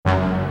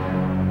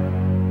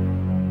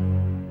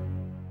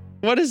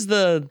What is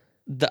the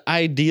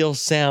ideal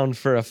sound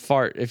for a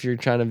fart if you're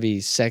trying to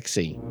be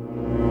sexy?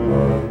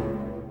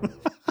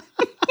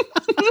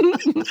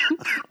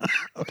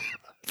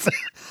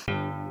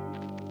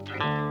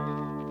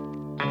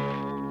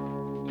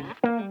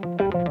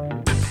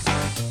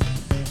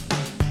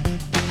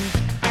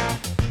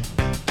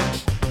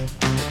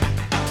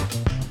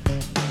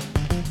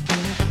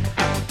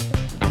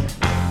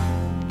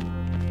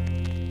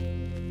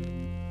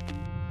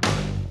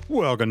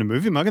 Welcome to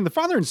Movie Muggin', the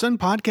father and son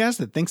podcast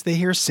that thinks they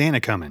hear Santa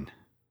coming.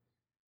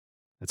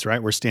 That's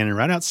right, we're standing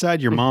right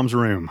outside your mom's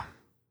room.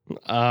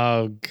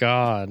 Oh,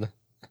 God.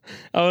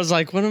 I was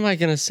like, what am I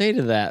going to say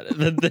to that?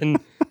 But then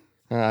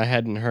I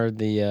hadn't heard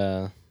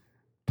the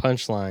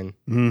punchline.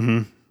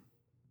 Mm-hmm.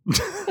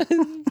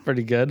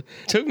 Pretty good.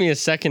 Took me a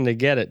second to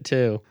get it,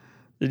 too.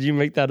 Did you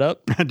make that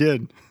up? I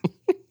did.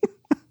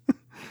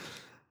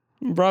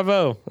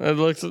 Bravo.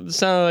 It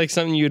sounded like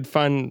something you'd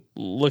find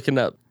looking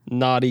up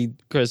naughty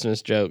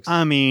Christmas jokes.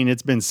 I mean,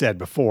 it's been said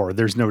before.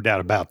 There's no doubt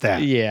about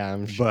that. Yeah,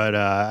 I'm sure. But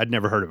I'd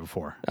never heard it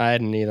before. I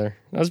hadn't either.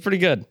 That was pretty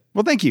good.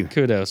 Well, thank you.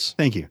 Kudos.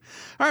 Thank you.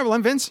 All right, well,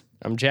 I'm Vince.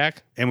 I'm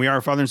Jack. And we are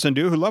a father and son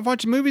duo who love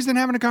watching movies and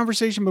having a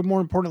conversation, but more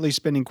importantly,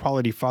 spending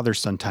quality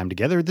father-son time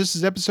together. This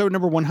is episode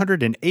number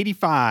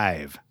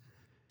 185.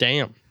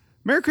 Damn.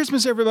 Merry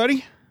Christmas,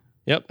 everybody.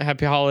 Yep.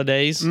 Happy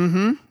holidays.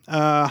 Mm-hmm.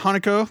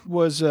 Hanukkah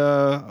was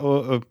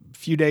a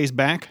few days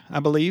back, I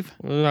believe.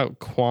 What about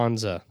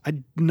Kwanzaa?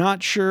 I'm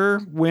not sure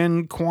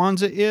when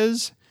Kwanzaa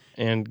is.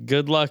 And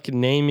good luck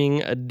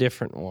naming a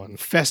different one.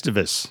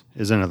 Festivus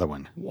is another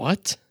one.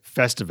 What?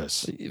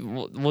 Festivus.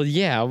 Well,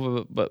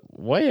 yeah, but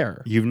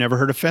where? You've never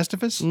heard of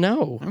Festivus?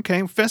 No.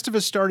 Okay.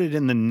 Festivus started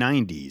in the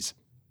 90s.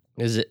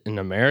 Is it an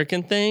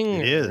American thing?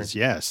 It is,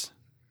 yes.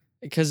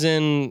 Because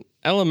in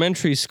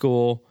elementary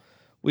school,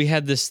 we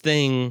had this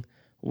thing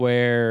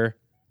where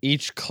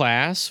each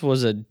class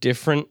was a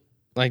different,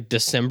 like,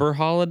 December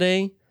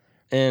holiday.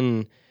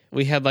 And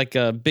we had, like,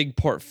 a big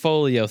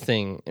portfolio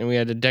thing. And we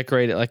had to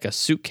decorate it like a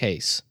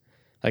suitcase,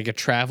 like a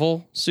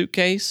travel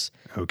suitcase.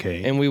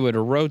 Okay. And we would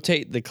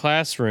rotate the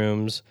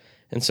classrooms.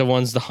 And so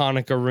one's the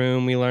Hanukkah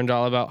room. We learned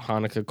all about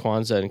Hanukkah,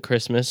 Kwanzaa, and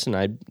Christmas. And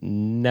I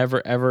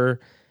never, ever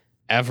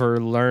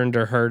learned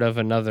or heard of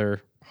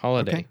another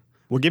holiday. Okay.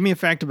 Well, give me a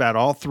fact about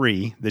all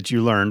three that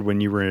you learned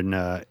when you were in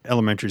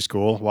elementary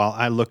school while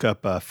I look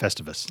up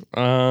Festivus.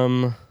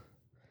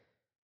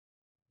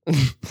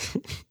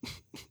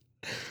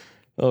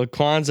 Well,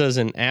 Kwanzaa's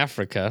in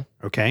Africa.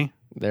 Okay.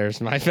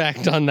 There's my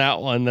fact on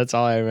that one. That's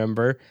all I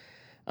remember.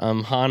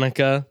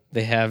 Hanukkah,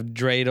 they have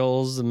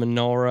dreidels, the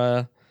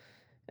menorah,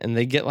 and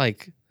they get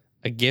like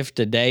a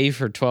gift a day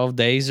for 12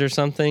 days or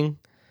something.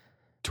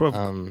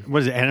 12,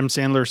 what is it? Adam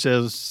Sandler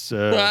says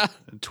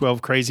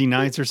 12 crazy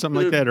nights or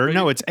something like that. Or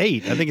no, it's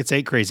 8. I think it's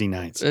 8 crazy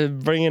nights.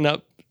 Bringing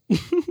up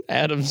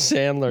Adam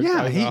Sandler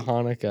talking about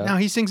Hanukkah. No,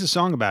 he sings a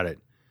song about it.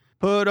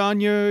 Put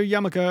on your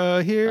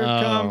yarmulke, here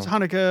comes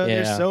Hanukkah.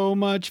 Yeah. There's so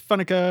much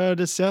funukkah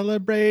to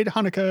celebrate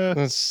Hanukkah.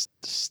 That's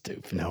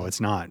stupid. No, it's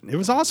not. It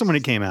was awesome when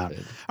it came out.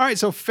 All right,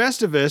 so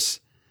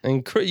Festivus.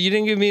 And you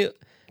didn't give me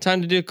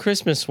time to do a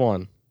Christmas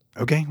one.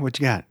 Okay, what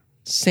you got?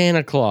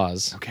 Santa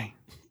Claus. Okay.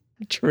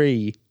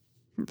 Tree.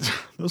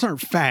 Those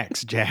aren't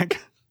facts, Jack.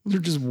 Those are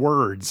just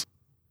words.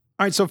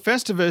 All right, so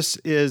Festivus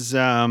is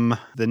the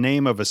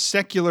name of a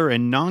secular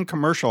and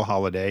non-commercial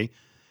holiday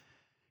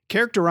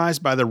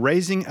characterized by the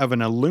raising of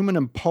an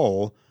aluminum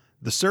pole,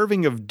 the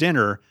serving of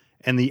dinner,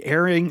 and the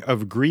airing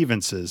of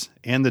grievances,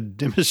 and the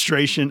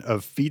demonstration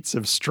of feats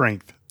of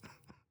strength.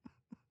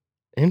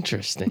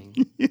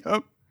 Interesting.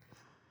 Yep.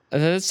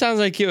 That sounds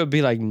like it would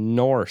be like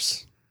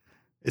Norse.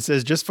 It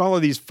says, just follow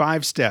these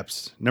 5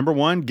 steps. Number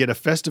 1, get a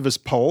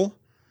Festivus pole.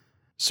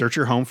 Search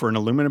your home for an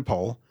aluminum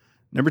pole.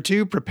 Number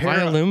 2, prepare... Why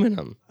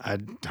aluminum? I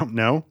don't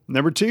know.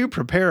 Number 2,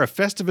 prepare a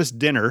Festivus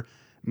dinner.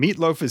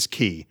 Meatloaf is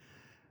key.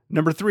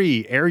 Number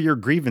 3, air your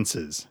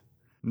grievances.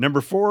 Number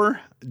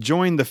 4,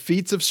 join the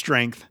feats of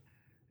strength.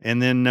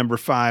 And then number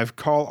 5,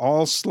 call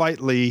all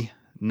slightly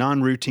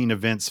non-routine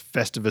events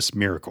Festivus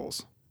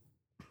miracles.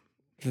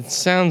 It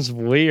sounds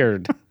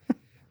weird.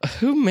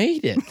 Who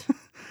made it?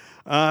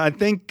 I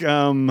think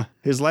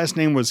his last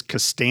name was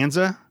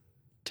Costanza.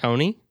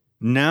 Tony?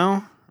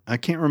 No, I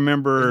can't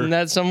remember. Isn't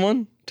that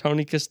someone?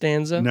 Tony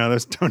Costanza? No,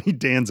 that's Tony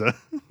Danza.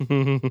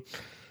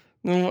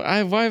 Why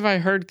have I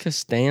heard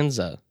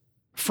Costanza?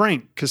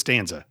 Frank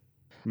Costanza.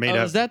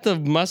 Is that the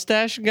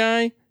mustache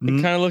guy? It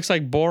kind of looks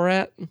like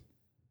Borat.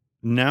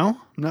 No,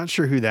 I'm not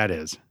sure who that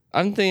is.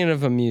 I'm thinking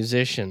of a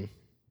musician.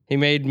 He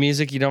made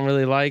music you don't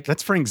really like.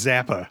 That's Frank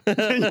Zappa.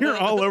 You're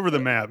all over the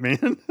map,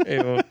 man.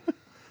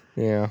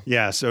 Yeah.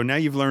 Yeah, so now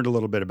you've learned a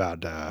little bit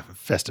about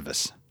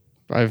Festivus.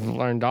 I've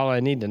learned all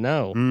I need to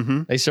know.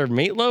 Mm-hmm. They serve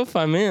meatloaf?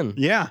 I'm in.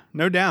 Yeah,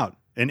 no doubt.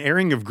 An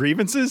airing of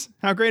grievances?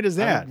 How great is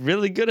that? I'm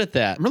really good at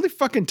that. I'm really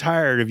fucking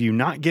tired of you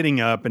not getting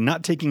up and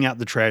not taking out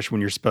the trash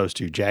when you're supposed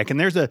to, Jack. And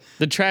The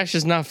trash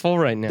is not full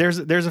right now.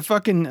 there's a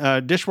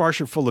fucking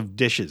dishwasher full of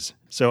dishes.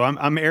 So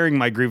I'm airing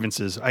my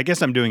grievances. I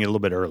guess I'm doing it a little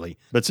bit early.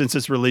 But since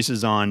this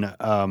releases on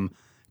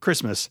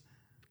Christmas,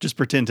 just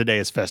pretend today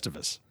is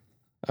Festivus.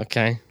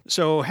 Okay.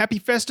 So happy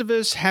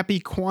Festivus, happy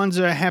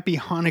Kwanzaa, happy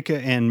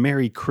Hanukkah, and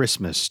Merry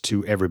Christmas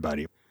to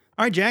everybody.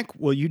 All right, Jack.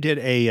 Well, you did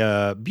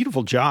a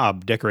beautiful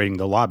job decorating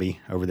the lobby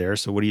over there.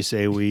 So what do you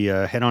say we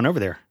head on over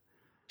there?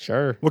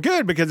 Sure. Well,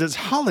 good, because it's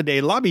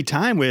holiday lobby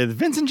time with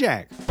Vince and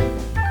Jack.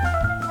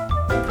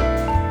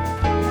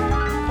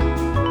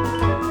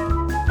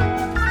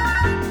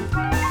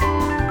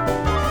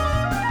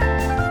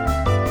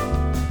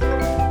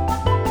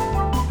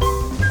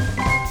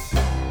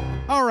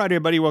 All right,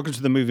 everybody, welcome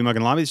to the Movie Mug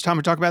and Lobby. It's time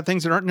to talk about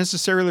things that aren't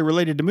necessarily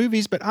related to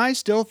movies, but I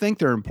still think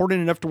they're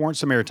important enough to warrant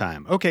some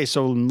airtime. Okay,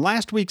 so in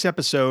last week's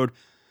episode,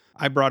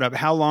 I brought up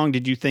how long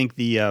did you think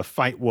the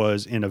fight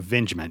was in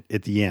Avengement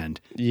at the end?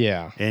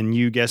 Yeah. And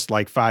you guessed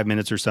like 5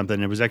 minutes or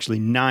something. It was actually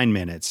 9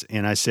 minutes.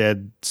 And I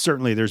said,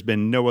 certainly there's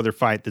been no other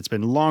fight that's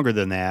been longer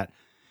than that.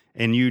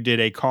 And you did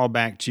a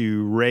callback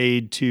to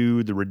Raid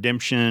 2, The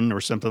Redemption,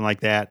 or something like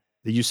that.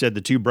 You said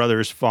the two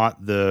brothers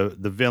fought the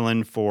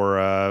villain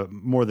for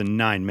more than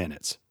 9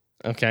 minutes.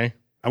 Okay.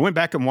 I went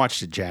back and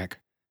watched it, Jack.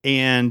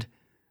 And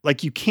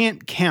like you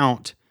can't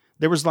count.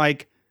 There was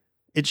like,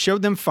 it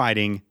showed them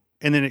fighting.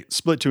 And then it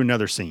split to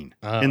another scene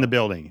in the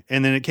building.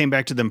 And then it came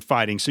back to them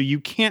fighting. So you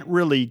can't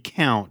really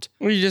count.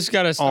 Well, you just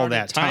got to start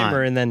that a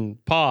timer time. and then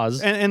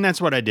pause. And that's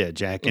what I did,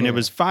 Jack. And it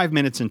was 5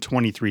 minutes and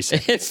 23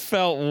 seconds. It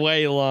felt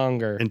way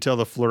longer. Until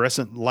the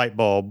fluorescent light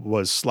bulb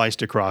was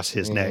sliced across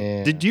his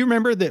Yeah. neck. Do you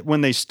remember that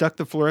when they stuck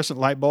the fluorescent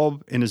light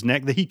bulb in his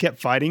neck that he kept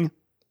fighting?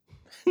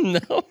 No.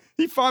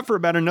 He fought for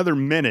about another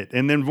minute.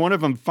 And then one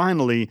of them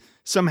finally,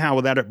 somehow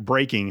without it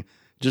breaking,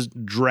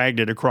 just dragged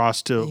it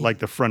across to like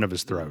the front of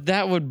his throat.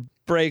 That would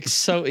break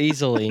so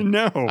easily.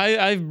 No.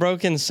 I've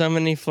broken so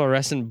many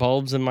fluorescent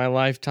bulbs in my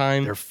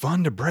lifetime. They're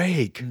fun to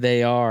break.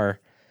 They are.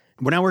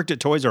 When I worked at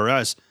Toys R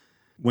Us,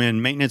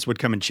 when maintenance would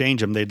come and change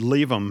them, they'd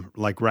leave them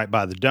like right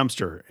by the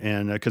dumpster.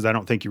 And because I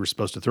don't think you were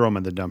supposed to throw them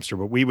in the dumpster,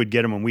 but we would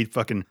get them and we'd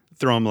fucking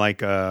throw them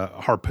like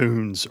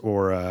harpoons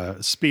or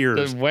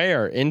spears.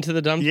 Where? Into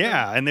the dumpster?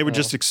 Yeah, and they would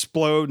just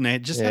explode, and they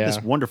just had this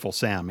Yeah. wonderful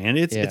sound, man.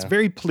 It's Yeah.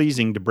 very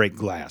pleasing to break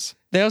glass.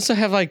 They also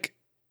have like,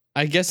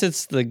 I guess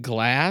it's the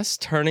glass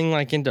turning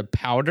like into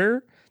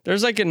powder.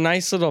 There's like a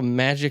nice little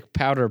magic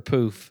powder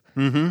poof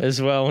as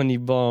well when you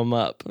blow them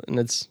up. And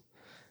it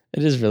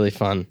is really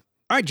fun.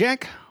 All right,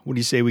 Jack, what do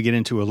you say we get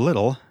into a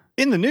little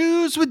In the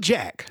News with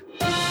Jack?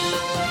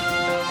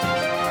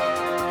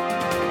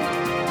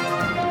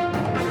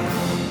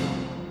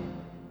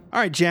 All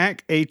right,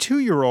 Jack, a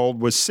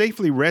 2-year-old was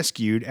safely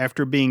rescued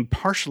after being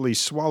partially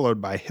swallowed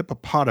by a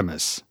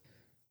hippopotamus.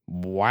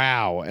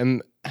 Wow.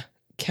 And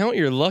count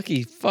your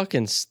lucky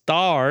fucking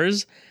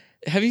stars.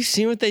 Have you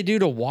seen what they do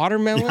to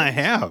watermelon? I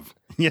have.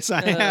 Yes,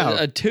 I have.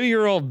 A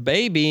 2-year-old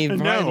baby No.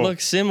 probably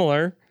looks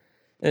similar.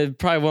 It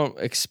probably won't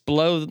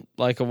explode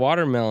like a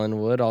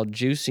watermelon would, all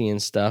juicy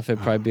and stuff.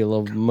 It'd probably be a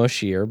little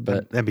mushier,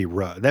 but That'd be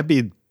rough. That'd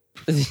be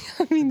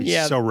I mean,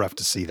 yeah, so rough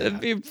to see it'd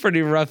that. be a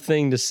pretty rough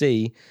thing to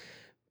see.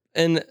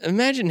 And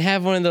imagine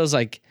have one of those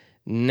like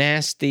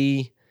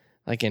nasty,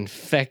 like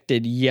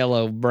infected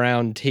yellow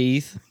brown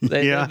teeth.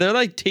 Yeah. They're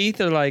like teeth.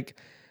 They're like,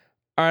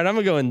 all right, I'm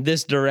gonna go in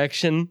this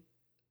direction,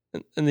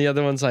 and the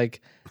other one's like,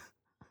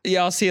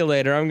 yeah, I'll see you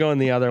later. I'm going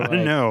the other I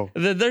way. know.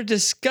 They're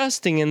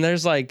disgusting, and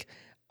there's like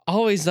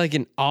always like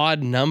an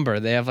odd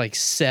number. They have like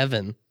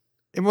 7.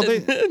 Well,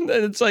 And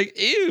it's like,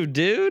 ew,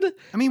 dude.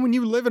 I mean, when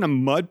you live in a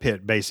mud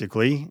pit,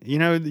 basically, you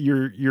know,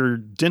 your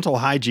dental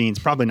hygiene's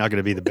probably not going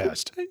to be the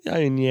best. I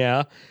mean,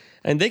 yeah.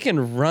 And they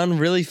can run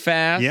really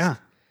fast. Yeah.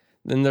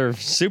 And they're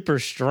super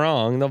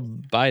strong. They'll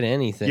bite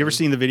anything. You ever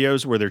seen the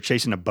videos where they're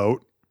chasing a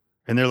boat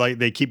and they're like,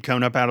 they keep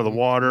coming up out of the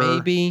water?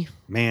 Maybe.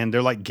 Man,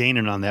 they're like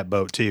gaining on that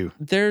boat too.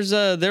 There was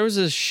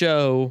a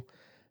show,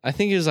 I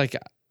think it was like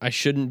I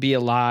Shouldn't Be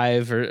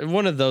Alive or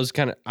one of those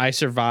kind of I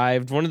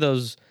Survived, one of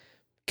those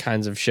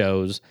kinds of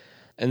shows.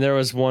 And there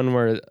was one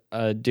where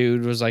a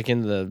dude was like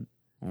in the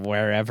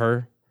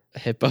wherever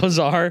hippos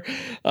are.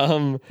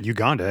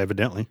 Uganda,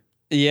 evidently.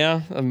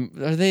 Yeah.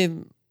 Are they,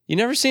 you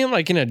never see them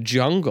like in a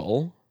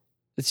jungle.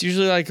 It's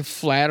usually like a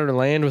flatter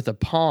land with a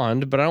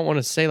pond, but I don't want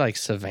to say like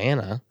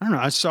savannah. I don't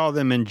know. I saw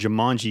them in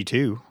Jumanji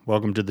too.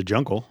 Welcome to the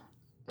Jungle.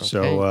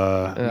 So,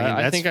 I mean,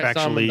 I that's think I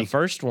saw them in factually. the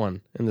first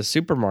one in the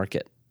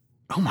supermarket.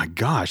 Oh my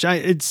gosh.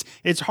 It's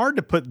hard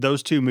to put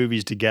those two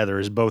movies together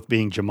as both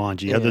being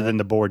Jumanji, other Yeah. than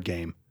the board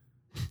game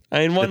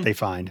I mean, that they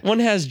find. one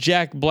has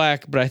Jack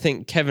Black, but I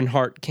think Kevin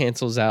Hart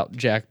cancels out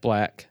Jack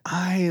Black.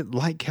 I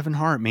like Kevin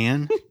Hart,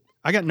 man.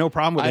 I got no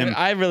problem with him.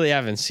 I really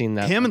haven't seen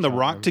that. Him and much The of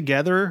Rock him.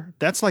 together,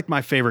 that's like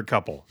my favorite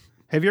couple.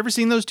 Have you ever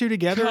seen those two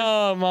together?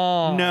 Come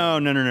on.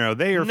 No.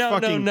 They are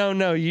fucking.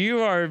 No.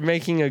 You are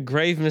making a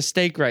grave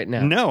mistake right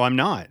now. No, I'm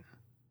not.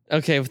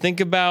 Okay, well, think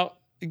about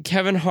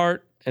Kevin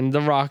Hart and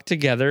The Rock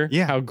together.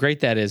 Yeah. How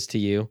great that is to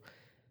you.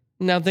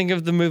 Now think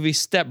of the movie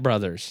Step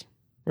Brothers,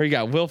 where you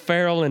got Will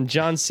Ferrell and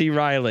John C.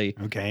 Reilly.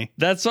 Okay.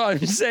 That's what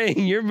I'm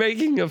saying. You're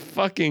making a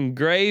fucking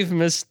grave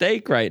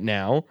mistake right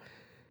now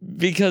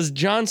because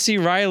John C.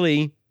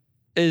 Reilly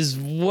is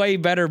way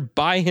better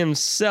by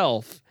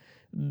himself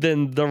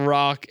than The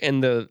Rock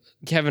and the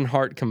Kevin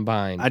Hart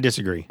combined. I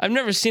disagree. I've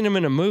never seen them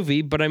in a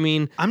movie, but I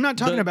mean, I'm not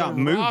talking about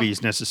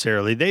movies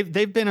necessarily. They've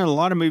been in a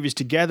lot of movies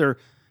together,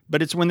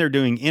 but it's when they're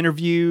doing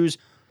interviews.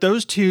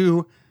 Those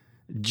two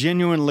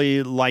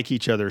genuinely like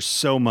each other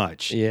so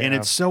much, and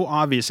it's so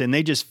obvious, and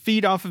they just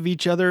feed off of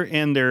each other,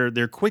 and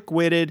they're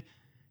quick-witted,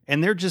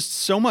 and they're just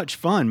so much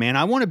fun, man.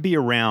 I want to be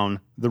around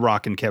The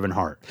Rock and Kevin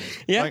Hart.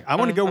 Yeah, like, I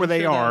want to go where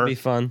they are, be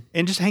fun,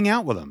 and just hang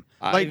out with them.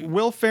 Like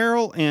Will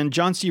Ferrell and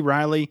John C.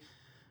 Reilly.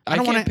 I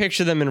can't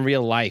picture them in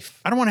real life.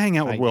 I don't want to hang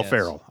out with Will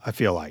Ferrell. I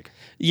feel like.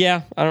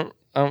 Yeah, I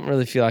don't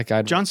really feel like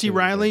I'd. John C.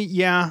 Reilly,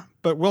 yeah,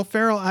 but Will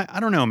Ferrell, I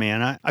don't know,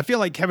 man. I feel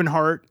like Kevin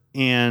Hart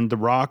and The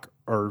Rock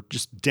are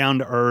just down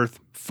to earth,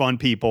 fun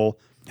people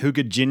who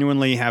could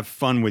genuinely have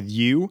fun with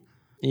you,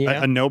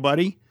 a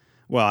nobody.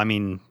 Well, I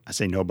mean, I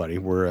say nobody.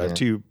 We're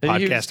two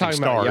podcasting stars.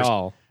 About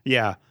y'all.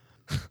 Yeah.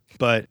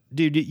 But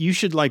dude, you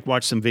should like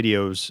watch some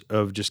videos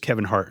of just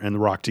Kevin Hart and The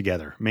Rock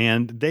together.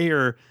 Man, they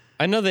are.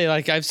 I know they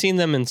like. I've seen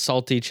them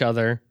insult each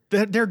other.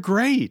 They're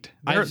great.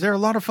 They're a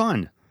lot of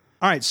fun.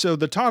 All right, so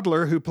the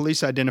toddler who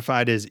police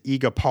identified as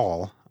Iga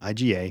Paul,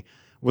 IGA,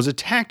 was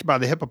attacked by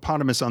the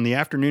hippopotamus on the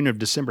afternoon of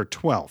December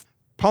 12th.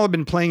 Paul had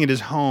been playing at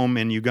his home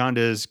in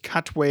Uganda's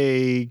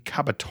Katwe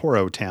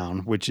Kabatoro town,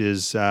 which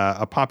is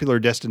a popular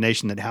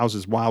destination that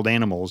houses wild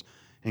animals,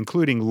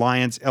 including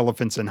lions,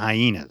 elephants, and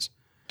hyenas.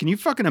 Can you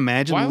fucking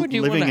imagine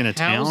living in a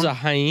town? Why would you house a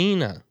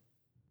hyena?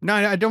 No,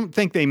 I don't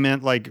think they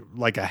meant like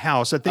a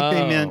house. I think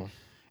they meant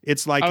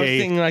it's like I was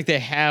thinking like they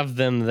have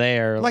them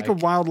there, like a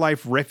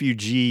wildlife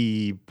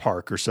refugee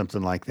park or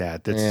something like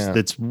that.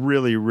 That's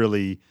really,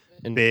 really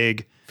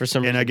big. For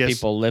some reason,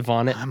 people live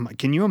on it.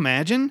 Can you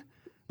imagine,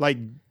 like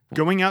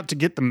going out to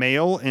get the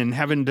mail and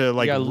having to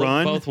like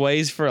run both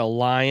ways for a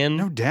lion?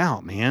 No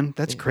doubt, man.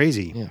 That's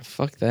crazy. Yeah,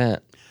 fuck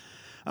that.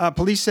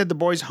 Police said the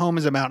boy's home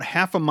is about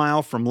half a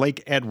mile from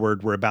Lake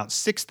Edward, where about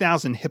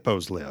 6,000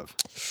 hippos live.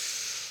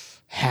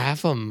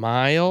 Half a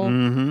mile?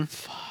 Mm-hmm.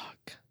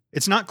 Fuck.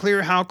 It's not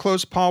clear how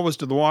close Paul was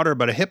to the water,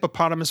 but a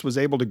hippopotamus was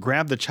able to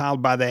grab the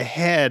child by the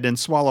head and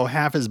swallow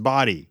half his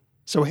body.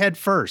 So head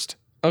first.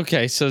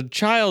 Okay, so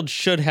child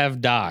should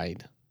have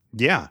died.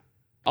 Yeah.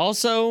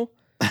 Also,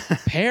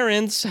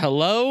 parents,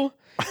 hello?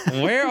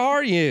 Where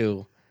are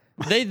you?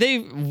 They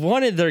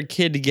wanted their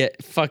kid to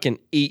get fucking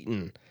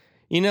eaten.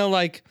 You know,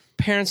 like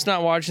parents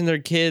not watching their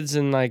kids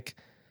and like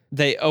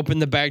they open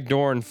the back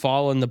door and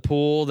fall in the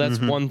pool. That's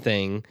one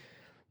thing.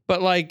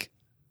 But like,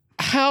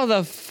 how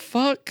the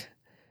fuck?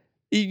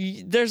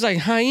 There's like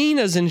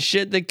hyenas and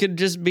shit that could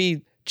just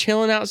be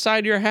chilling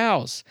outside your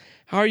house.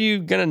 How are you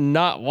gonna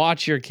not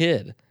watch your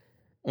kid?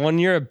 When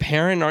you're a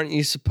parent, aren't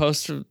you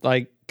supposed to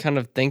like kind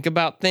of think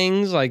about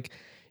things? Like,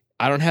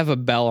 I don't have a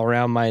bell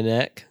around my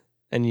neck,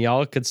 and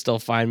y'all could still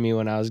find me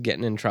when I was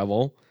getting in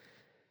trouble.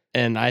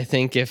 And I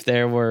think if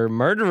there were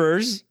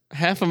murderers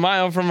half a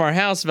mile from our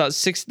house, about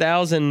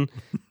 6,000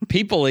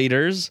 people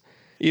eaters,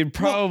 you'd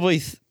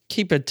probably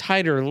keep a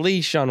tighter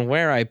leash on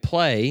where I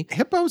play.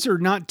 Hippos are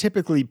not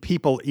typically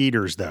people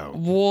eaters, though.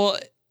 Well,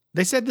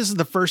 they said this is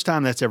the first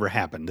time that's ever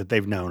happened that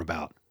they've known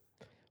about.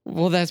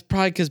 Well, that's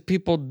probably because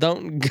people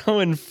don't go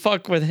and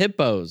fuck with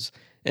hippos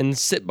and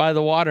sit by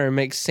the water and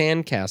make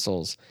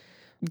sandcastles.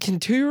 Can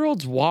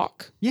 2-year-olds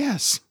walk?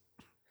 Yes.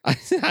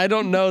 I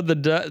don't know the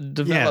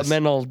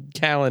developmental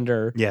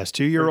calendar. Yes,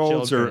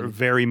 2-year-olds are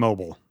very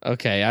mobile.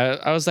 Okay,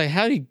 I was like,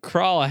 how do you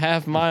crawl a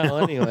half mile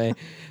anyway?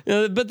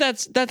 But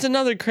that's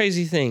another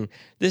crazy thing.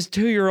 This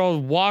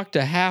 2-year-old walked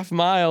a half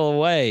mile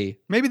away.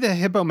 Maybe the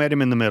hippo met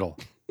him in the middle.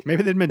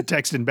 Maybe they'd been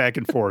texting back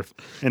and forth,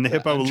 and the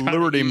hippo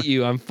lured him.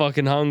 I'm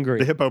fucking hungry.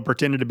 The hippo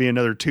pretended to be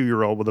another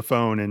 2-year-old with a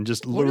phone and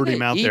just lured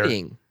him out there.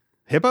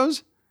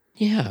 Hippos?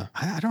 Yeah,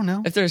 I don't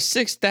know. If there's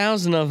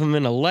 6,000 of them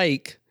in a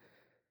lake,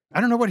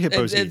 I don't know what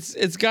hippos eat.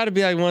 It's got to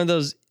be like one of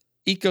those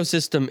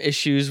ecosystem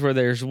issues where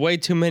there's way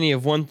too many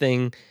of one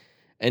thing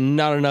and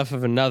not enough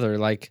of another.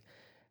 Like,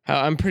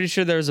 I'm pretty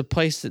sure there was a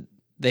place that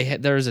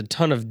there was a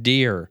ton of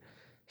deer,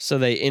 so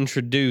they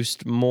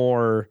introduced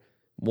more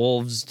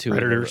wolves to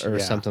Predators, it or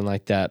something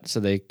like that,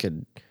 so they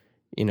could,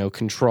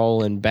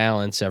 control and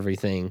balance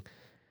everything.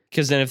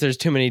 Because then if there's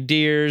too many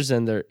deers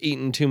and they're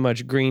eating too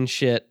much green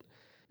shit,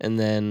 and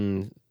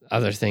then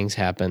other things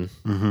happen.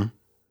 Mm-hmm.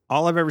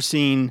 All I've ever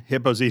seen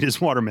hippos eat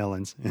is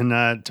watermelons,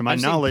 and to my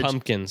knowledge,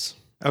 pumpkins.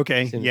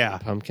 Okay, yeah,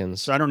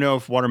 pumpkins. So I don't know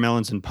if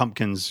watermelons and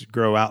pumpkins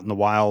grow out in the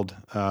wild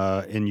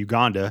in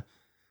Uganda.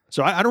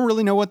 So I don't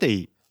really know what they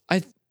eat.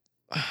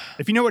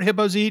 If you know what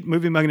hippos eat,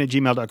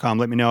 moviemuggin@gmail.com.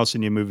 Let me know. I'll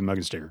send you a movie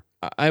muggin sticker.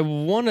 I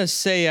want to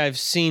say I've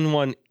seen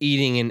one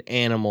eating an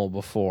animal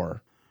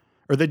before.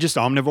 Are they just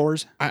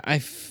omnivores?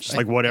 Just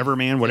like whatever,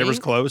 man. Whatever's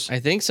close. I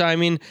think so. I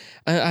mean,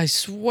 I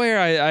swear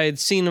I had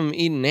seen them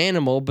eat an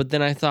animal, but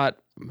then I thought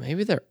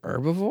maybe they're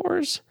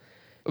herbivores.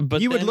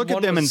 But you would look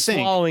at them and think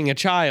swallowing a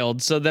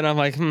child. So then I'm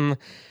like,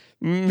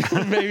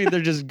 maybe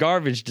they're just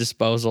garbage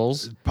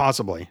disposals.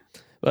 Possibly.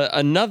 But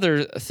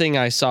another thing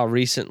I saw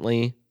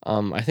recently,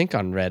 I think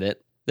on Reddit,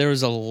 there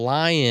was a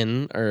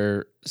lion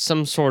or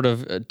some sort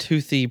of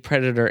toothy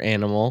predator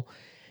animal,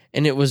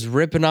 and it was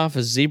ripping off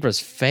a zebra's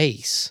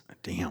face.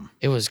 Damn.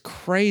 It was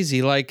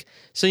crazy. Like,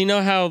 so you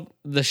know how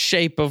the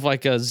shape of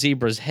like a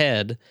zebra's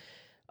head,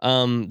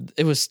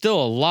 it was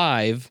still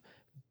alive,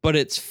 but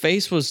its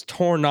face was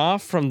torn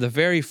off from the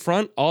very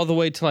front all the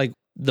way to like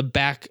the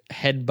back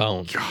head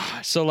bone.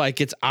 God. So like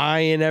its eye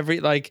and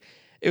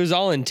it was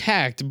all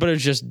intact, but it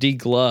was just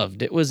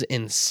degloved. It was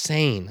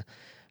insane.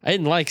 I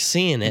didn't like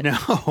seeing it.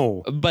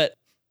 No. But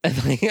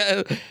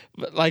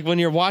like when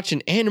you're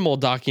watching animal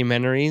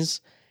documentaries,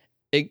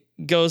 it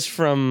goes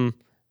from,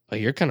 oh,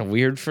 you're kind of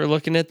weird for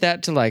looking at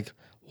that, to like,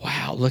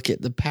 wow, look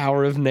at the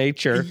power of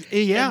nature.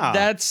 Yeah. And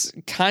that's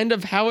kind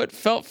of how it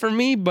felt for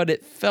me, but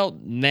it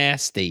felt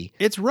nasty.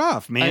 It's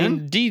rough, man. I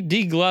mean,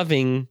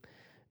 degloving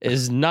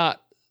is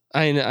not,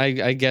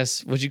 I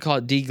guess, would you call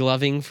it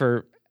degloving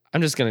for,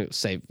 I'm just going to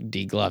say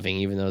degloving,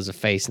 even though it's a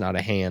face, not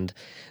a hand.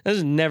 This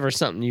is never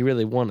something you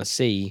really want to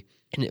see.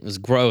 And it was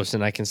gross,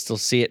 and I can still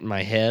see it in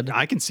my head.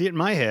 I can see it in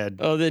my head.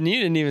 Oh, then you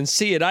didn't even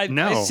see it.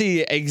 I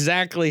see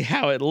exactly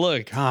how it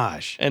looked.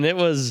 Gosh. And there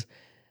was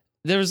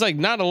like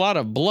not a lot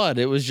of blood.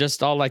 It was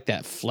just all like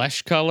that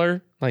flesh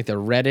color, like the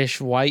reddish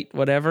white,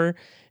 whatever.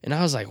 And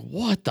I was like,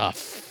 what the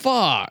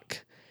fuck?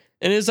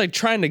 And it's like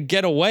trying to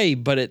get away,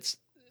 but its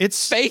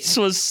face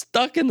was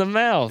stuck in the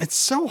mouth. It's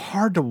so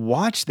hard to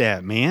watch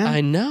that, man.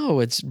 I know,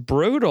 it's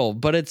brutal,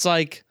 but it's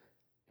like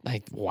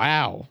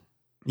wow.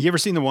 You ever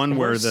seen the one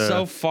where We're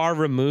so far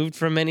removed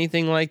from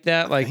anything like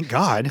that? Like, thank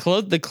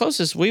God. The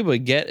closest we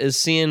would get is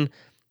seeing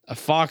a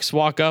fox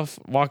walk off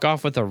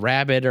with a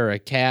rabbit or a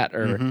cat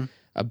or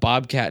a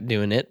bobcat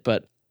doing it.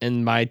 But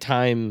in my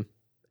time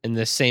in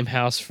the same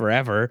house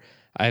forever,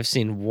 I've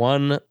seen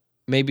one,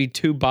 maybe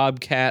two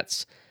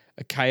bobcats,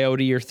 a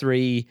coyote or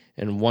three,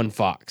 and one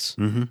fox.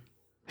 Mm-hmm.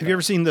 Have you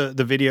ever seen the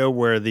video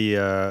where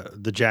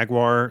the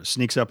jaguar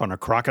sneaks up on a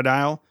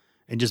crocodile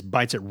and just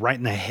bites it right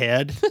in the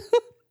head?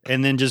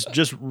 And then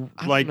just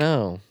like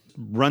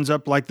runs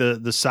up like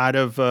the side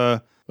of.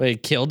 Wait,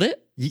 it killed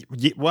it?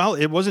 Well,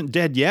 it wasn't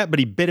dead yet, but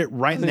he bit it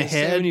right in the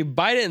head. When you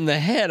bite it in the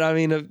head, I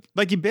mean,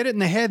 like he bit it in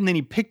the head, and then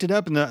he picked it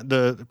up, and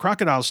the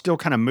crocodile's still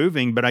kind of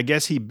moving, but I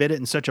guess he bit it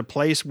in such a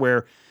place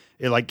where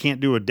it like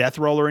can't do a death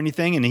roll or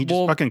anything, and he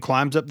just fucking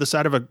climbs up the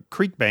side of a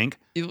creek bank.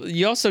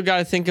 You also got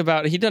to think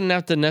about, he doesn't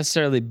have to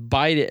necessarily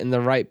bite it in the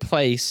right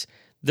place.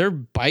 Their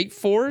bite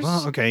force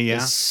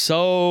is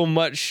so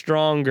much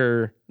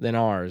stronger than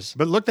ours.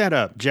 But look that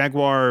up.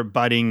 Jaguar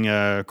biting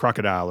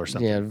crocodile or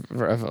something. Yeah,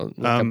 look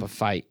up a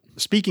fight.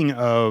 Speaking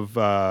of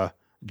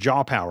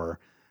jaw power,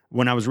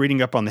 when I was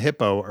reading up on the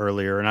hippo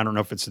earlier, and I don't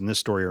know if it's in this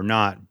story or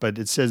not, but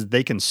it says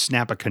they can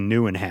snap a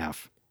canoe in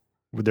half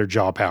with their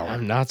jaw power.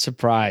 I'm not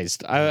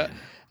surprised.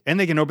 And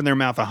they can open their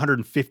mouth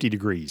 150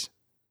 degrees.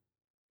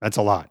 That's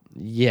a lot.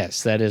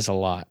 Yes, that is a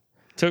lot.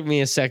 Took me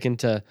a second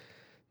to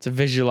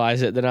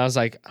visualize it. Then I was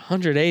like,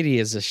 180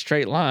 is a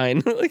straight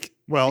line.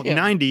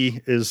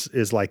 90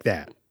 is like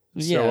that.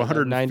 So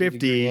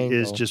 150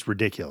 is just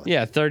ridiculous.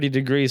 Yeah, 30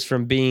 degrees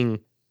from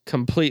being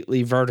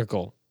completely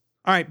vertical.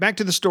 All right, back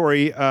to the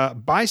story.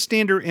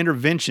 Bystander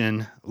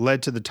intervention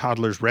led to the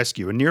toddler's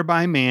rescue. A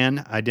nearby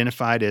man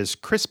identified as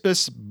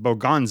Crispus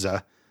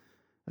Boganza,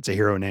 that's a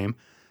hero name,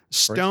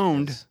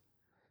 stoned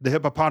the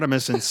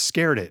hippopotamus and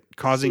scared it,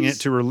 causing it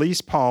to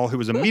release Paul, who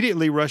was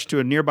immediately rushed to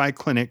a nearby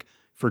clinic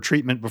for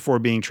treatment before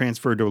being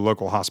transferred to a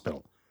local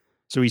hospital.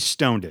 So he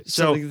stoned it.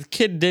 So the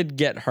kid did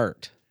get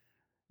hurt.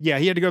 Yeah,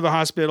 he had to go to the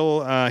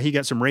hospital. He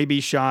got some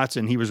rabies shots,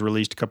 and he was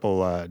released a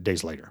couple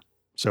days later.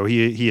 So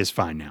he is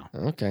fine now.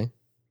 Okay.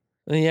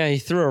 Well, yeah, he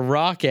threw a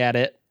rock at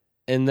it,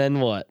 and then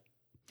what?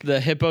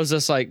 The hippos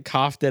just like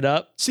coughed it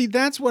up? See,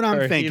 that's what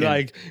I'm thinking. He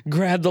like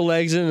grabbed the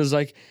legs and was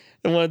like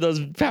in one of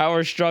those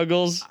power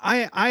struggles.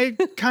 I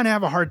kind of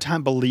have a hard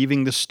time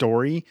believing the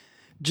story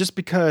just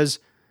because...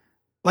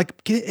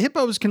 Like,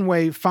 hippos can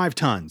weigh 5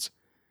 tons,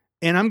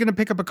 and I'm going to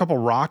pick up a couple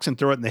rocks and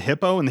throw it in the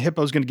hippo, and the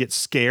hippo's going to get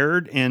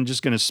scared and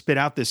just going to spit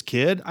out this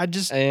kid.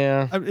 Is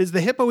the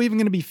hippo even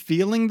going to be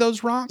feeling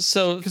those rocks?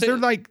 So, because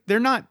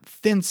they're not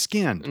thin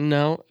skinned.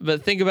 No,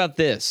 but think about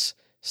this.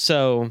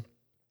 So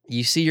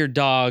you see your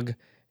dog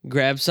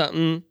grab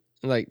something,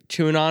 like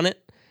chewing on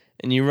it,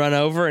 and you run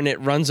over, and it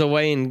runs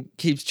away and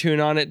keeps chewing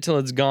on it till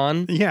it's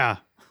gone. Yeah.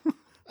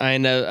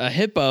 And a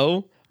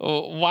hippo...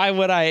 Why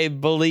would I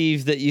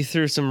believe that you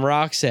threw some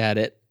rocks at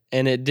it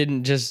and it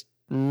didn't just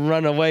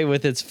run away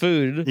with its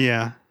food?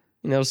 Yeah.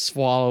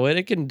 Swallow it.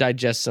 It can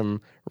digest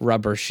some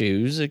rubber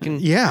shoes. It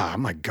can. Yeah. Oh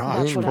my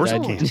gosh. Of course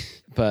it can.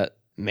 But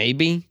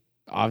maybe.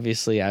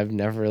 Obviously, I've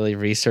never really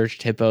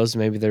researched hippos.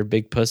 Maybe they're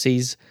big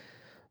pussies.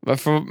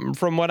 But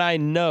from what I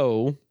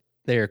know,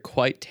 they are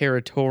quite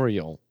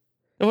territorial.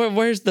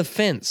 Where's the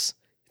fence?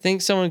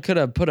 Think someone could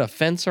have put a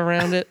fence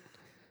around it?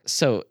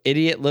 So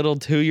idiot little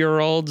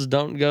 2-year-olds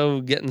don't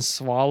go getting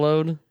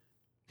swallowed.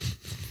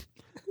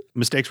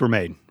 Mistakes were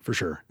made, for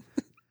sure.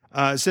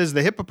 It says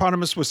the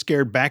hippopotamus was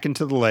scared back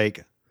into the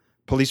lake.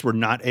 Police were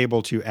not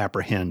able to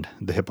apprehend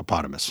the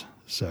hippopotamus.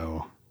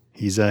 So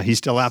he's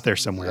still out there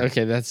somewhere.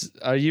 Okay,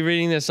 are you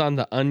reading this on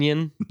The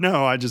Onion?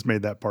 No, I just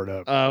made that part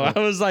up. I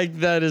was like,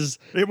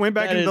 it went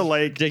back into the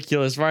lake.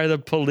 Ridiculous. Why are the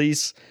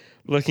police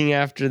looking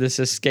after this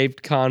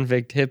escaped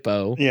convict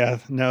hippo. Yeah,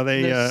 no,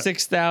 they There's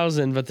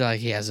 6,000, but they're like,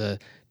 he has a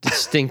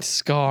distinct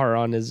scar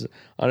on his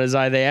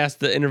eye. They asked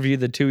to interview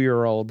the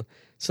 2-year-old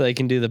so they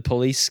can do the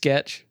police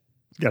sketch.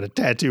 got a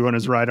tattoo on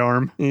his right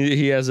arm.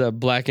 He has a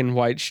black and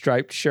white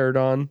striped shirt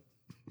on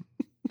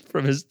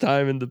from his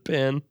time in the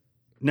pen.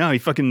 No, he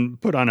fucking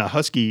put on a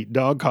husky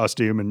dog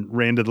costume and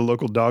ran to the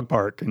local dog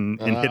park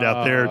and hid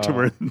out there to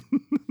where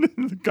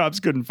the cops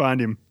couldn't find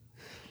him.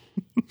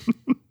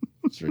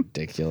 It's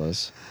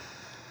ridiculous.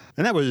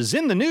 And that was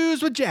In the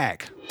News with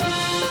Jack.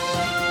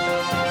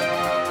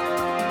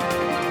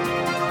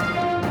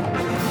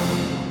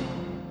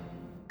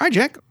 All right,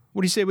 Jack,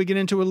 what do you say we get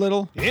into a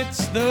little?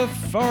 It's the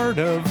fart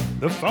of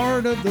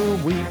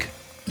the week.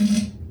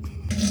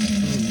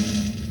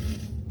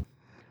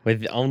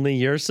 With only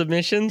your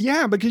submissions?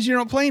 Yeah, because you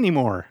don't play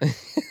anymore.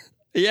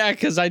 Yeah,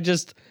 because it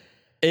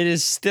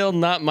is still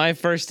not my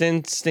first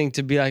instinct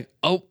to be like,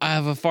 oh, I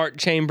have a fart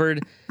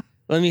chambered.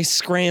 Let me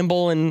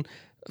scramble and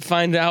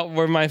find out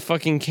where my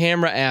fucking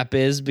camera app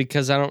is,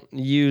 because I've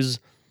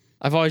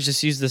always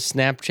just used the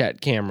Snapchat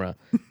camera.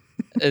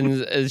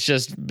 And it's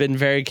just been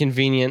very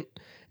convenient.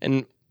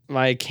 And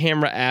my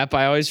camera app,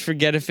 I always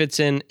forget if it's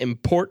in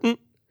important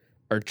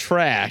or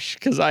trash,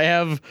 because I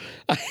have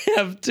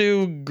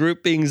 2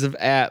 groupings of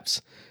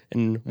apps,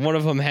 and one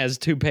of them has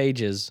 2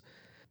 pages,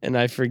 and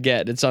I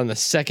forget it's on the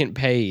second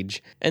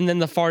page, and then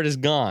the fart is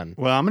gone.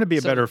 Well, I'm going to be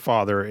a better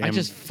father. I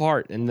just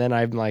fart, and then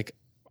I'm like,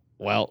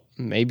 well,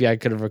 maybe I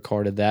could have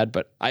recorded that,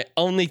 but I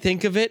only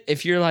think of it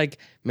if you're like,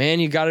 man,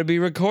 you got to be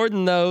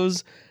recording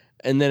those,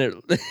 and then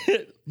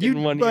it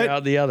in one ear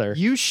out the other.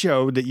 You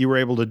showed that you were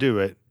able to do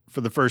it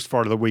for the first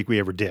fart of the week we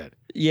ever did.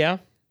 Yeah.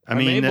 I'm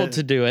able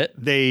to do it,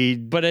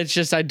 but it's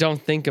just I don't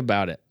think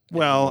about it.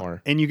 Well,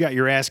 anymore. And you got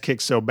your ass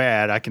kicked so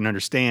bad, I can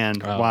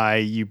understand why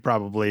you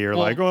probably are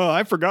like, oh,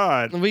 I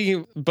forgot.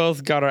 We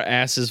both got our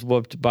asses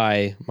whooped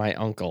by my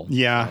uncle.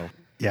 Yeah, so.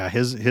 Yeah,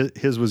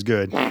 his was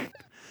good.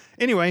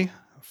 Anyway,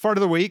 fart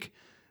of the week.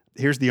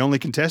 Here's the only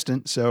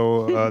contestant,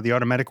 so the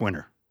automatic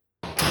winner.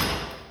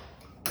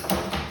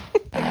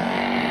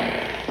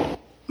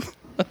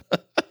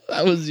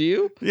 That was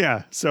you?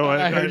 Yeah. So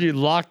I heard you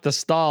lock the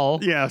stall.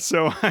 Yeah.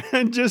 So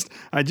I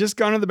just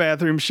gone to the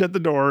bathroom, shut the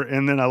door,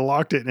 and then I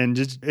locked it. And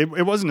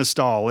it wasn't a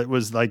stall. It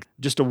was like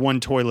just a 1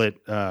 toilet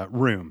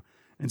room.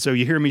 And so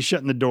you hear me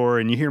shutting the door,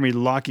 and you hear me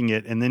locking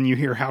it, and then you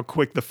hear how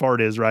quick the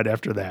fart is right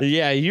after that.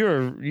 Yeah,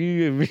 you're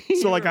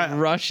so like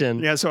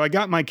rushing. Yeah. So I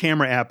got my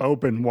camera app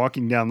open,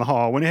 walking down the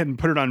hall, went ahead and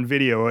put it on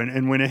video,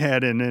 and went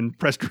ahead and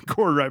pressed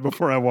record right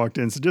before I walked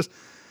in. So just.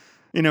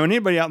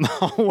 Anybody out in the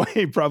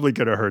hallway probably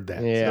could have heard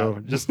that. Yeah. So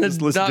just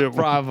listen to it.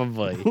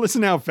 Probably.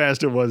 Listen how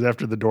fast it was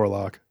after the door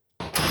lock.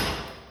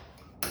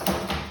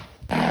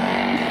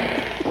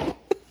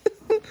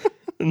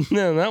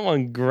 No, that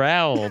one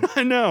growled.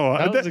 I know.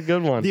 That was a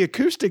good one. The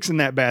acoustics in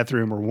that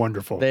bathroom are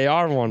wonderful. They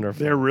are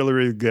wonderful. They're really,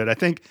 really good. I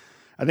think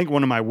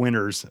one of my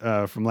winners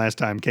from last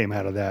time came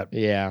out of that.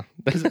 Yeah.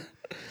 Because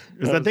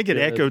I think it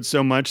echoed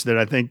so much that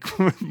I think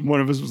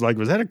one of us was like,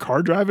 was that a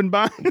car driving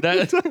by?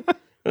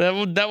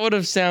 That would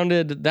have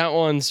sounded, that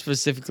one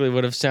specifically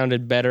would have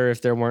sounded better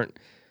if there weren't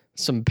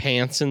some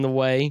pants in the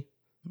way.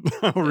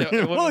 Oh,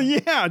 really? Well,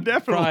 yeah,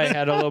 definitely. Probably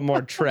had a little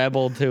more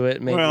treble to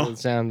it. Maybe it would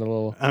sound a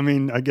little. I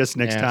mean, I guess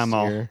next time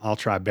I'll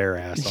try bare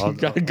ass. You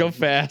gotta go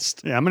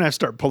fast. Yeah, I'm gonna have to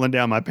start pulling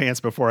down my pants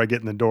before I get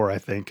in the door. I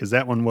think because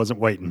that one wasn't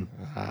waiting.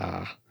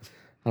 I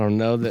don't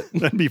know that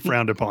that'd be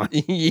frowned upon.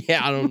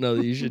 Yeah, I don't know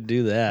that you should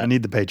do that. I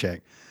need the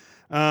paycheck.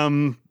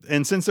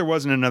 And since there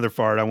wasn't another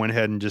fart, I went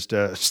ahead and just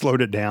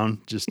slowed it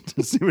down just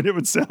to see what it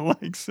would sound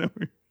like. So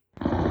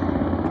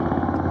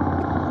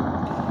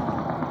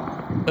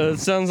it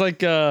sounds like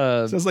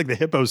the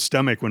hippo's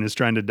stomach when it's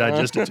trying to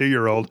digest a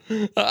 2-year-old.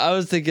 I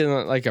was thinking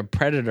like a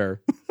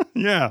predator.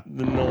 Yeah,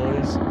 the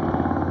noise.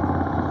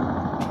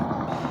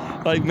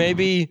 Like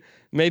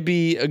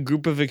maybe a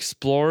group of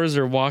explorers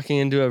are walking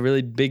into a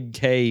really big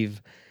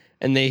cave,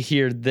 and they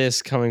hear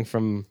this coming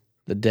from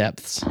the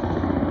depths.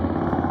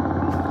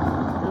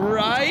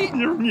 Right?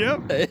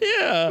 Yep.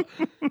 Yeah.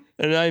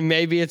 And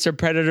maybe it's a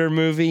Predator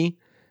movie,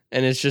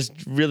 and it's just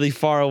really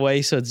far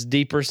away, so it's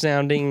deeper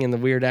sounding in the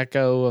weird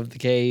echo of the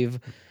cave.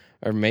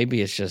 Or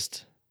maybe it's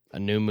just a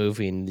new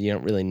movie, and you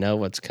don't really know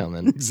what's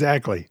coming.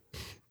 Exactly.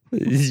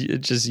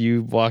 It's just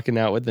you walking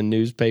out with the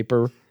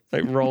newspaper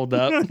like rolled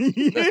up.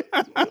 Yeah.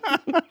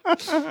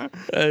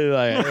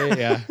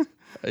 Yeah.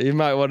 You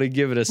might want to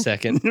give it a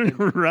second.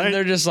 Right. And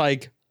they're just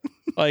like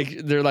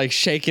they're like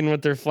shaking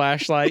with their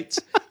flashlights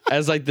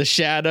as like your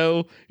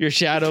shadow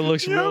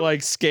looks real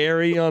like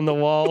scary on the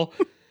wall.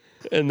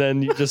 And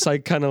then you just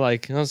like kind of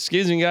like, oh,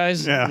 excuse me,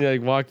 guys. Yeah. And you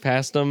like walk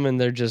past them and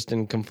they're just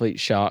in complete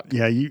shock.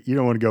 Yeah, you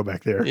don't want to go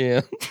back there.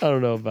 Yeah. I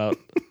don't know about.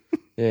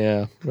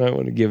 Yeah. Might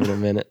want to give it a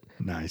minute.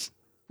 Nice.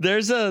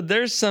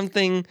 There's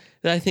something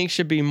that I think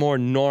should be more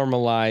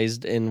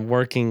normalized in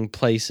working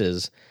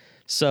places.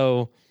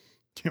 So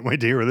can't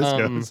wait to hear where this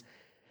goes.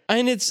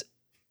 And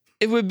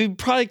it would be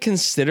probably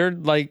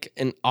considered like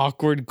an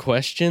awkward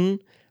question,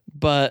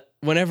 but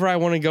whenever I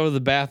want to go to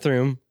the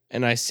bathroom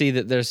and I see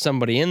that there's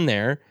somebody in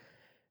there,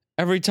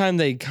 every time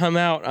they come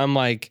out, I'm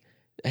like,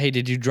 hey,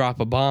 did you drop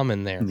a bomb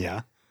in there?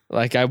 Yeah.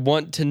 Like, I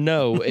want to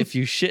know if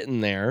you shit in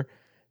there.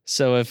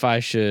 So if I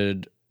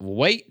should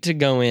wait to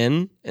go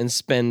in and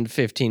spend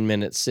 15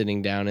 minutes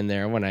sitting down in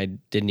there when I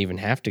didn't even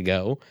have to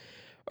go,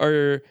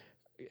 or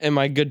am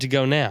I good to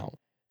go now?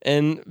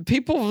 And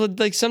people would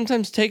like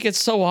sometimes take it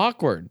so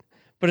awkward,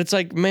 but it's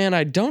like, man,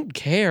 I don't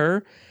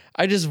care.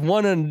 I just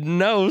want to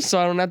know so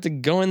I don't have to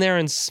go in there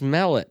and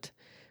smell it.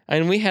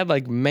 And we had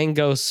like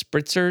mango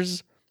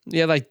spritzers. We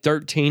had like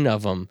 13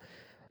 of them.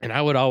 And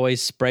I would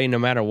always spray no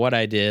matter what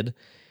I did,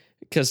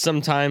 because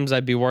sometimes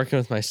I'd be working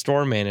with my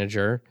store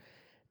manager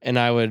and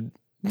I would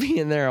be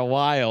in there a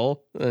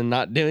while and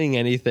not doing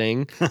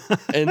anything.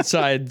 And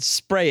so I'd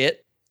spray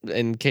it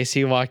in case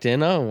he walked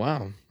in. Oh,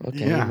 wow.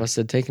 Okay. Yeah. He must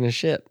have taken a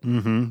shit.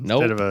 Mm-hmm.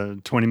 Nope. Instead of a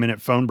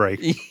 20-minute phone break.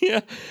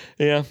 Yeah.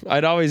 Yeah.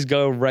 I'd always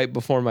go right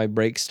before my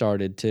break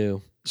started,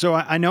 too. So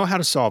I know how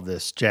to solve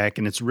this, Jack,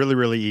 and it's really,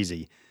 really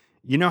easy.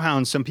 You know how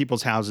in some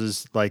people's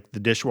houses, like the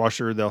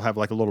dishwasher, they'll have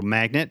like a little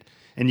magnet,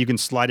 and you can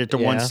slide it to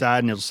one Yeah.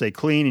 side and it'll say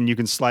clean, and you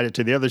can slide it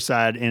to the other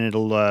side and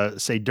it'll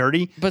say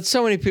dirty. But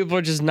so many people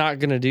are just not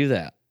going to do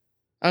that.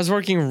 I was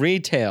working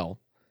retail.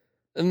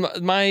 And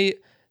my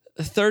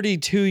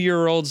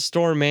 32-year-old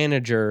store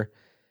manager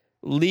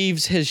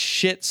leaves his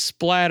shit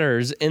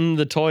splatters in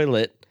the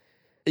toilet.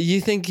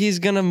 You think he's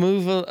going to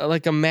move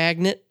like a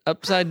magnet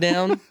upside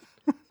down?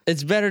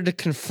 It's better to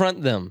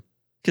confront them,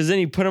 because then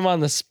you put them on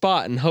the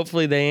spot and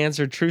hopefully they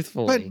answer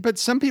truthfully. But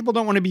some people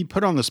don't want to be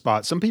put on the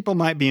spot. Some people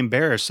might be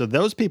embarrassed. So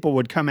those people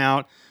would come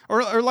out,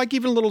 or like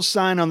even a little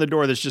sign on the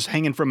door that's just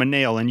hanging from a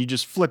nail, and you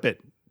just flip it.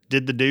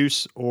 Did the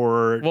deuce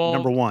or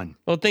number one?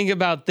 Well, think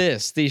about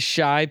this. These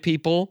shy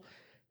people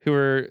who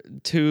are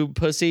too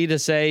pussy to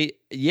say,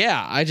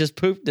 yeah, I just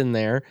pooped in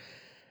there.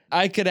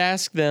 I could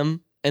ask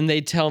them and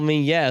they tell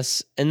me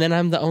yes, and then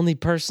I'm the only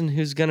person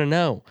who's going to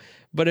know.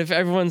 But if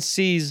everyone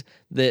sees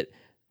that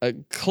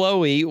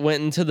Chloe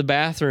went into the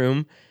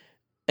bathroom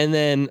and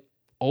then,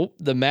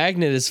 the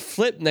magnet is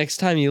flipped next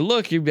time you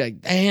look, you'd be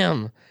like,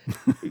 damn.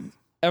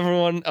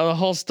 Everyone, the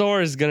whole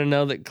store is going to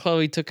know that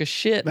Chloe took a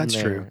shit. That's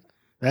in there. true.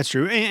 That's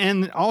true.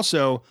 And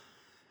also,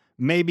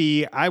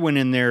 maybe I went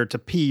in there to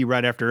pee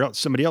right after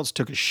somebody else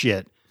took a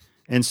shit.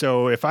 And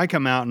so if I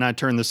come out and I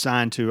turn the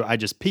sign to I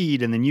just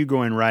peed and then you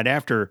go in right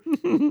after,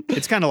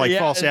 it's kind of like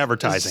false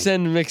advertising.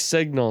 Send mixed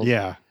signals.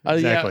 Yeah,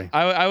 exactly.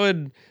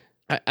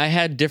 I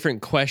had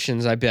different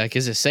questions. I'd be like,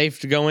 is it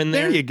safe to go in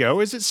there? There you go.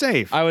 Is it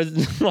safe?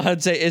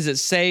 I'd say, is it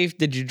safe?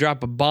 Did you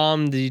drop a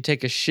bomb? Did you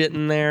take a shit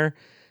in there?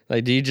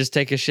 Like, do you just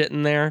take a shit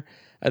in there?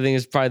 I think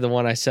it's probably the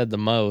one I said the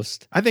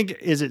most. I think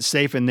is it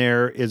safe in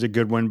there is a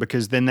good one,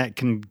 because then that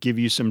can give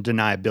you some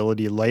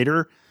deniability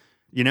later.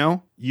 You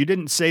know, you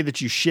didn't say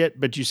that you shit,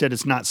 but you said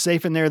it's not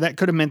safe in there. That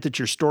could have meant that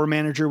your store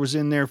manager was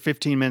in there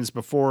 15 minutes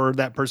before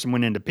that person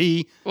went in to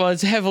pee. Well,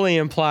 it's heavily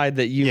implied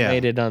that you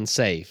made it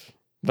unsafe,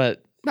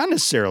 but not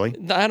necessarily.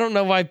 I don't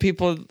know why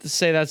people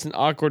say that's an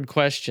awkward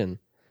question.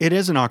 It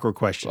is an awkward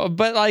question.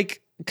 But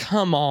like,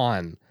 come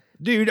on.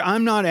 Dude,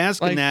 I'm not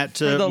asking Like, that for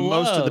to the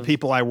most of the love.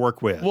 people I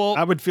work with. Well,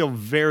 I would feel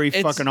very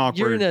fucking awkward.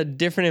 You're in a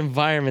different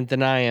environment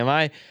than I am.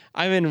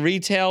 I'm in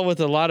retail with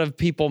a lot of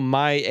people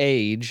my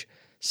age,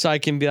 so I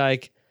can be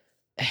like,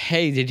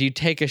 hey, did you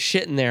take a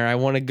shit in there? I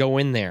want to go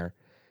in there.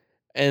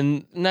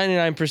 And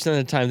 99% of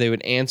the time they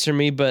would answer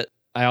me, but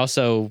I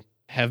also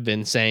have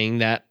been saying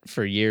that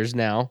for years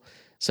now,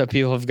 so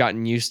people have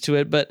gotten used to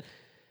it. But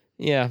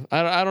yeah,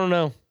 I don't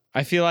know.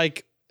 I feel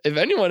like if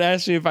anyone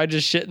asked me if I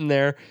just shit in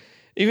there,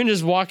 even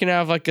just walking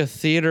out of like a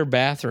theater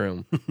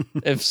bathroom,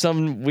 if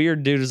some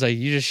weird dude is like,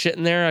 you just shit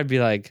in there, I'd be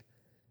like,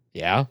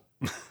 yeah.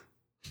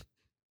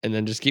 And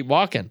then just keep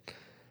walking.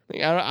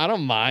 Like, I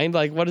don't mind.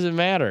 Like, what does it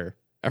matter?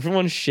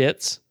 Everyone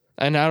shits,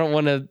 and I don't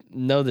want to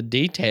know the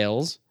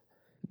details.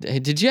 Hey,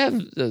 did you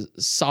have a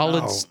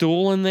solid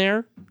stool in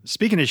there?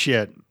 Speaking of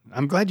shit,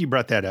 I'm glad you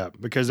brought that up,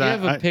 because I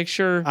have a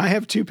picture. I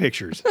have two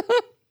pictures.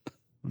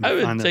 I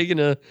haven't taken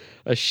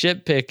a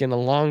shit pic in a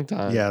long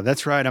time. Yeah,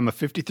 that's right. I'm a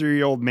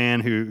 53-year-old man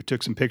who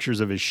took some pictures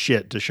of his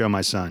shit to show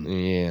my son.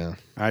 Yeah.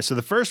 All right, so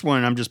the first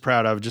one I'm just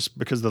proud of just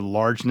because of the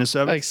largeness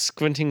of it. Like,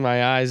 squinting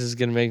my eyes is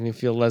going to make me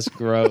feel less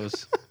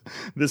gross.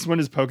 This one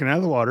is poking out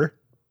of the water.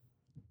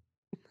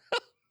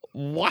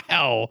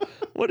 Wow.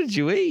 What did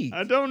you eat?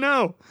 I don't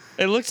know.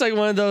 It looks like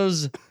one of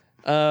those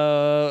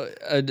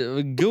a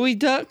gooey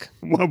duck.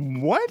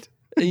 What?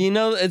 You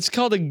know, it's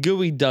called a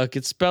gooey duck.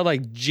 It's spelled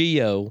like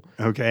Geo.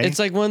 Okay. It's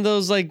like one of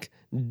those like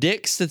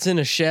dicks that's in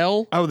a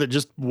shell. Oh, that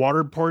just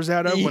water pours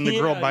out of when the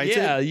girl bites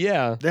it?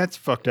 Yeah. That's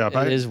fucked up.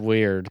 It is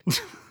weird.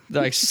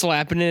 Like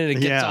slapping it, it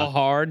gets all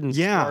hard and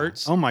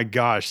squirts. Oh my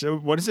gosh. So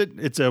what is it?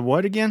 It's a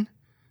what again?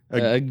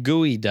 A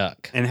gooey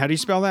duck. And how do you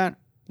spell that?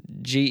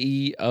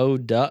 GEO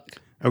duck.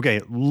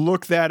 Okay,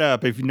 look that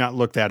up if you've not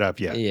looked that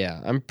up yet.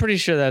 Yeah, I'm pretty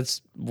sure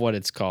that's what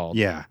it's called.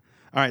 Yeah.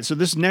 All right, so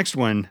this next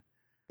one,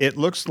 it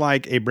looks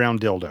like a brown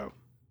dildo.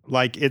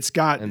 Like it's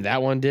got... And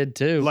that one did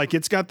too. Like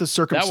it's got the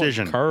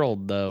circumcision. That one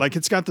curled though. Like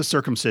it's got the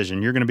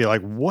circumcision. You're going to be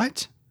like,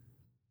 what?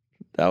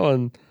 That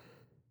one...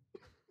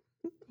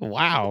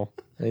 Wow.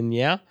 And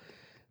yeah,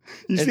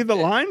 You see the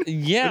line?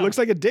 Yeah. It looks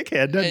like a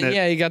dickhead, doesn't it?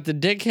 Yeah, you got the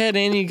dickhead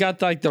and you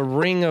got like the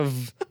ring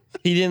of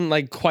he didn't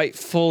like quite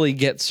fully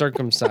get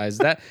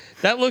circumcised.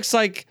 That looks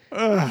like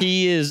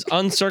he is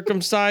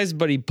uncircumcised,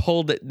 but he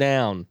pulled it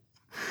down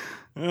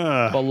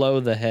below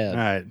the head. All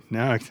right,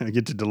 now I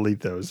get to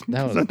delete those.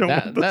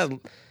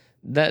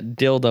 That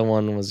dildo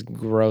one was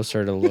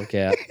grosser to look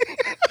at.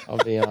 I'll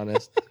be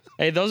honest.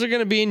 Hey, those are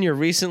going to be in your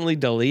recently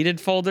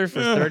deleted folder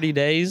for 30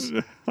 days.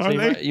 So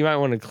you might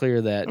want to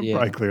clear that. I'll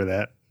probably clear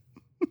that.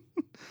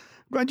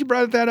 Glad you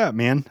brought that up,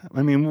 man.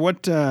 I mean,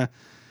 what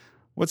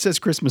says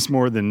Christmas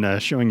more than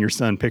showing your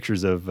son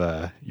pictures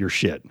of your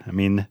shit? I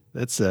mean,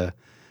 that's going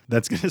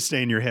to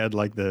stay in your head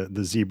like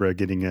the zebra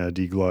getting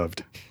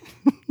degloved.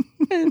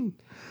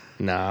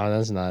 No,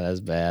 that's not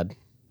as bad.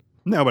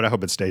 No, but I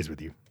hope it stays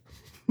with you.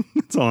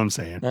 That's all I'm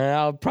saying.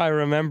 I'll probably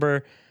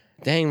remember,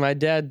 dang, my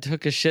dad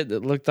took a shit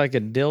that looked like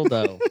a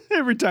dildo.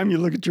 Every time you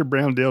look at your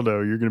brown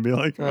dildo, you're going to be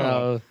like,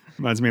 oh,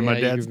 reminds me of my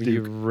dad's Duke.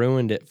 You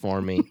ruined it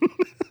for me.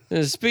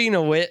 Speaking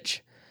of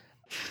which,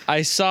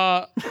 I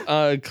saw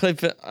a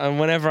clip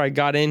whenever I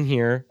got in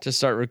here to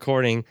start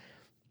recording.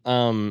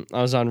 I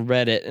was on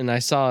Reddit, and I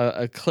saw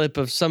a clip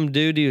of some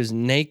dude who was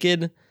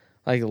naked,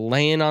 like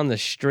laying on the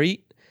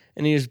street,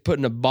 and he was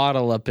putting a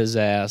bottle up his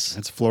ass.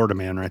 That's Florida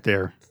man right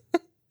there.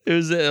 It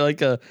was like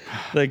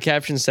the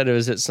caption said it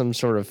was at some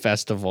sort of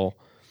festival,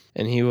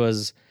 and he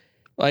was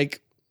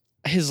like,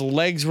 his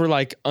legs were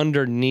like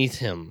underneath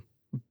him,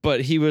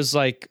 but he was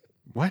like,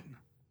 what?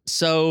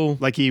 So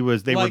like they were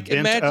bent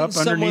imagine up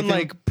someone underneath him?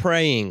 like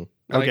praying,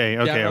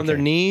 down on their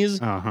knees,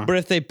 but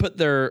if they put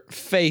their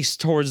face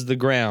towards the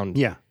ground,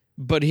 yeah.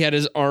 But he had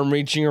his arm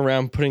reaching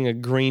around, putting a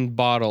green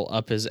bottle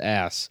up his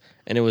ass,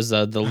 and it was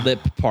the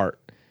lip part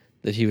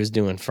that he was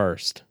doing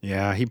first.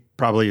 Yeah, he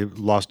probably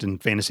lost in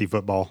fantasy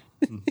football.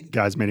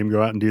 Guys made him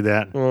go out and do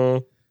that.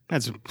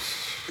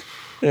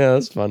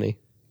 That's funny.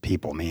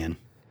 People, man.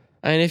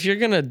 And if you're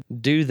gonna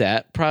do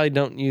that, probably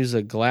don't use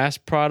a glass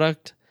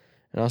product,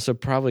 and also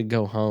probably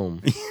go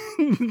home.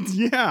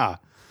 Yeah,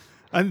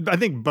 I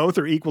think both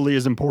are equally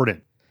as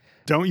important.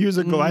 Don't use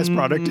a glass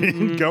product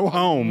and go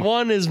home.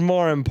 One is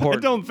more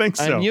important. I don't think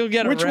so. And you'll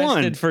get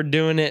arrested for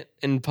doing it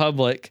in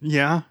public.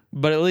 Yeah.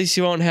 But at least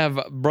you won't have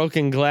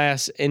broken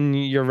glass in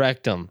your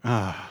rectum.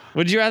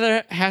 Would you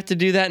rather have to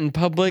do that in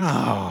public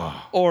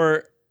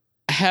or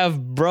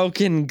have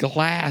broken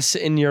glass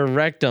in your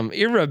rectum?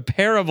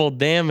 Irreparable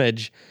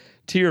damage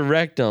to your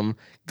rectum.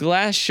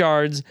 Glass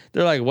shards,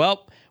 they're like,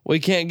 well, we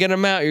can't get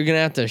them out. You're going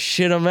to have to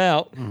shit them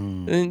out.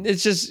 And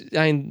it's just,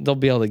 they'll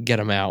be able to get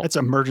them out. That's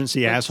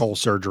emergency asshole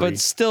surgery. But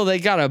still, they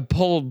got to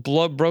pull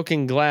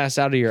broken glass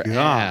out of your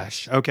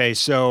ass. Okay,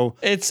 so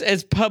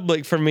it's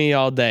public for me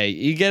all day.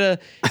 You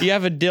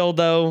have a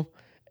dildo.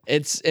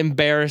 It's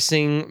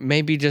embarrassing.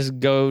 Maybe just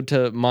go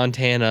to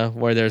Montana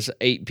where there's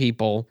 8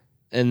 people,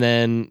 and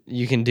then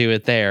you can do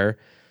it there.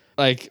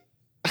 Like,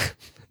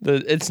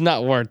 it's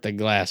not worth the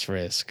glass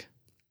risk.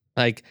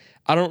 Like,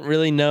 I don't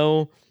really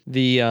know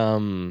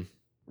the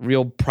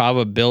real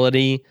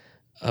probability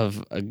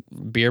of a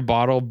beer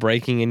bottle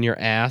breaking in your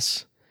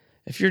ass.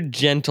 If you're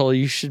gentle,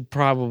 you should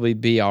probably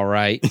be all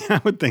right.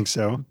 I would think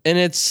so. And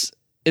it's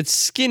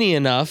skinny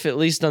enough, at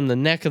least on the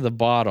neck of the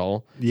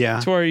bottle,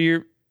 to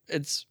where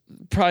it's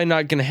probably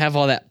not going to have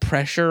all that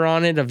pressure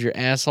on it of your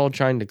asshole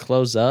trying to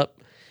close up.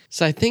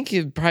 So I think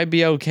it'd probably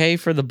be okay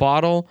for the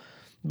bottle.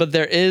 But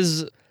there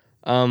is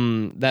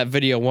that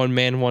video, One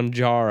Man, One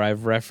Jar,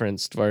 I've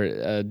referenced, where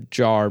a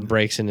jar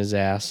breaks in his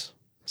ass.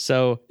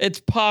 So it's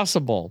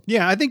possible.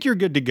 Yeah, I think you're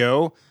good to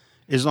go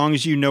as long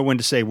as you know when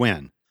to say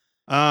when.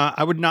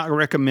 I would not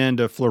recommend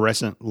a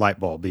fluorescent light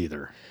bulb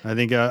either. I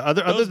think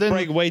other than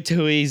break way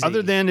too easy.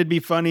 Other than it'd be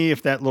funny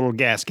if that little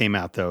gas came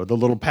out though, the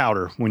little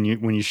powder when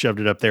you shoved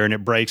it up there and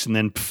it breaks, and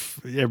then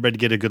everybody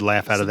get a good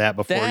laugh out of that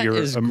before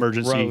your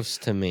emergency gross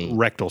to me.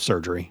 Rectal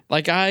surgery.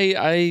 Like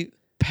I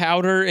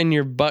powder in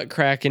your butt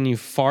crack and you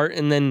fart,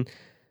 and then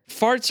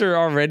farts are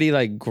already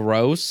like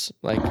gross.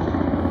 Like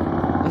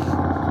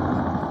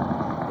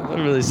that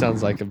really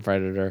sounds like a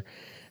predator.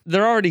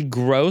 They're already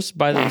gross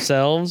by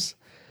themselves,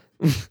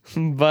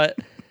 but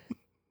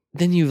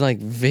then you like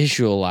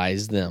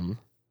visualize them,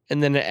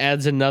 and then it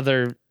adds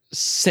another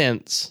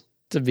sense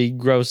to be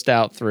grossed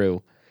out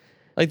through.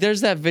 Like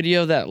there's that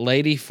video of that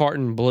lady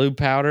farting blue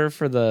powder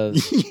for the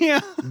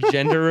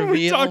gender reveal.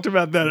 We talked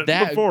about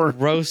that before. That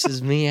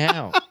grosses me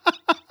out.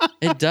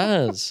 It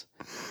does.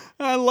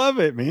 I love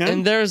it, man.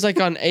 And there's like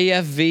on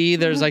AFV,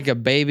 there's like a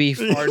baby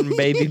farting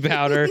baby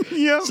powder.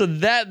 Yep. So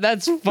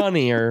that's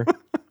funnier.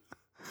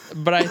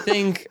 But I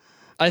think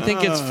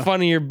it's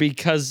funnier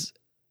because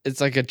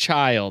it's like a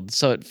child,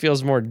 so it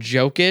feels more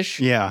jokish.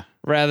 Yeah.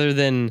 Rather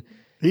than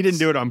he didn't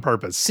do it on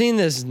purpose. Seeing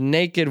this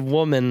naked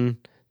woman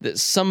that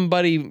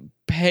somebody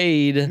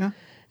paid,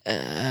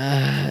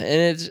 and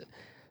it's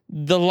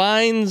the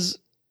lines.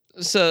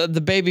 So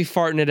the baby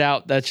farting it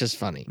out, that's just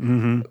funny.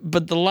 Mm-hmm.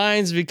 But the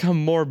lines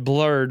become more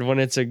blurred when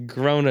it's a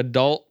grown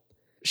adult.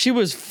 She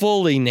was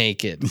fully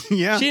naked.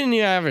 Yeah. She didn't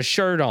even have a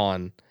shirt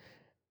on.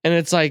 And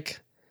it's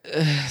like,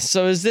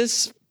 so is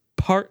this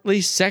partly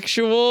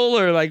sexual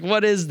or like,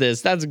 what is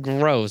this? That's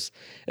gross.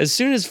 As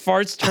soon as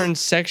farts turn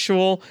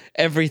sexual,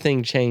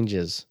 everything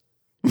changes.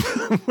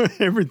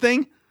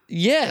 Everything?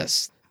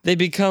 Yes. They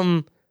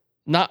become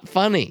not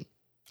funny.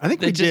 I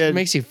think It just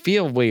makes you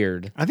feel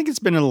weird. I think it's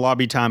been in a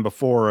lobby time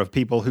before of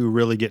people who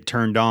really get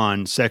turned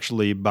on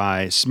sexually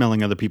by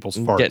smelling other people's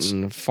farts.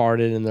 Getting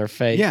farted in their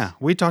face. Yeah,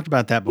 we talked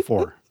about that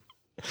before.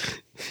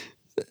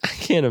 I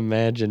can't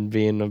imagine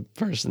being a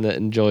person that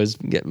enjoys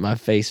getting my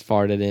face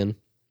farted in.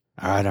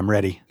 All right, I'm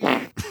ready.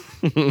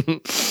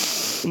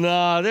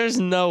 No, there's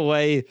no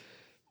way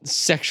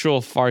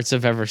sexual farts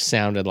have ever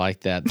sounded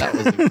like that. That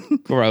was a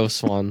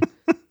gross one.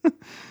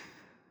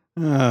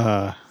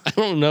 I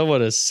don't know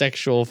what a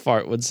sexual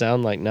fart would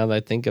sound like now that I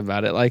think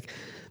about it. Like,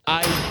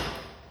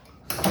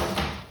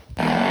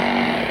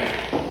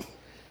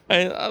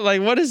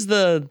 like, what is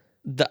the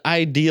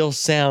ideal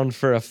sound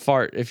for a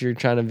fart if you're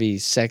trying to be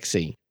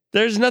sexy?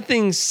 There's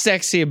nothing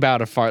sexy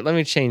about a fart. Let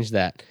me change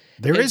that.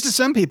 There is to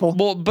some people.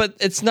 Well, but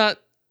it's not.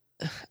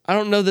 I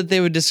don't know that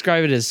they would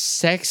describe it as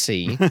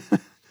sexy,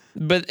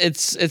 but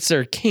it's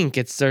their kink.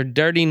 It's their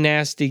dirty,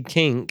 nasty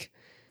kink.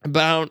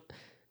 But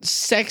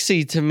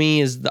sexy to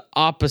me is the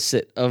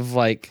opposite of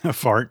like a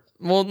fart.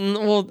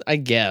 Well, I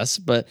guess,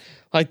 but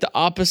like the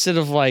opposite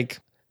of like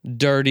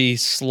dirty,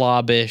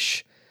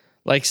 slobbish.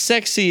 Like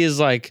sexy is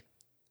like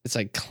it's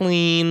like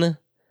clean.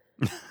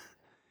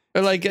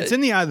 Or like it's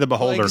in the eye of the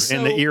beholder, like,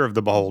 in the ear of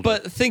the beholder.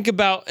 But think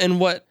about in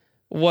what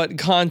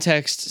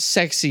context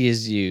sexy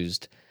is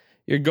used.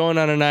 You're going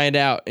on a night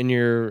out and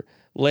your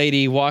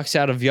lady walks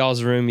out of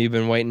y'all's room, you've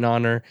been waiting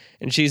on her,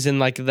 and she's in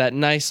like that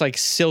nice like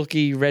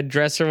silky red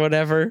dress or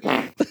whatever.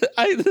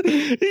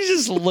 He's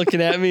just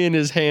looking at me and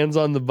his hands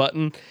on the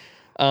button.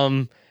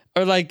 Or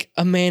like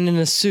a man in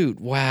a suit.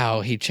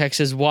 Wow, he checks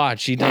his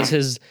watch. He does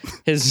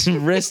his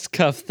wrist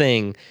cuff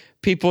thing.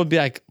 People would be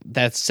like,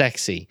 that's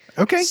sexy.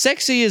 Okay.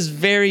 Sexy is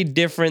very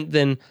different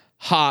than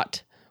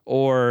hot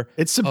or...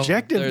 It's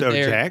subjective,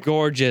 they're Jack.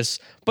 Gorgeous.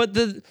 But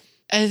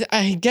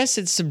I guess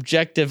it's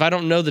subjective. I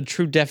don't know the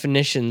true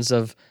definitions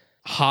of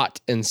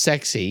hot and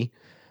sexy,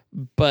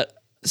 but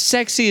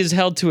sexy is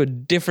held to a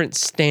different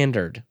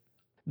standard.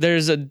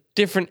 There's a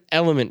different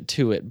element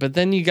to it. But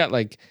then you got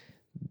like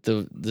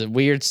the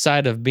weird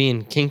side of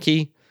being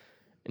kinky,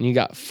 and you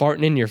got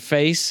farting in your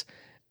face.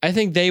 I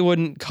think they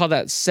wouldn't call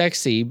that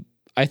sexy.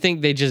 I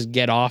think they just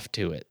get off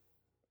to it.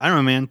 I don't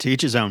know, man. To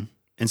each his own.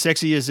 And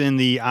sexy is in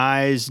the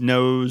eyes,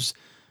 nose,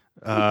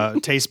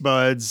 taste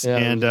buds,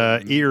 and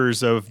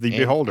ears of the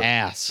beholder.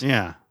 Ass.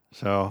 Yeah.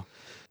 So,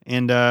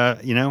 and,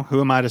 who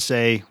am I to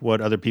say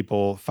what other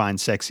people find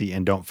sexy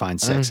and don't find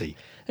sexy?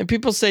 And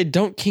people say,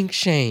 don't kink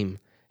shame.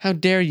 How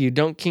dare you?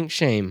 Don't kink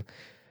shame.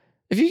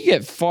 If you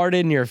get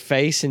farted in your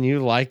face and you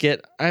like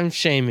it, I'm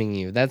shaming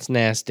you. That's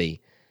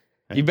nasty.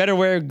 You better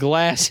wear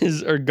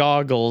glasses or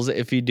goggles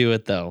if you do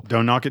it, though.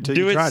 Don't knock it till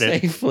you tried it. Do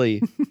it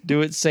safely.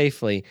 Do it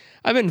safely.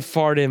 I've been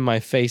farted in my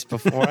face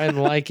before. I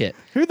didn't like it.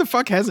 Who the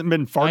fuck hasn't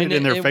been farted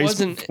in their face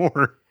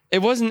before?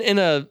 It wasn't in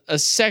a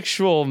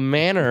sexual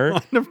manner.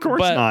 Of course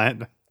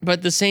not. But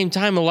at the same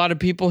time, a lot of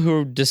people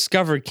who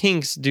discover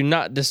kinks do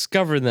not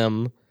discover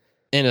them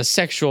in a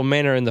sexual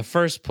manner in the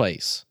first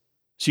place.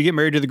 So you get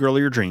married to the girl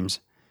of your dreams,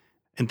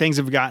 and things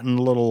have gotten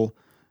a little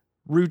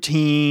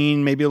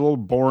routine, maybe a little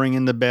boring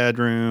in the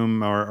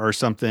bedroom or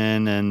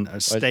something,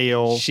 and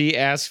stale. She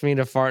asked me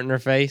to fart in her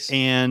face.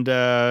 And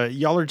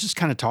y'all are just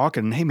kind of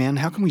talking, hey man,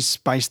 how can we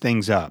spice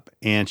things up?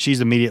 And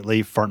she's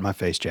immediately farting in my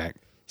face, Jack.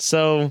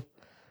 So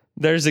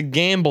there's a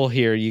gamble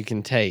here you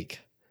can take.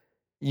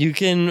 You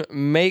can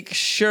make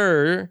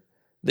sure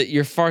that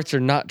your farts are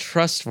not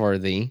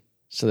trustworthy,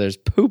 so there's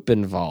poop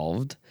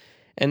involved,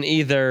 and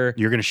either...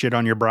 You're going to shit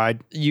on your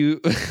bride? You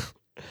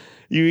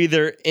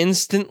either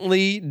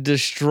instantly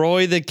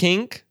destroy the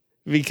kink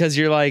because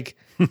you're like,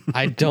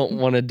 I don't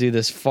want to do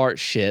this fart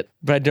shit,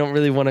 but I don't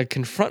really want to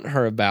confront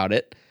her about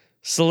it.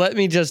 So let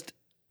me just,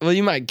 well,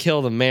 you might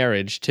kill the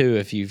marriage too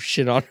if you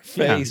shit on her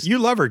face. Yeah, you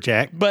love her,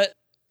 Jack. But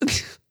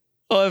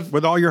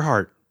with all your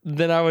heart.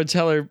 Then I would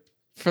tell her,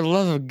 for the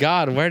love of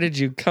God, where did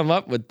you come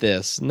up with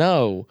this?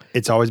 No.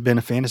 It's always been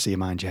a fantasy of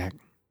mine, Jack.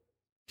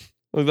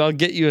 Well, I'll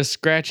get you a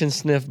scratch and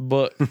sniff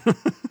book.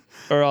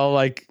 Or I'll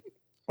like...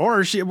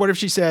 Or what if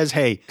she says,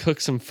 hey, cook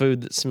some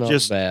food that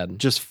smells bad.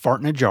 Just fart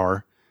in a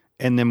jar.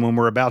 And then when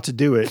we're about to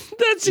do it,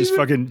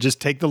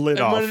 just take the lid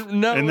off.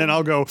 And then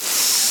I'll go,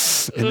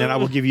 and then I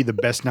will give you the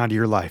best night of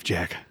your life,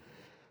 Jack.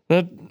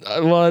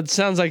 Well, it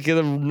sounds like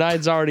the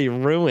night's already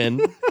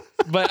ruined.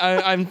 But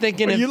I'm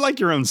thinking... Well, you like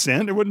your own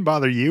scent. It wouldn't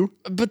bother you.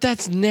 But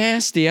that's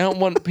nasty. I don't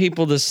want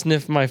people to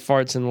sniff my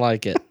farts and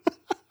like it.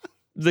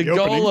 The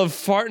goal of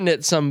farting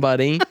at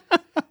somebody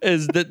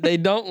is that they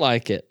don't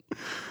like it.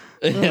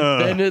 And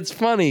then it's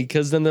funny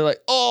because then they're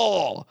like,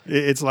 oh.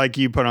 It's like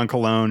you put on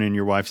cologne and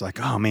your wife's like,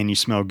 oh, man, you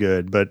smell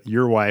good. But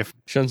your wife...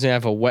 She wants me to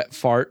have a wet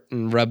fart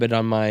and rub it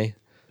on my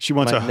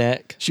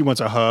neck. She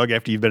wants a hug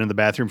after you've been in the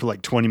bathroom for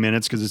like 20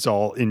 minutes because it's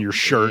all in your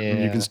shirt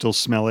and you can still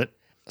smell it.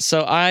 So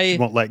she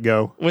won't let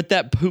go. With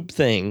that poop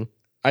thing,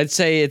 I'd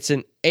say it's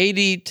an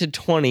 80 to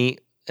 20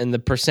 in the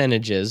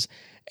percentages.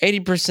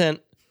 80%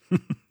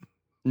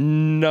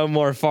 no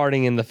more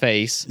farting in the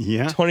face.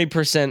 Yeah.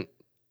 20%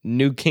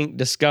 new kink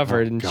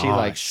discovered, and she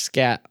likes gosh.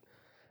 scat.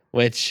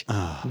 Which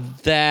if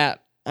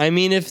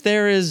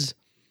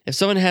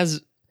someone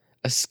has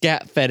a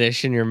scat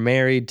fetish and you're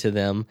married to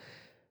them,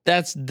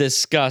 that's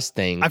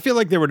disgusting. I feel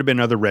like there would have been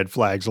other red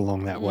flags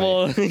along that way.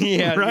 Well,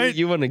 yeah, Right?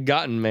 you wouldn't have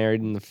gotten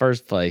married in the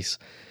first place.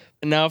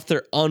 Now, if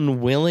they're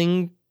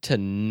unwilling to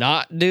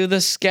not do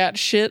the scat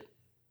shit,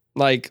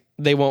 like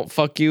they won't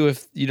fuck you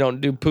if you don't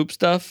do poop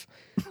stuff,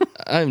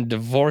 I'm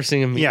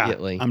divorcing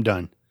immediately. Yeah, I'm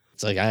done.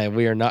 It's like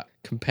we are not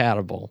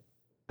compatible.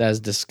 That is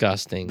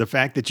disgusting. The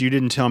fact that you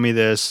didn't tell me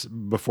this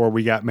before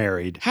we got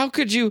married. How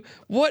could you?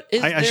 What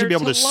is I should be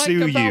able to like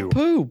sue about you.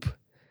 Poop.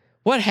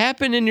 What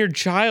happened in your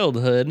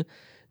childhood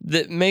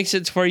that makes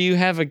it to where you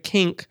have a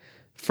kink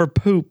for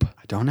poop?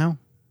 I don't know.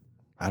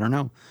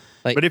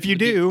 Like, But if you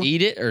do,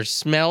 eat it or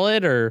smell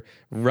it or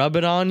rub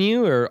it on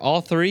you or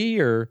all three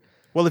or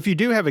well, if you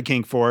do have a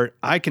kink for it,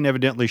 I can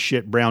evidently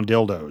shit brown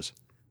dildos.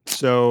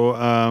 So,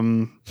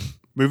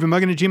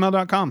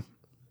 moviemuggin@gmail.com.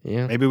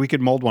 yeah, Maybe we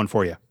could mold one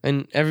for you.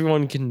 and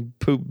everyone can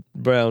poop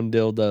brown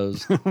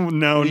dildos.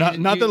 No,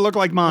 not that look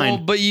like mine.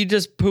 Well, but you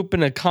just poop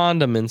in a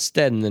condom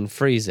instead and then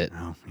freeze it.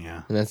 Oh,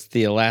 yeah. And that's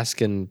the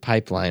Alaskan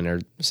pipeline or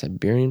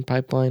Siberian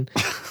pipeline.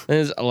 It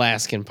is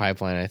Alaskan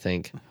pipeline, I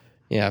think.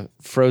 Yeah,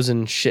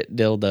 frozen shit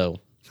dildo.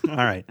 All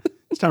right.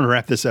 It's time to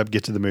wrap this up,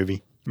 get to the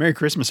movie. Merry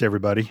Christmas,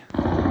 everybody.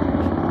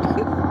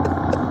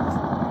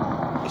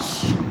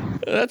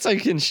 That's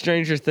like in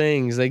Stranger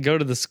Things. They go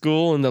to the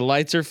school and the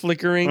lights are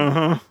flickering,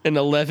 and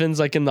Eleven's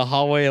like in the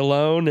hallway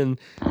alone, and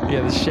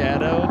the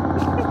shadow.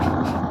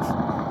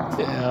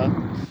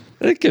 Yeah,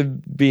 it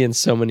could be in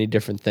so many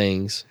different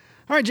things.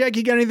 All right, Jack,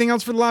 you got anything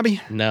else for the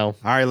lobby? No. All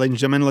right, ladies and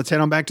gentlemen, let's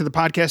head on back to the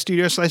podcast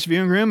studio /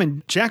 viewing room,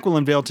 and Jack will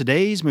unveil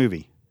today's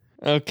movie.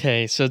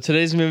 Okay, so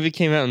today's movie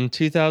came out in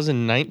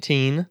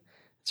 2019.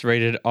 It's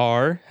rated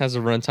R, has a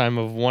runtime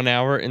of 1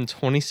 hour and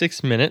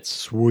 26 minutes.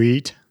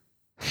 Sweet.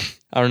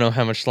 I don't know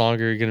how much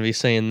longer you're going to be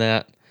saying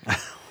that.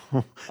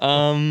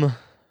 I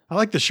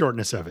like the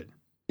shortness of it.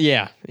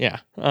 Yeah.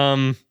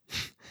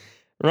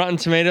 Rotten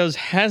Tomatoes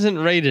hasn't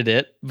rated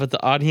it, but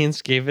the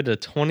audience gave it a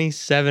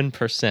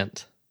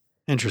 27%.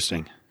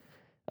 Interesting.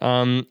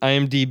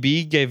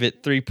 IMDb gave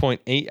it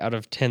 3.8 out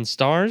of 10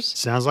 stars.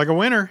 Sounds like a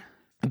winner.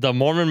 The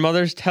Mormon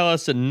Mothers tell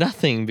us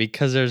nothing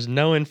because there's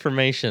no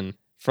information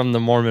from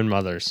the Mormon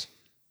Mothers.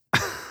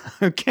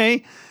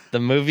 Okay. The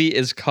movie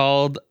is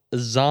called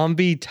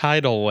Zombie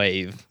Tidal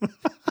Wave.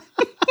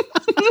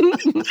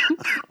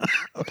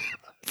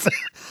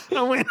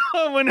 I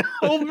went,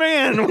 old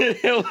man.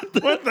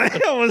 What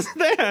the hell was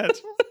that?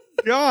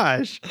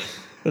 Gosh.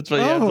 That's what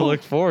you have to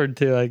look forward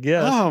to, I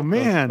guess. Oh,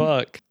 man.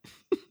 Fuck.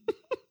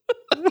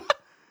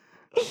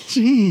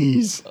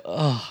 Jeez.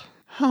 Oh,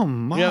 Oh,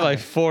 my. you have like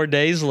 4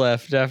 days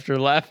left after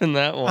laughing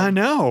that one. I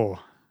know.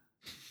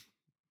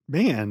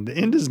 Man, the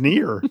end is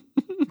near.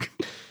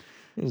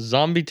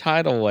 Zombie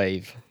Tidal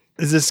Wave.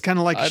 Is this kind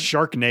of like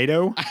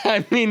Sharknado?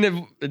 I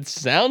mean, it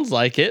sounds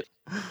like it.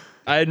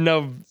 I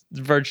know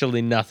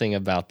virtually nothing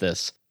about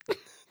this.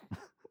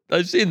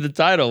 I've seen the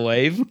tidal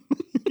wave.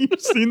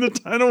 You've seen the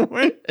tidal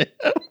wave?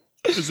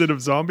 Is it of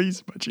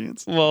zombies by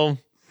chance? Well,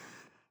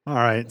 all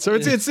right. So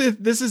this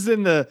is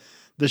in the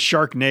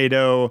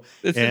Sharknado.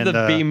 It's in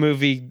the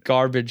B-movie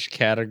garbage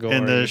category.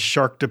 And the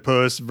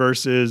Sharktopus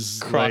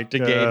versus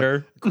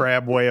Croctigator.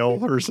 Crab whale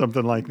or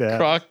something like that.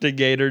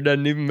 Croctigator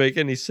doesn't even make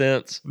any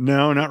sense.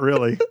 No, not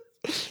really.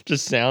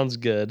 Just sounds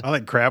good. I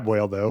like crab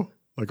whale, though.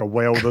 Like a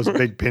whale with those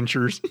big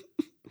pinchers.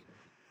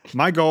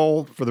 My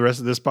goal for the rest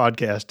of this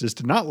podcast is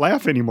to not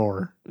laugh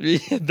anymore.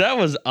 That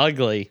was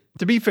ugly.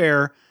 To be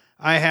fair,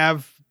 I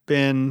have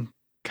been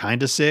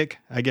kind of sick,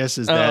 I guess.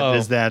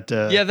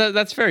 Yeah,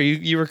 that's fair.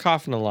 You were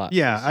coughing a lot.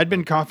 Yeah, I'd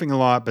been coughing a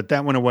lot, but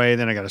that went away.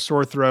 Then I got a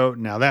sore throat.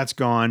 Now that's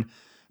gone.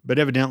 But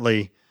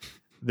evidently,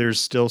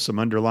 there's still some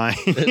underlying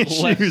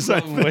issues.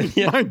 I think.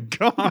 My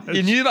God.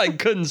 And you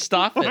couldn't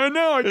stop it. I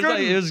know. I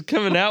couldn't. It was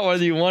coming out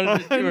whether you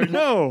wanted it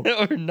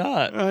to or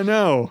not. I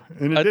know.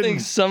 And I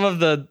think some of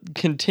the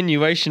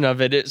continuation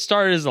of it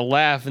started as a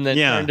laugh and then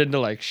turned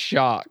into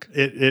shock.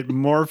 It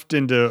morphed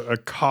into a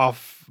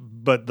cough,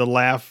 but the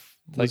laugh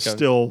was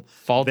still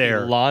faulty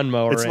there.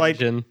 Lawnmower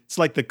engine. It's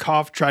like the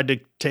cough tried to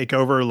take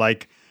over,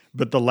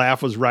 but the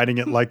laugh was riding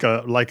it like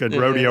a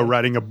rodeo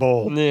riding a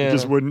bull. Yeah. It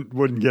just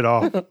wouldn't get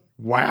off.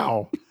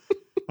 Wow.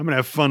 I'm gonna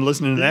have fun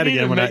listening to that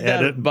again when I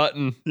edit.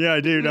 Button. Yeah,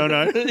 I do, don't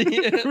I?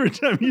 Every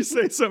time you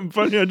say something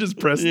funny, I just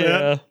press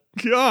that.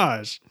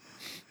 Gosh.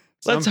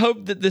 Let's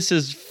hope that this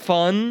is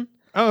fun.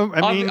 Oh,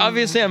 I mean,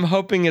 obviously, I'm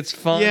hoping it's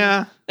fun.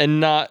 Yeah. And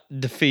not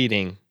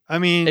defeating. I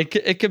mean,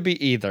 it could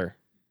be either.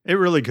 It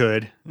really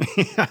could.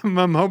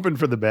 I'm hoping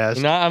for the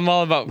best. I'm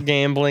all about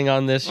gambling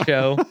on this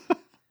show.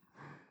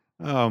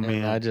 Oh,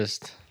 man.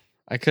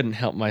 I couldn't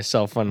help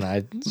myself when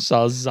I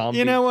saw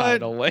Zombie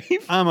Tidal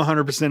Wave. I'm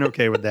 100%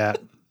 okay with that.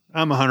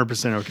 I'm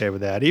 100% okay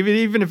with that.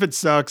 Even if it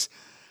sucks,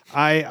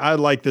 I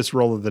like this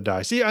roll of the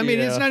dice. See, I mean,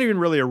 it's not even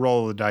really a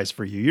roll of the dice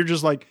for you. You're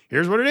just like,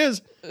 here's what it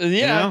is.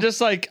 Yeah, I'm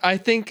just like, I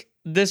think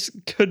this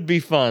could be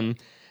fun.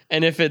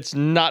 And if it's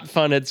not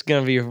fun, it's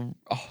going to be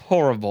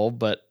horrible,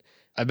 but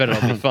I bet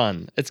it'll be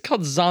fun. It's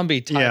called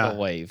Zombie Tidal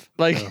Wave.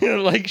 Like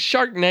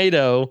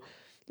Sharknado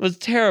was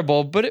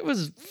terrible, but it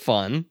was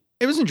fun.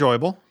 It was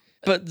enjoyable.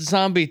 But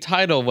Zombie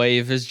Tidal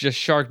Wave is just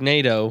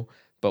Sharknado,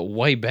 but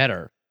way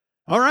better.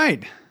 All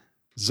right.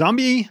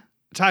 Zombie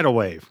Tidal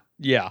Wave.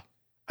 Yeah.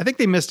 I think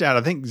they missed out.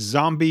 I think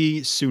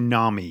Zombie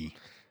Tsunami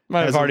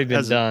Might have already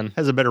been done.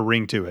 Has a better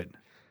ring to it.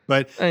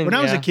 But when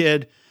I was a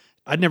kid,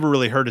 I'd never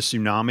really heard of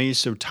tsunamis,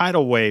 so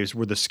tidal waves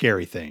were the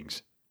scary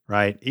things,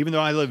 right? Even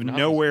though I live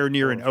nowhere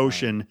near an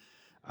ocean,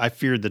 I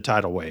feared the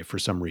tidal wave for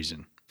some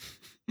reason.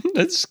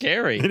 That's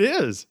scary. It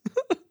is.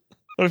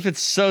 What if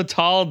it's so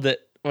tall that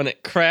when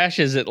it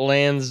crashes, it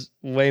lands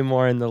way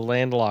more in the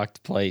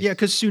landlocked place? Yeah,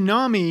 because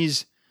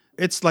tsunamis,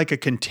 it's like a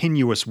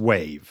continuous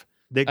wave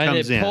that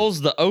comes in. And it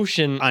pulls the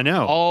ocean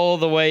all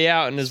the way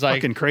out and is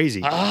like... fucking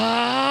crazy.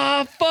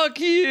 Fuck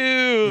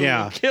you.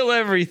 Yeah. Kill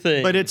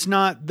everything. But it's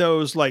not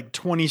those like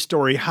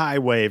 20-story high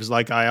waves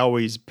like I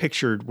always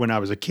pictured when I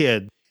was a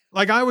kid.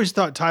 Like I always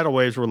thought tidal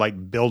waves were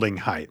like building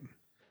height,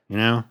 you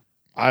know?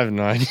 I have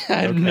no idea. I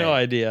have no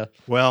idea.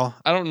 Well,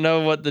 I don't know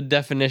what the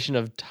definition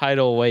of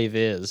tidal wave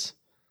is.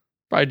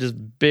 Probably just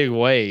big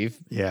wave.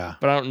 Yeah.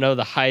 But I don't know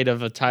the height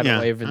of a tidal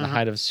wave and the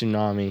height of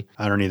tsunami.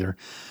 I don't either.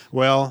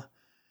 Well,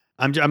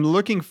 I'm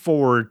looking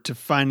forward to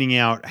finding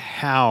out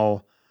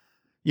how,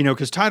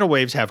 because tidal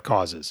waves have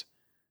causes.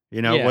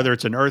 Whether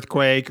it's an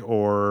earthquake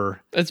or...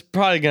 It's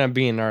probably going to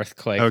be an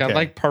earthquake. Okay.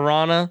 Like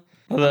Piranha,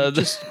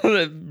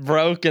 that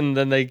broke and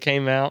then they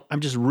came out. I'm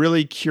just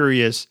really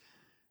curious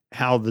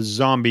how the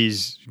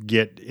zombies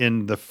get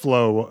in the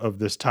flow of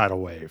this tidal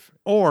wave.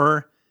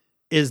 Or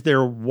is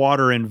there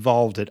water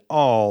involved at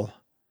all?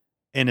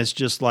 And it's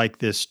just like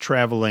this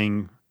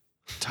traveling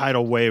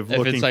tidal wave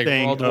looking it's like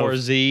thing World War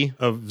Z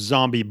of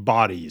zombie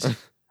bodies.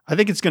 I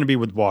think it's going to be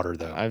with water,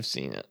 though. I've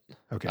seen it.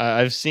 Okay.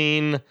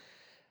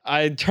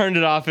 I turned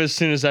it off as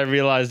soon as I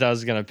realized I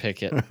was going to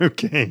pick it.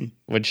 Okay.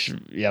 Which,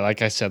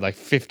 like I said, like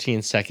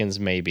 15 seconds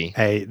maybe.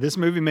 Hey, this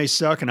movie may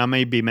suck and I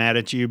may be mad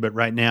at you, but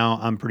right now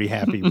I'm pretty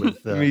happy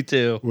with Me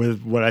too.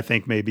 With what I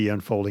think may be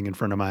unfolding in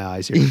front of my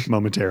eyes here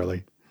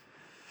momentarily.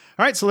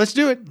 All right, so let's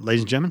do it.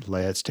 Ladies and gentlemen,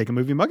 let's take a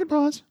movie mug and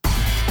pause.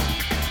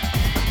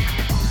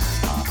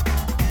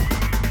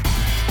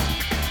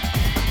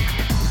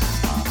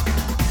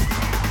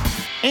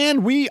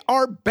 And we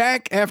are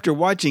back after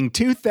watching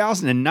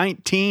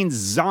 2019's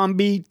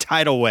Zombie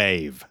Tidal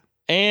Wave.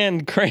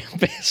 And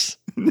Krampus.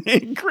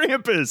 And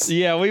Krampus.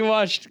 Yeah, we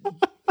watched...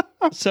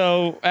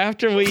 So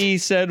after we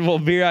said we'll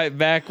be right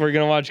back, we're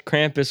going to watch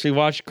Krampus. We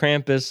watched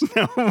Krampus.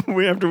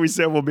 After we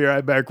said we'll be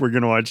right back, we're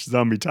going to watch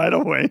Zombie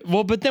Tidal Wave.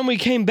 Well, but then we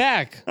came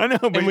back. I know.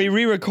 But and we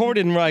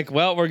re-recorded and we're like,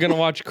 well, we're going to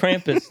watch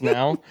Krampus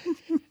now.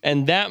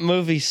 And that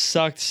movie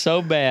sucked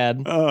so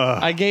bad.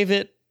 I gave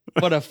it,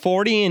 a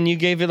 40 and you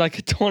gave it like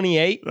a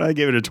 28? I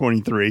gave it a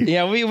 23.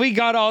 Yeah, we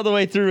got all the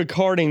way through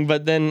recording,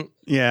 but then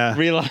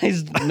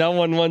realized no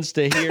one wants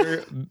to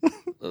hear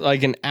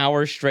like an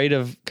hour straight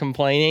of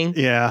complaining.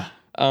 Yeah.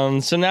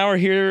 So now we're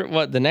here,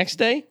 the next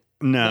day?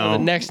 No. The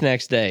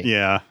next day.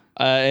 Yeah.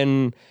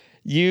 And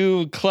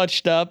you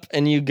clutched up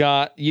and you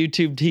got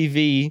YouTube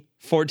TV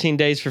 14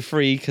 days for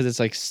free because it's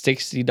like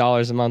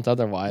 $60 a month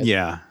otherwise.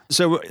 Yeah.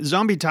 So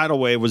Zombie Tidal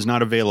Wave was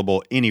not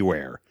available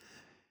anywhere.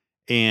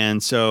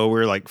 And so we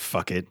were like,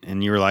 fuck it.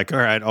 And you were like, all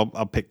right,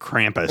 I'll pick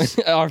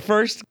Krampus. Our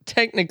first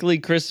technically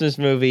Christmas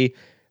movie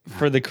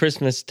for the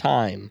Christmas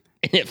time.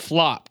 And it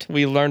flopped.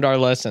 We learned our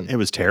lesson. It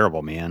was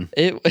terrible, man.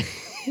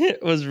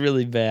 It was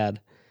really bad.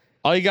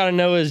 All you got to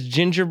know is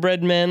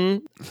gingerbread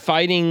men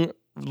fighting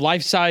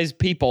life-size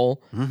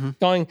people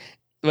going,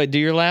 wait, do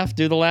your laugh?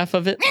 Do the laugh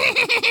of it?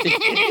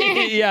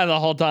 Yeah, the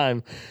whole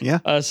time.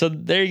 Yeah. So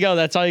there you go.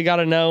 That's all you got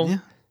to know. Yeah.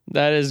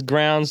 That is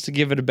grounds to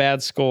give it a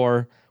bad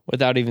score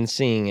without even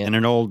seeing it. And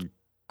an old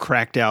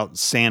cracked out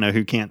Santa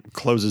who can't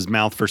close his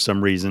mouth for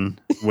some reason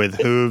with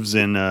hooves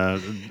and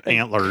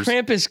antlers.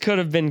 Krampus could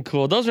have been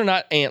cool. Those are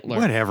not antlers.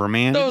 Whatever,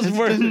 man. Those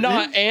were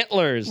not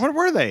antlers. What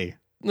were they?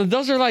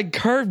 Those are like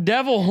curved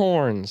devil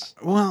horns.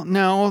 Well,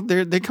 no,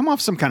 they come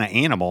off some kind of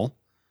animal.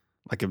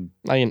 Like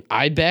an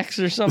ibex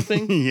or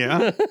something?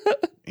 Yeah.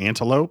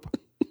 Antelope?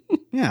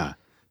 Yeah.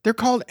 They're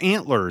called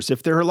antlers.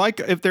 If they're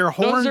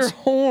horns. Those are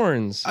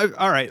horns.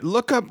 All right.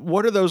 Look up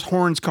what are those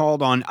horns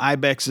called on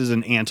ibexes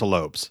and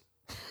antelopes?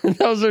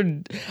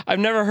 I've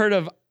never heard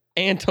of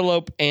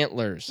antelope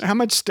antlers. How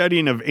much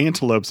studying of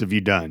antelopes have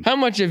you done? How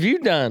much have you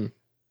done?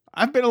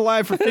 I've been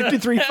alive for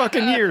 53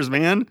 fucking years,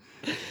 man.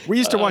 We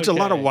used to watch a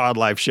lot of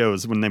wildlife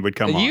shows when they would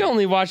come on. You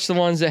only watched the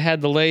ones that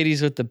had the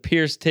ladies with the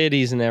pierced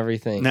titties and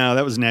everything. No,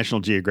 that was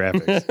National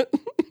Geographic.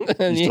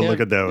 Used to look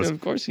at those.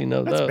 Of course you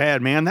know those. That's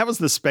bad, man. That was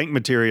the spank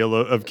material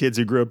of kids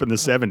who grew up in the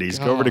 70s.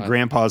 God. Go over to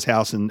Grandpa's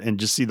house and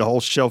just see the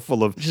whole shelf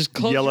full of just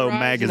close yellow your eyes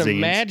magazines. And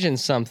imagine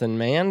something,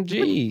 man.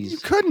 Jeez. You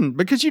couldn't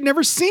because you'd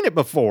never seen it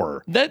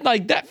before.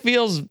 That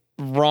feels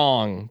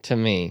wrong to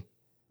me.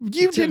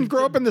 You didn't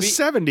grow up in the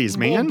 70s,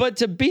 man. Well, but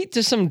to beat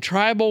to some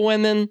tribal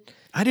women,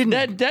 I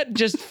didn't. That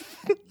just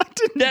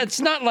That's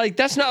not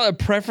a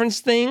preference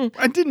thing.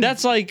 I didn't.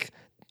 That's like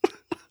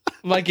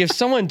if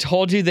someone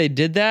told you they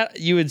did that,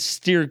 you would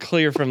steer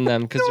clear from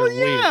them because they're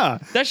yeah.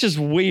 weird. That's just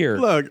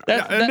weird. Look,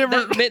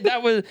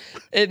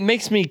 it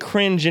makes me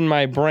cringe in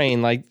my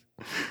brain.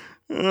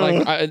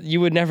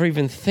 You would never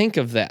even think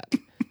of that.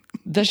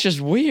 That's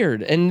just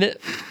weird. And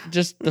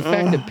just the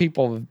fact that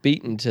people have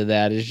beaten to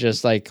that is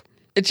just like,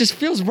 it just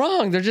feels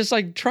wrong. They're just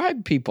like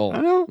tribe people.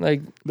 I know.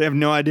 Like, they have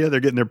no idea they're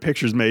getting their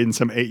pictures made and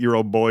some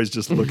 8-year-old boys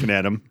just looking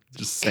at them,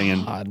 just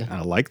saying, God.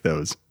 I like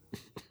those.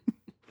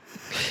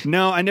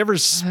 No, I never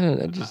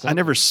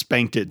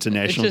spanked it to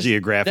National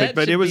Geographic,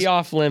 but it was be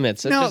off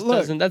limits.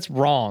 That's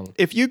wrong.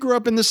 If you grew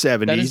up in the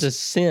 70s, that is a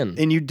sin.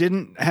 And you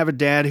didn't have a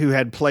dad who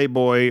had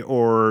Playboy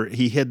or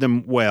he hid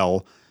them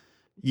well,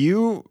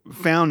 you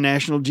found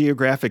National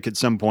Geographic at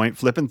some point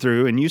flipping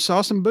through and you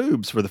saw some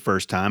boobs for the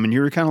first time and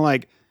you were kind of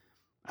like,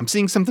 I'm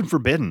seeing something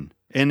forbidden.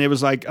 And it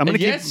was like, I'm going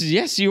to keep...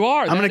 Yes, you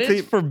are. That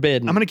is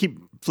forbidden. I'm going to keep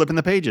flipping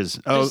the pages.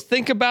 Just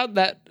think about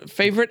that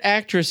favorite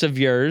actress of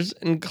yours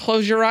and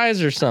close your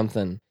eyes or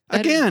something.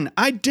 I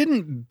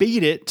didn't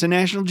beat it to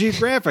National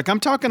Geographic. I'm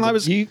talking, I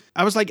was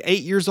like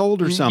 8 years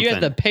old or something. You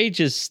had the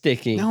pages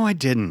sticky. No, I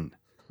didn't.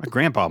 My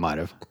grandpa might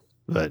have,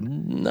 but...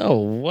 No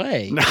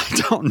way.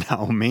 I don't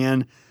know,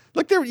 man.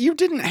 Look, you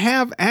didn't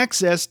have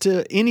access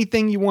to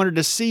anything you wanted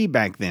to see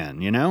back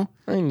then, you know?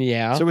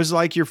 Yeah. So it was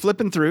like you're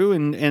flipping through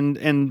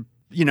and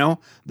you know,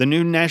 the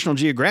new National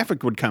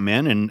Geographic would come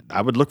in and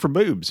I would look for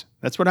boobs.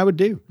 That's what I would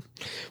do.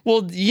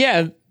 Well,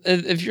 yeah,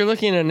 if you're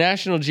looking at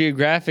National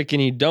Geographic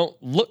and you don't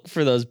look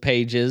for those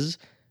pages,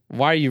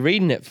 why are you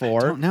reading it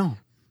for? I don't know.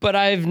 But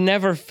I've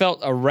never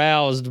felt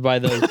aroused by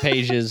those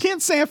pages.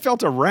 Can't say I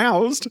felt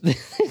aroused.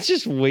 It's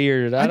just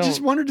weird. I just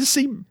wanted to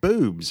see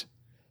boobs.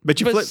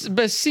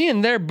 But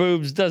seeing their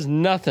boobs does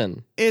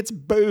nothing. It's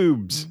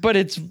boobs. But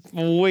it's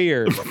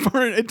weird.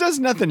 It does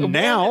nothing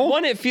now.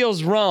 One, it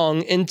feels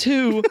wrong. And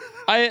two,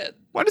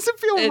 why does it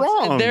feel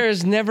wrong? There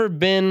has never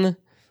been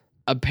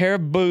a pair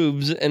of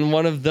boobs in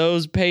one of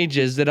those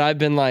pages that I've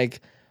been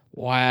like,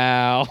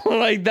 wow,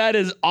 like that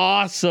is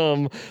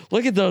awesome.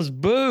 Look at those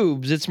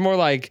boobs. It's more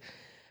like,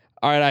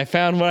 all right, I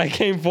found what I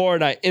came for,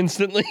 and I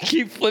instantly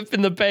keep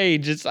flipping the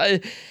page.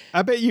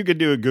 I bet you could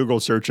do a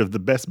Google search of the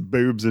best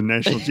boobs in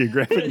National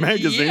Geographic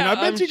magazine. Yeah, I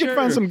bet you could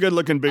find some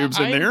good-looking boobs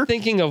in there. I'm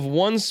thinking of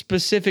one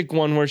specific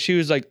one where she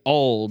was like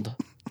old.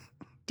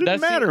 Didn't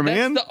matter,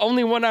 man. That's the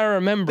only one I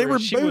remember. They were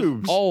she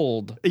boobs. Was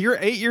old. You're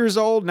 8 years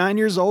old, 9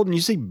 years old, and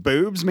you see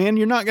boobs, man.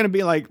 You're not going to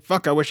be like,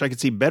 fuck, I wish I could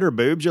see better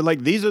boobs. You're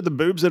like, these are the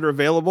boobs that are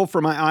available for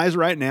my eyes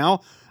right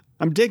now.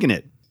 I'm digging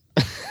it.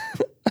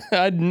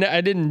 I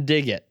didn't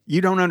dig it.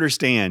 You don't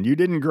understand. You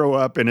didn't grow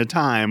up in a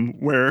time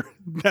where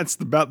that's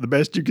about the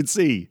best you could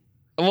see.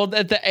 Well,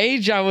 at the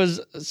age I was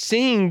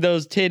seeing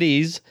those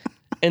titties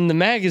in the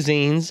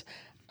magazines,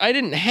 I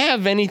didn't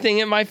have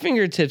anything at my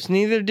fingertips.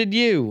 Neither did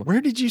you.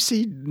 Where did you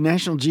see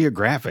National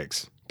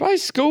Geographics? By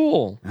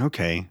school.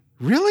 Okay.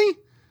 Really?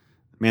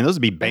 Man, those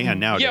would be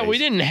banned nowadays. Yeah, we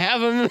didn't have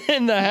them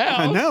in the house.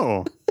 I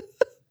know.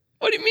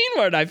 What do you mean,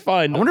 where'd I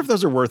find them? I wonder if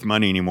those are worth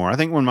money anymore. I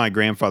think when my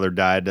grandfather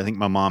died, I think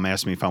my mom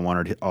asked me if I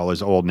wanted all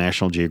his old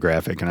National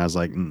Geographic, and I was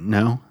like,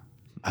 no.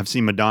 I've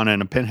seen Madonna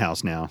in a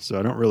penthouse now, so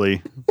I don't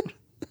really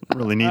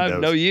need I have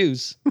those. No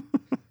use.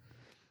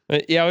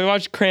 But yeah, we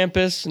watched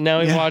Krampus.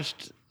 Now we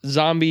watched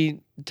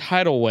Zombie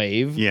Tidal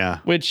Wave. Yeah.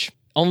 Which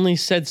only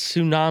said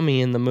tsunami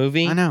in the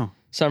movie. I know.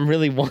 So I'm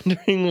really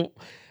wondering,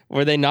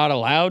 were they not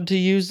allowed to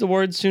use the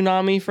word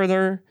tsunami for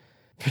their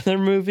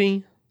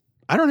movie?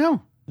 I don't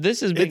know.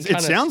 This has been kind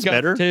of sounds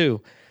better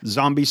too.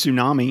 Zombie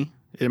Tsunami.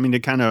 I mean,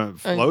 it kind of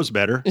flows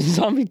better.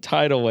 Zombie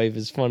Tidal Wave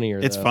is funnier.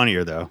 It's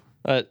funnier though.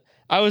 But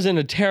I was in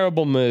a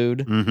terrible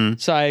mood,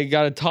 so I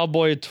got a tall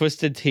boy of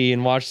twisted tea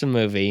and watched the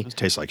movie. Those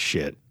taste like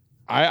shit.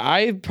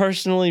 I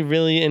personally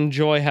really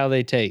enjoy how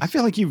they taste. I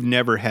feel like you've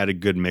never had a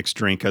good mixed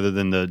drink other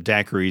than the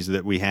daiquiris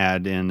that we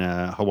had in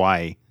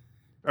Hawaii.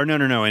 Or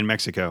no, in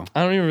Mexico.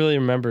 I don't even really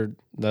remember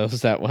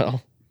those that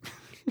well.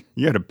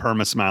 You had a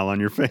perma smile on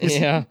your face.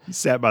 Yeah. You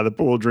sat by the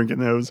pool drinking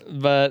those.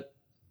 But,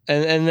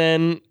 and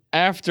then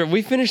after,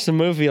 we finished the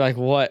movie like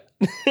what,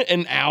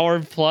 an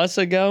hour plus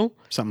ago?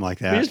 Something like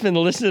that. We've just been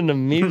listening to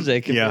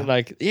music and been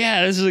like,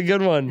 yeah, this is a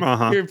good one.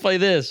 Here, play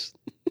this.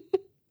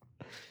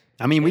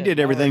 I mean, we did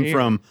everything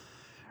from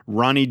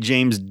Ronnie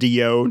James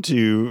Dio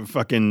to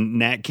fucking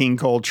Nat King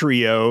Cole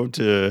Trio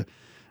to,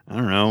 I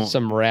don't know.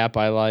 Some rap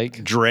I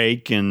like.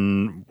 Drake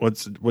and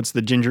what's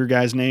the ginger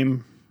guy's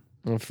name?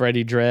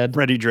 Freddie Dredd.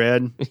 Freddie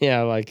Dredd. Yeah,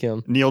 I like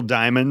him. Neil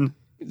Diamond.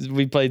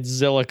 We played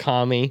Zilla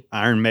Kami.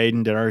 Iron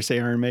Maiden. Did I already say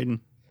Iron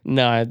Maiden?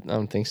 No, I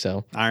don't think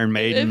so. Iron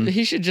Maiden.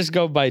 He should just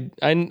go by...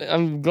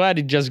 I'm glad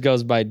he just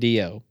goes by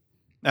Dio.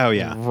 Oh,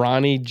 yeah.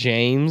 Ronnie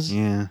James.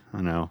 Yeah,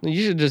 I know.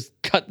 You should just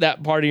cut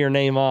that part of your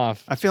name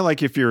off. I feel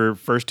like if your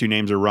first two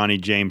names are Ronnie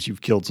James, you've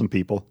killed some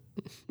people.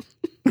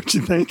 What you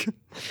think?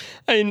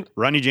 I mean,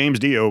 Ronnie James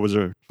Dio was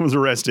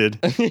arrested.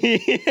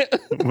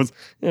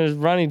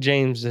 Ronnie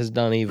James has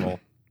done evil.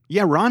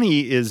 Yeah,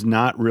 Ronnie is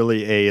not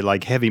really a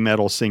like heavy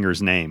metal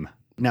singer's name.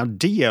 Now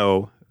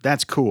Dio,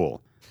 that's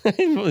cool.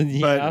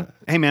 Yeah. But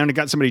hey, man, I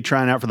got somebody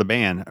trying out for the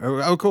band.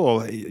 Oh,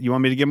 cool. You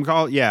want me to give him a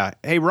call? Yeah.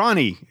 Hey,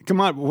 Ronnie,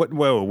 come on. What?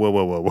 Whoa.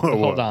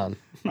 Hold on.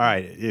 All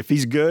right. If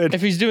he's good.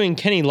 If he's doing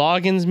Kenny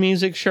Loggins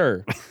music,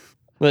 sure.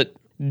 But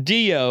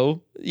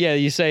Dio, yeah,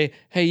 you say,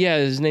 hey, yeah,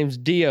 his name's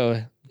Dio.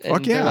 And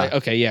Fuck yeah. they're like,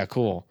 okay, yeah,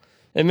 cool.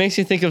 It makes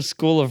you think of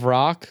School of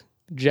Rock,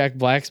 Jack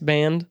Black's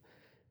band,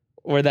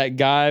 where that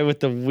guy with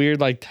the weird,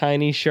 like,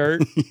 tiny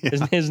shirt,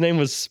 his name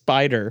was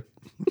Spider.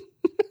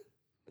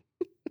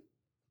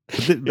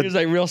 He was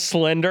like real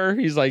slender.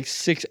 He's like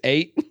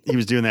 6'8". He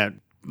was doing that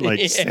like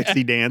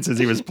sexy dance as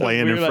he was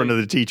playing in front of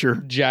the teacher.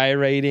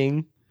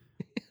 Gyrating.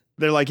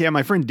 They're like, yeah,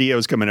 my friend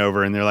Dio's coming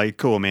over. And they're like,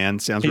 cool, man.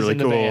 Sounds He's really in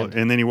the cool. band.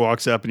 And then he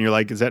walks up and you're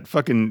like, is that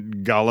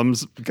fucking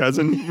Gollum's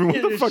cousin?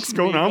 What the fuck's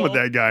going on with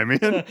that guy,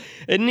 man?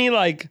 Isn't he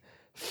like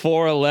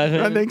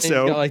 4'11"? I think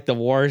so. He's got like the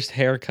worst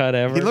haircut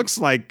ever. He looks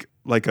like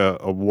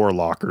a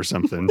warlock or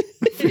something.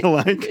 I feel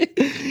like.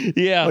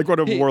 Yeah. Like what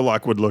a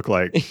warlock would look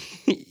like.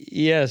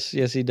 Yes,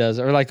 he does.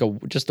 Or like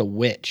just a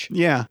witch.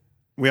 Yeah.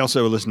 We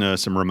also listened to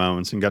some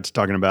Ramones and got to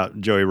talking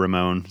about Joey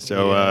Ramone.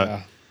 So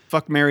Yeah.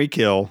 fuck, marry,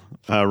 kill.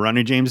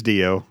 Ronnie James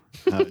Dio,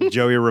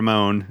 Joey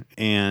Ramone,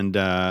 and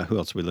who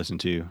else we listened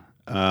to?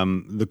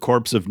 The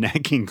corpse of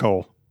Nat King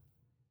Cole.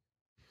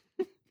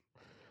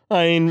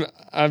 I mean,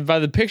 by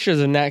the pictures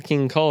of Nat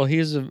King Cole,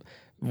 he's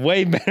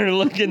way better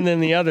looking than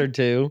the other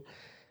two.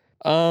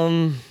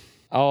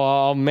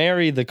 I'll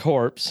marry the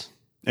corpse.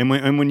 And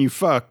when you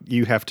fuck,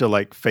 you have to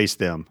like face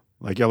them.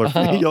 Like y'all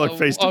are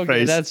face to Okay,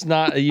 face. that's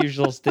not a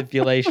usual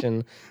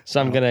stipulation,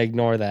 so I'm going to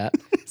ignore that.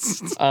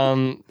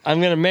 I'm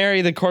going to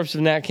marry the corpse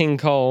of Nat King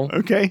Cole.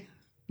 Okay.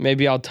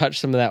 Maybe I'll touch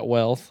some of that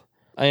wealth.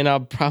 I mean,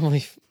 I'll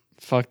probably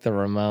fuck the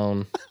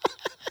Ramone.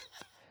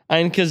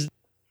 I mean, because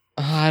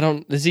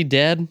is he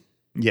dead?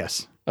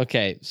 Yes.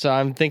 Okay, so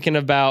I'm thinking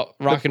about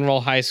Rock and Roll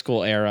High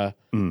School era.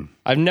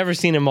 I've never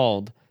seen him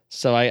old,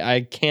 so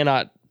I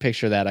cannot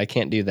picture that. I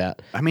can't do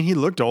that. I mean, he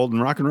looked old in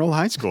Rock and Roll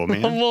High School,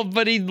 man. Well,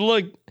 but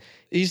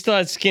he still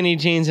had skinny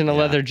jeans and a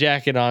leather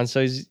jacket on,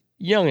 so he's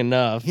young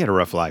enough. He had a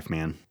rough life,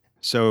 man.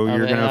 So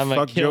you're going to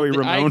fuck Joey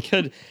Ramone?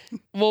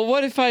 Well,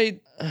 what if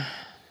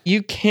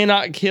you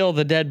cannot kill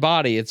the dead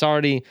body. It's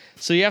already,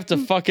 so you have to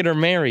fuck it or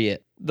marry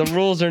it. The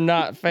rules are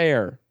not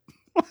fair.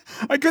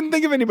 I couldn't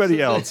think of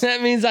anybody else.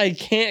 That means I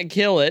can't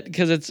kill it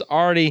because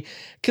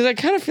I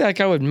kind of feel like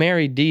I would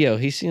marry Dio.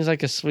 He seems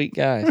like a sweet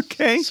guy.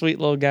 Okay. Sweet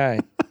little guy.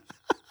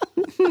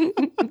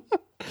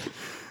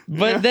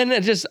 But then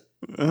it just,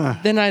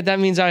 that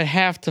means I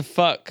have to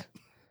fuck.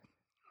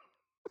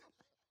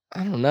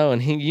 I don't know.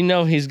 And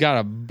he's got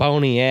a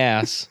bony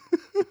ass.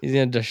 He's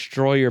going to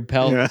destroy your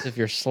pelvis if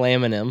you're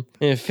slamming him.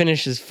 And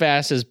finish as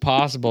fast as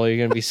possible. You're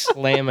going to be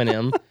slamming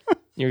him.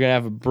 You're going to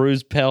have a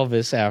bruised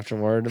pelvis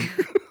afterward.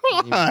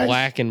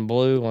 Black and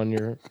blue on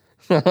your...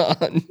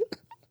 And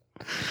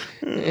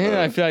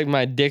I feel like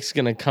my dick's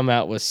going to come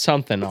out with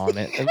something on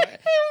it.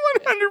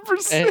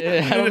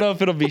 100%. I don't know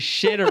if it'll be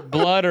shit or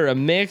blood or a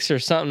mix or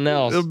something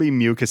else. It'll be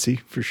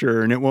mucusy for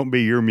sure, and it won't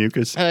be your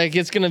mucus. Like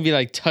it's going to be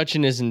like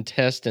touching his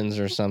intestines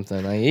or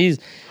something. Like he's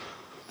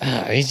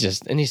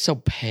so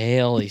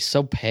pale. He's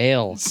so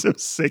pale. So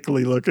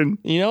sickly looking.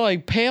 You know,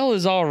 like pale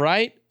is all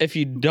right if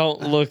you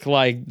don't look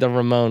like the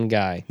Ramone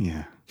guy.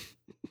 Yeah.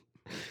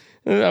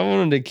 I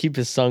want him to keep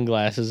his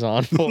sunglasses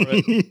on for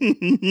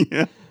it.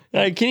 Yeah.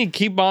 Like, can he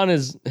keep on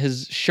his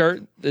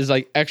shirt, his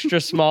like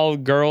extra small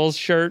girl's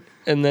shirt,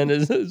 and then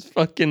his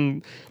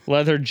fucking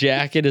leather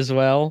jacket as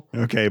well?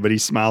 Okay, but he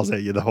smiles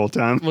at you the whole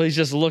time. Well, he's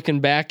just looking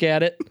back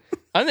at it.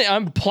 I think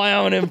I'm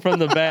plowing him from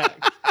the back,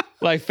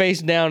 like face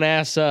down,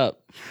 ass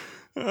up.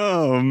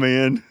 Oh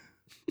man.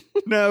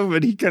 No,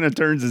 but he kind of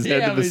turns his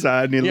head to the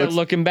side and he looks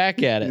looking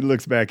back at it. He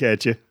looks back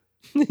at you.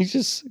 He's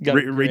just got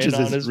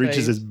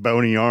reaches his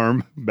bony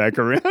arm back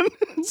around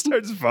and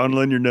starts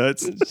fondling your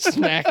nuts.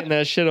 Smacking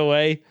that shit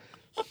away.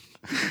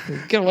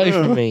 Get away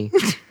from me.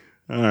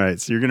 All right,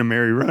 so you're going to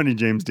marry Ronnie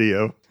James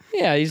Dio.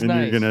 Yeah, he's and nice.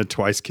 And you're going to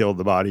twice kill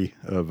the body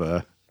of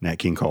Nat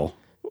King Cole.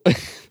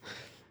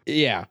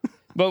 Yeah.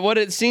 But what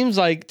it seems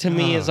like to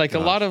me is like a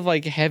lot of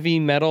like heavy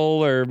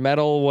metal or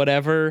metal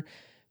whatever,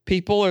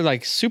 people are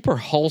like super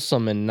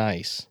wholesome and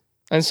nice.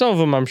 And some of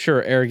them I'm sure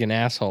are arrogant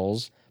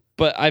assholes.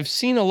 But I've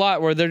seen a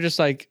lot where they're just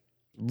like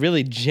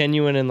really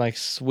genuine and like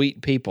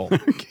sweet people.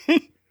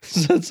 Okay.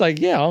 So it's like,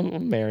 yeah, I'll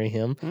marry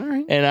him. All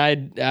right. And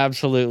I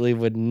absolutely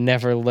would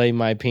never lay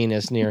my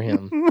penis near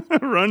him.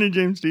 Ronnie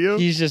James Dio?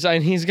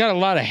 He's got a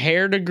lot of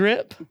hair to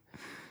grip.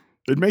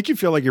 It'd make you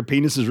feel like your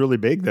penis is really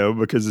big, though,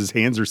 because his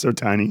hands are so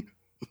tiny.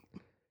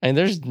 And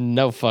there's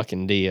no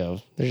fucking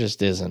Dio. There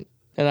just isn't.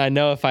 And I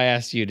know if I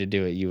asked you to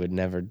do it, you would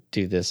never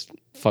do this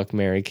fuck,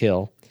 marry,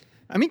 kill.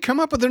 I mean, come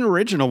up with an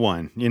original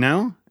one, you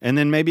know? And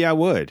then maybe I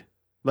would.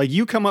 Like,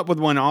 you come up with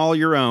one all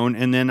your own,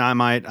 and then I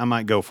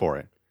might go for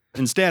it.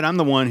 Instead, I'm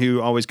the one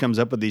who always comes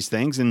up with these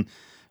things. And,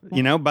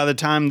 you know, by the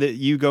time that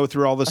you go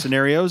through all the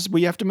scenarios,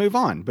 we have to move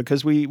on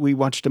because we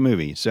watched a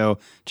movie. So,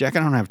 Jack,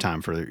 I don't have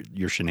time for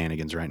your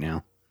shenanigans right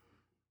now.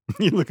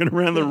 You're looking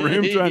around the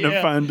room trying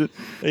to find it.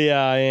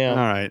 Yeah, I am.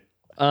 All right.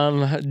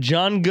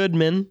 John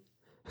Goodman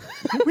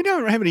We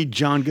don't have any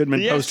John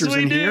Goodman Yes, posters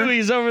we in do. here.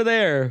 He's over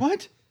there.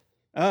 What?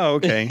 Oh,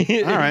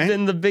 okay. All right. He's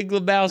in The Big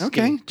Lebowski.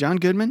 Okay, John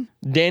Goodman.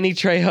 Danny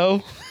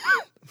Trejo.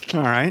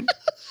 All right.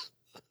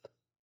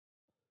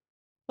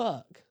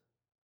 Fuck.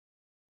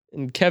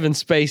 And Kevin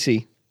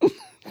Spacey.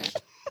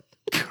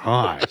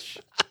 Gosh.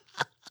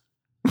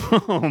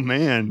 Oh,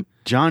 man.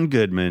 John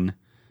Goodman,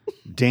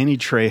 Danny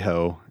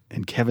Trejo,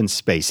 and Kevin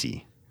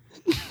Spacey.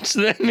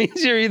 So that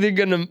means you're either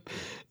going to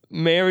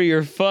marry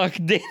or fuck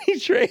Danny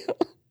Trejo.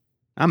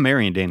 I'm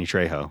marrying Danny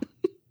Trejo.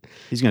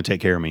 He's going to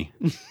take care of me.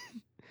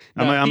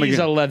 He's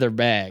a leather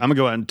bag. I'm going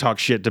to go out and talk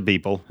shit to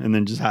people and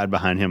then just hide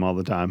behind him all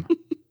the time.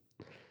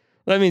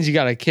 That means you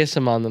got to kiss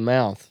him on the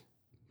mouth.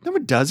 No,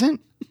 it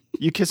doesn't.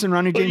 You kissing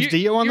Ronnie James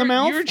Dio on the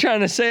mouth? You were trying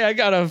to say I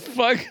got to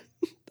fuck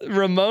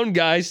Ramon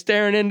guy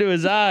staring into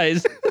his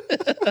eyes.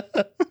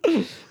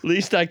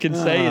 Least I can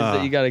say is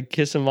that you got to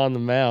kiss him on the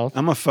mouth.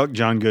 I'm going to fuck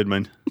John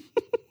Goodman.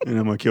 And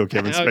I'm going to kill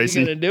Kevin How are you Spacey.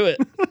 going to do it?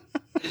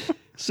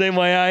 Same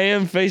way I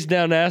am, face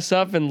down, ass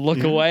up, and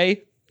look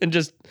away and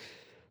just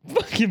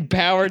fucking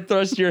power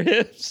thrust your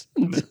hips.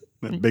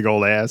 That big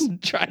old ass.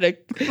 Try to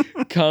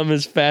come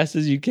as fast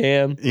as you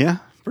can. Yeah,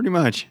 pretty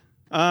much.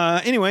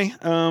 Anyway,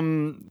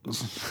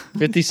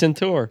 50 Cent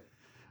tour.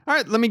 all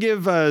right, let me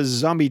give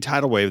Zombie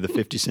Tidal Wave the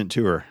 50 Cent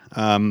tour.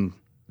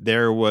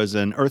 There was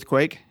an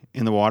earthquake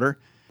in the water,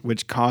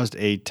 which caused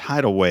a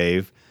tidal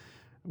wave,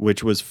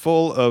 which was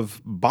full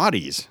of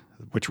bodies,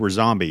 which were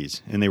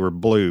zombies, and they were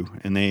blue,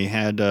 and they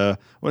had they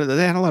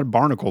had a lot of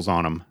barnacles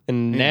on them.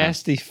 And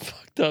nasty,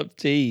 fucked up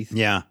teeth.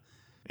 Yeah.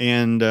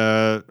 And,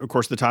 of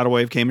course, the tidal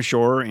wave came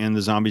ashore, and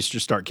the zombies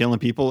just start killing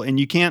people, and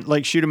you can't,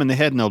 shoot them in the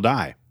head and they'll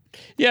die.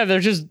 Yeah, they're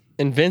just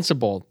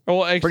invincible.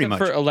 Well, Pretty except much.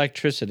 for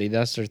electricity.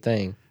 That's their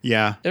thing.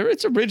 Yeah.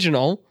 It's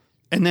original.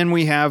 And then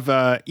we have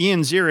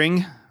Ian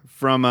Ziering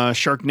from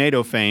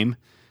Sharknado fame.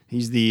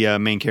 He's the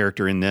main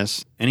character in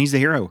this, and he's the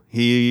hero.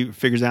 He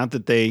figures out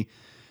that they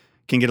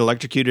can get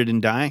electrocuted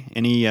and die,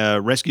 and he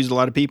rescues a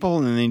lot of people,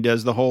 and then he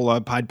does the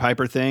whole Pied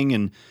Piper thing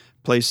and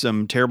plays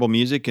some terrible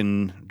music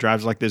and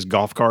drives this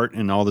golf cart,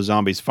 and all the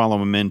zombies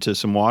follow him into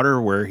some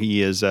water where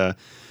he has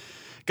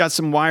got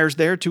some wires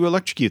there to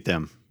electrocute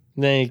them.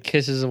 Then he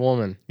kisses a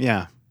woman.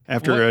 Yeah.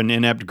 After an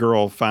inept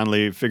girl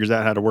finally figures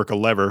out how to work a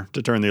lever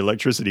to turn the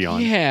electricity on.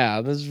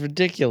 Yeah, that's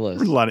ridiculous.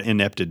 There's a lot of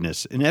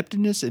ineptitude.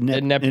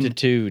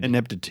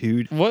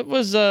 Ineptitude. What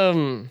was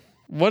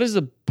what is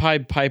the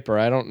Pied Piper?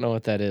 I don't know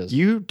what that is.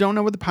 You don't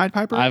know what the Pied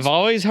Piper is? I've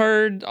always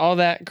heard all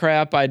that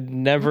crap. I'd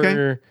never.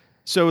 Okay.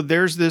 So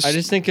there's this. I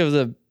just think of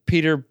the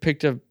Peter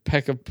picked a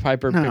peck of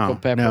Piper, pickle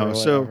pepper, or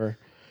whatever,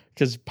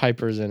 because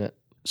Piper's in it.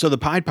 So the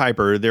Pied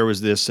Piper, there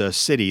was this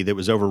city that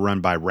was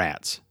overrun by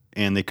rats,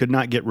 and they could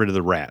not get rid of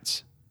the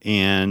rats.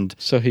 And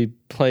so he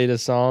played a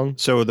song.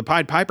 So the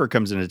Pied Piper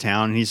comes into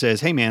town, and he says,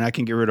 "Hey man, I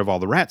can get rid of all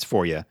the rats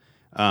for you,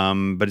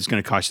 but it's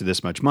going to cost you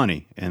this much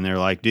money." And they're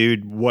like,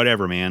 "Dude,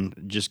 whatever, man,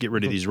 just get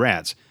rid of these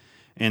rats."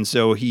 And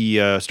so he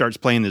starts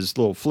playing this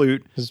little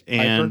flute,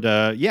 and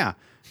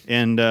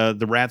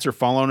the rats are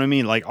following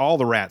him. All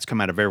the rats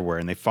come out of everywhere,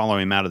 and they follow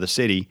him out of the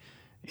city.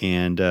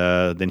 And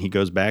then he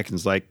goes back and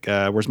is like,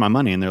 "Where's my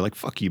money?" And they're like,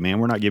 "Fuck you, man,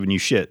 we're not giving you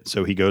shit."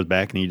 So he goes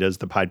back and he does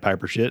the Pied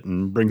Piper shit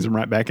and brings them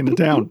right back into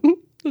town.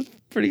 That's a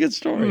pretty good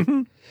story.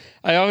 Mm-hmm.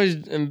 I always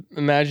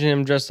imagine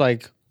him dressed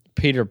like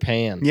Peter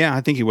Pan. Yeah, I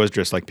think he was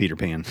dressed like Peter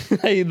Pan.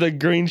 The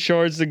green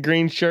shorts, the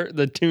green shirt,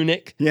 the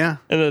tunic. Yeah.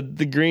 And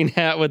the green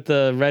hat with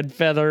the red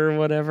feather or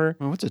whatever.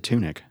 Well, what's a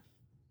tunic?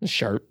 A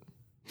shirt.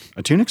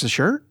 A tunic's a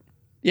shirt?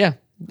 Yeah.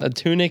 A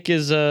tunic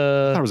is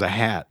a... I thought it was a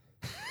hat.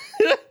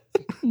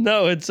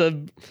 No, it's a...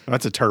 Oh,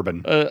 that's a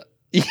turban.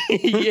 Yeah,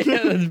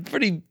 it's a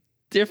pretty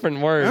different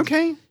word.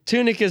 Okay.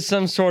 Tunic is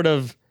some sort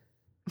of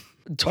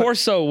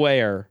torso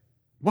wear.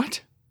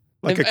 What?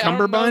 Like a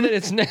cummerbund?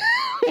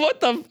 What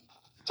the...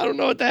 I don't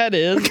know what that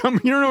is. You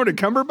don't know what a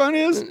cummerbund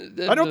is?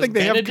 I don't think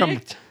they have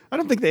I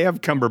don't think they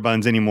have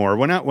cummerbunds anymore.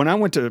 When I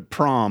went to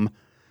prom,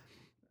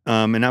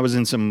 and I was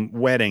in some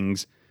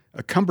weddings,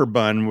 a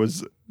cummerbund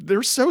was...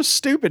 They're so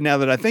stupid now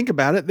that I think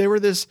about it.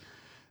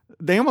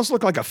 They almost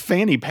look like a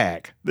fanny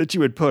pack that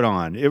you would put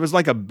on. It was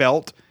like a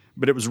belt,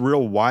 but it was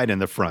real wide in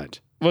the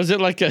front. Was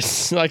it like a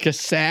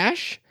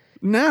sash?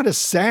 Not a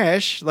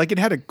sash. It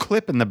had a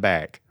clip in the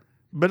back,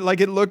 but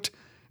it looked.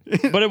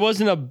 But it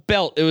wasn't a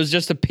belt. It was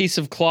just a piece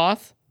of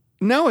cloth.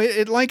 No,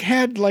 it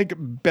had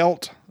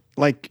belt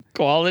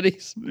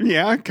qualities.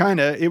 Yeah, kind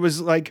of. It was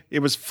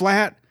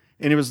flat,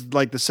 and it was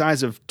the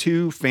size of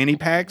two fanny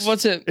packs.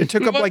 What's it? It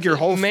took up your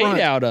whole made front.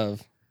 Out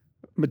of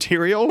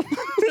material.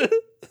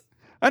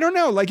 I don't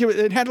know.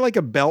 It had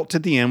a belt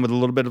at the end with a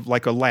little bit of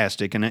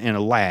elastic and a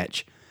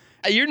latch.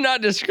 You're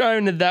not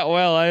describing it that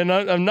well.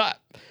 I'm not.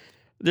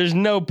 There's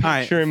no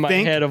picture in my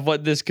head of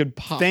what this could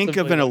possibly. Think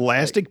of an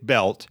elastic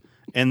belt,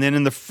 and then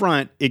in the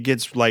front it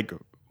gets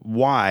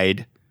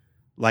wide,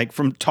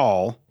 from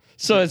tall.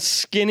 So it's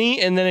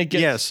skinny, and then it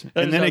gets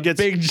and then it gets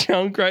big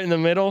chunk right in the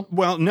middle.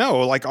 Well,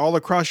 no, all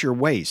across your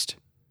waist,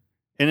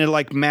 and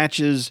it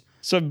matches.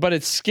 So, but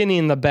it's skinny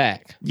in the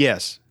back.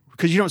 Yes.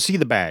 because you don't see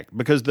the back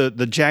because the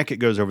jacket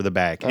goes over the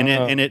back and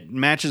it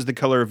matches the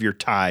color of your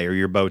tie or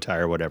your bow tie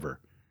or whatever.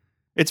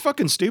 It's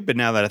fucking stupid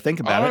now that I think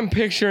about All it. I'm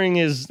picturing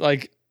is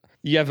like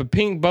you have a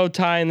pink bow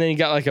tie and then you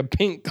got like a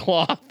pink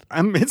cloth.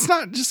 It's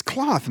not just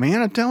cloth,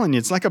 man. I'm telling you,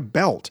 it's like a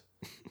belt.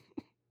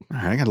 All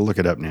right, I got to look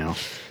it up now.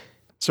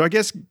 So I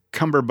guess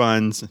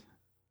cummerbunds.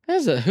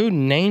 Who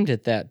named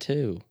it that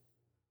too?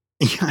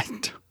 Yeah,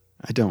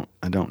 I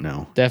don't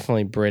know.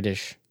 Definitely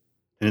British.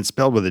 And it's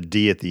spelled with a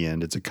D at the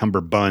end. It's a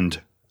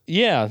cummerbund.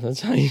 Yeah,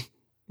 that's how you.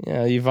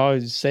 Yeah, you've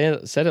always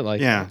said it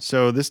like Yeah. that.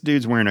 So this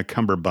dude's wearing a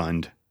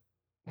cummerbund.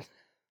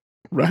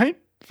 Right?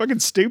 Fucking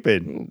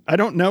stupid. I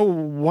don't know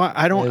why.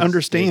 I don't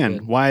understand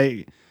stupid.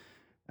 why.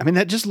 I mean,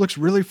 that just looks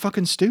really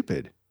fucking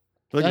stupid.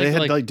 Look, they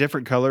had like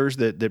different colors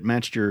that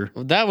matched your.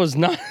 That was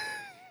not.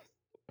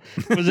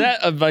 Was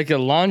that like a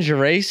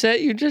lingerie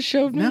set you just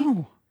showed me?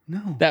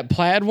 No. That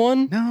plaid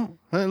one? No.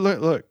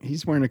 Look.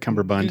 He's wearing a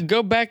cummerbund.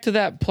 Go back to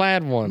that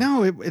plaid one.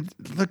 No.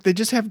 Look, they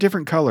just have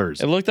different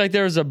colors. It looked like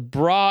there was a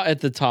bra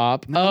at the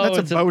top. No,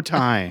 that's a bow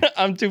tie.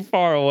 I'm too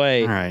far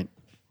away. All right.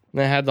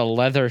 And it had the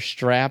leather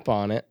strap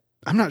on it.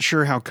 I'm not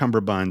sure how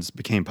cummerbunds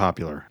became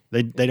popular.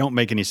 They don't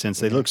make any sense.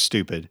 They look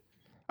stupid.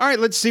 All right,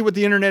 let's see what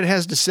the internet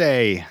has to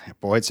say.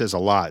 Boy, it says a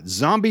lot.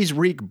 Zombies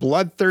wreak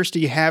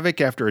bloodthirsty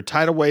havoc after a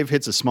tidal wave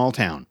hits a small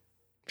town.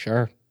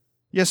 Sure.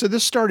 Yeah, so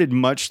this started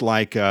much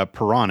like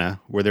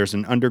Piranha, where there's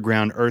an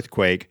underground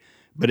earthquake,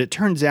 but it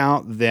turns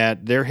out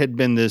that there had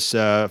been this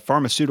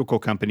pharmaceutical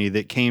company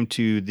that came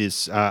to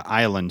this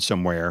island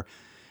somewhere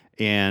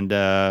and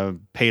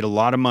paid a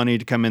lot of money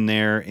to come in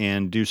there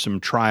and do some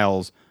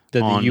trials.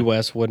 That the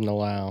U.S. wouldn't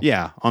allow.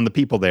 Yeah, on the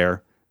people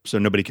there, so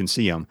nobody can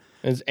see them.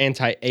 It's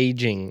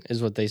anti-aging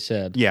is what they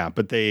said. Yeah,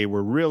 but they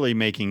were really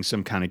making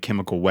some kind of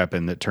chemical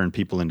weapon that turned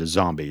people into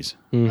zombies.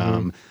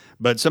 Mm-hmm.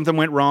 But something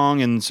went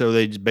wrong, and so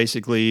they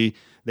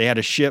had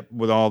a ship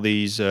with all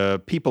these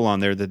people on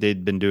there that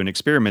they'd been doing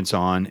experiments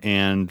on,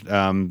 and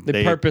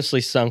they purposely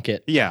sunk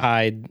it to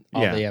hide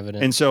all the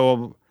evidence. And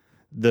so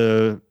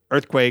the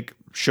earthquake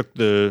shook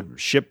the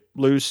ship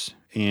loose,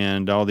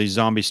 and all these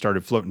zombies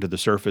started floating to the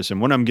surface.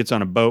 And one of them gets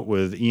on a boat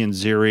with Ian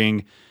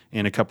Ziering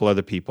and a couple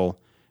other people,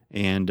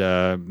 and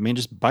man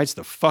just bites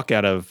the fuck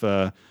out of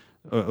a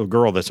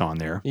girl that's on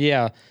there.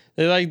 Yeah.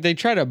 They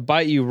try to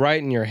bite you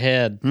right in your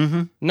head,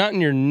 not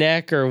in your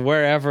neck or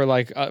wherever,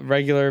 like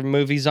regular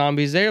movie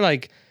zombies. They're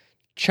like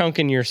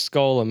chunking your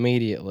skull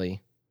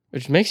immediately,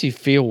 which makes you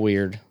feel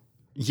weird.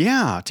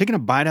 Yeah, taking a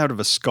bite out of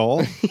a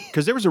skull,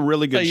 because there was a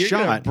really good You're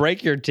shot. gonna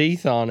break your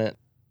teeth on it.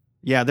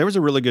 Yeah, there was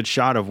a really good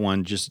shot of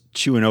one just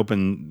chewing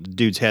open the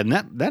dude's head,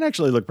 and that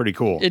actually looked pretty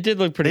cool. It did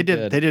look pretty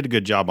good. They did a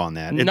good job on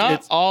that.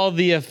 Not all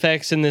the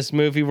effects in this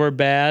movie were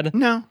bad.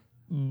 No.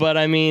 But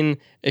I mean,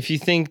 if you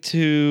think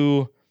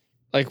to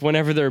like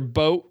whenever their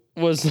boat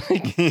was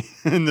like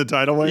in the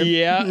tidal wave?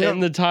 Yeah, in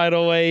the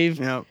tidal wave.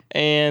 Yep.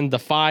 And the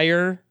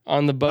fire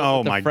on the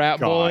boat with the frat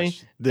boy.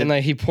 And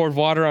like he poured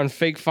water on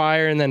fake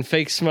fire and then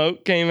fake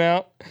smoke came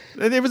out.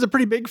 It was a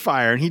pretty big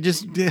fire, and he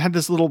just had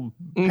this little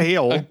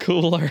pail. A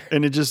cooler.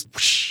 And it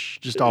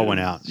just all went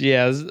out.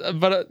 Yeah,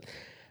 but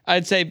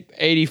I'd say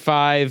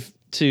 85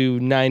 to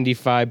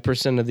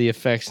 95% of the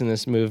effects in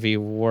this movie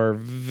were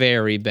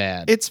very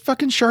bad. It's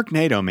fucking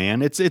Sharknado,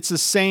 man. It's the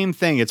same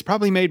thing. It's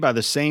probably made by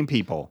the same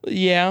people.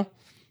 Yeah.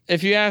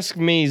 If you ask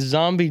me,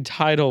 Zombie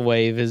Tidal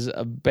Wave is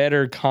a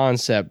better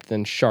concept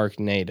than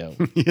Sharknado.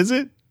 Is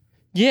it?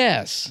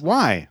 Yes.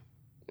 Why?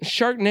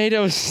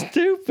 Sharknado is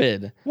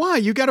stupid. Why?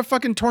 You got a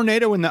fucking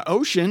tornado in the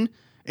ocean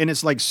and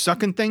it's like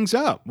sucking things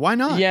up. Why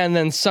not? Yeah, and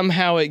then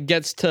somehow it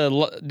gets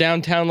to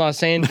downtown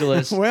Los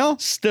Angeles, well,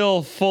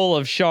 still full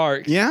of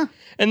sharks. Yeah.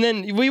 And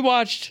then we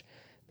watched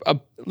a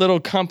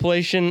little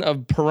compilation of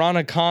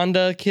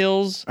Piranhaconda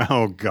kills.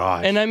 Oh,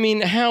 God. And I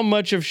mean, how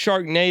much of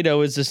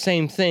Sharknado is the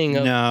same thing?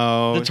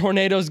 No. The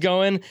tornado's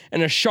going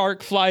and a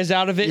shark flies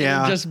out of it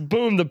and just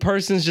boom, the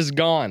person's just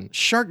gone.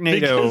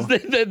 Sharknado.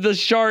 Because the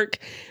shark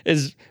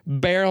is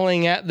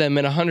barreling at them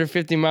at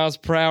 150 miles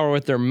per hour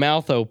with their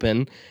mouth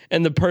open,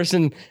 and the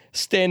person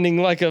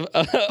standing like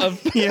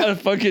a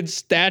fucking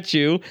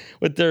statue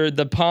with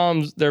their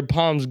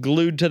palms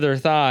glued to their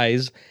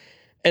thighs.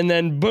 And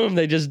then, boom,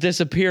 they just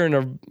disappear in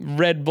a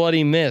red,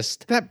 bloody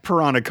mist. That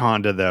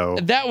Piranhaconda, though.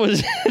 That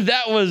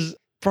was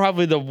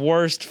probably the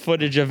worst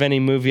footage of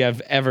any movie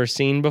I've ever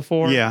seen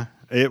before. Yeah,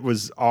 it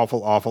was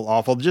awful, awful,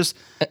 awful. Just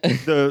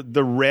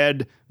the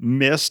red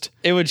mist.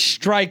 It would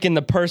strike and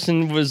the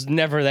person was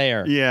never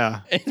there.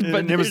 Yeah.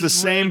 But it was the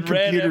same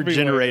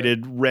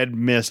computer-generated red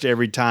mist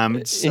every time.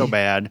 It's so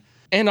bad.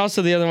 And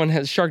also the other one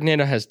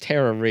Sharknado has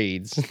Tara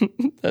Reid's.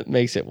 That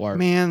makes it worse.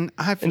 Man,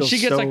 I feel And she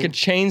gets like a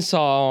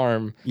chainsaw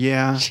arm.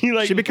 Yeah.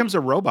 She becomes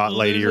a robot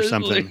lady or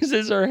something.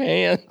 Loses her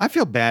hand. I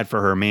feel bad for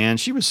her, man.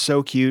 She was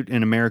so cute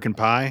in American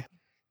Pie.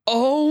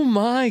 Oh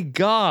my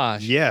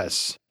gosh.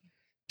 Yes.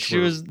 She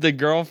was the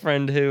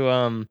girlfriend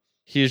who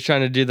he was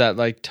trying to do that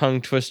like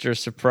tongue twister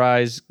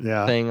surprise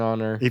thing on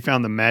her. He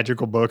found the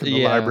magical book in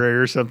the library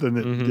or something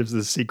that gives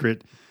the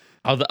secret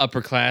All the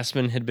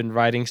upperclassmen had been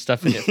writing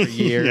stuff in it for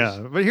years.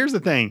 Yeah, but here's the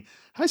thing.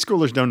 High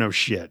schoolers don't know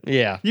shit.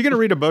 Yeah. You going to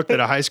read a book that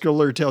a high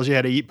schooler tells you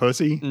how to eat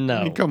pussy? No.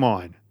 I mean, come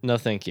on. No,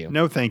 thank you.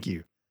 No, thank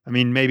you. I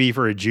mean, maybe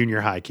for a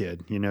junior high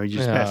kid, you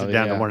just pass it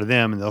down to one of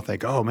them and they'll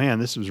think, oh man,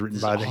 this was written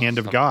by the hand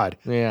of God.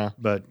 Yeah.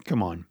 But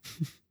come on.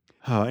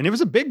 And it was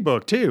a big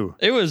book too.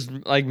 It was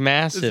like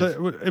massive.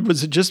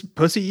 Was it just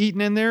pussy eating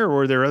in there, or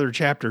were there other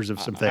chapters of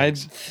some I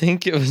things?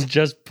 think it was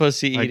just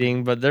pussy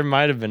eating, but there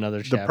might have been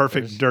other chapters. The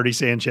perfect Dirty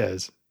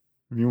Sanchez.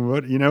 I mean,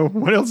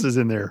 what else is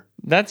in there?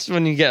 That's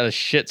when you get a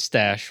shit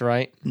stash,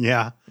 right?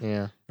 Yeah.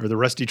 Yeah. Or the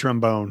rusty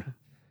trombone.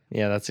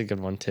 Yeah, that's a good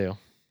one too.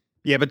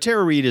 Yeah, but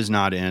Tara Reid is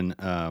not in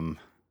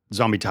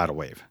Zombie Tidal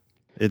Wave.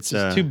 It's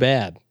too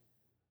bad.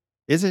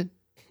 Is it?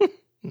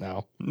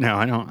 No. No,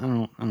 I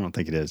don't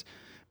think it is.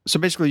 So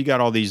basically, you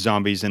got all these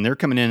zombies, and they're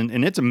coming in,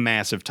 and it's a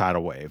massive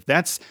tidal wave.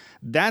 That's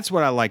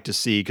what I like to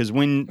see, because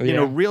when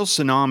real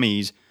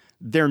tsunamis,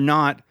 they're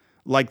not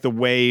like the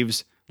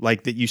waves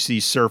like that you see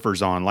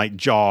surfers on, like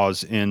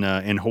Jaws in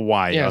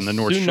Hawaii on the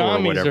North Shore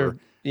or whatever.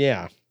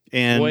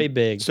 And way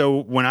big.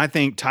 So when I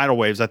think tidal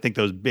waves, I think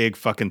those big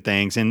fucking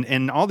things,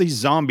 and all these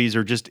zombies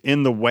are just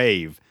in the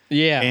wave.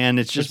 Yeah, and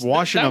it's just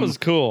washing them. That was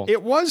cool.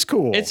 It was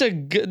cool. It's a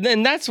good,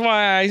 and that's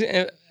why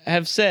I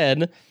have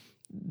said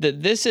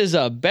that this is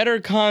a better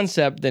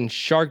concept than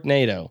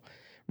Sharknado.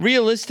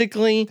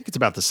 Realistically, I think it's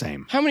about the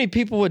same. How many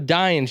people would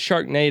die in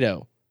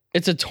Sharknado?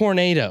 It's a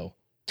tornado.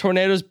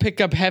 Tornadoes pick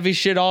up heavy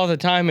shit all the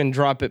time and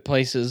drop it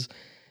places.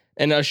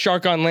 And a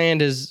shark on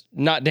land is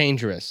not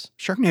dangerous.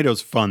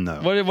 Sharknado's fun,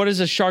 though. What is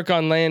a shark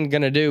on land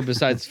going to do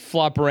besides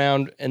flop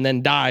around and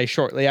then die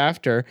shortly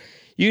after?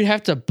 You'd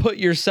have to put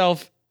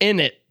yourself in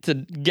it to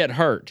get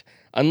hurt,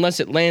 unless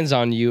it lands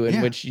on you,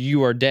 in which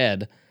you are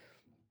dead.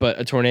 But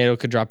a tornado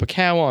could drop a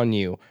cow on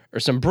you, or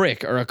some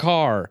brick, or a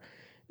car,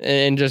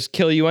 and just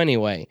kill you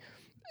anyway.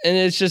 And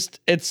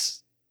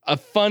it's a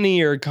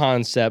funnier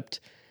concept.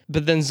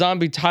 But then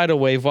Zombie Tidal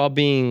Wave, while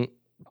being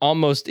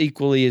almost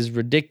equally as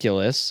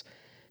ridiculous,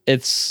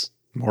 it's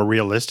more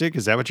realistic.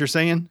 Is that what you're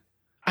saying?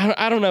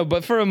 I don't know,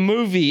 but for a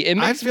movie, it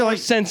makes more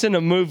sense in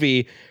a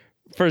movie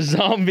for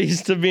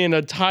zombies to be in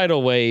a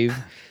tidal wave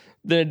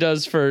than it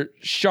does for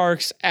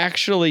sharks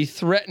actually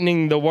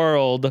threatening the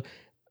world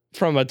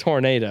from a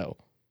tornado.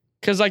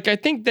 Because, I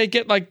think they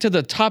get, to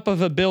the top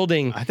of a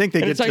building. I think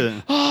they get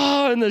to...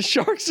 and the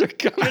sharks are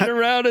coming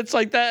around. It's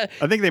like that.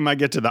 I think they might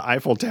get to the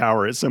Eiffel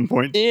Tower at some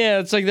point. Yeah,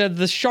 it's like that.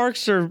 The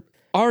sharks are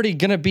already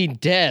going to be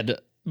dead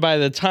by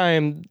the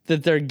time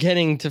that they're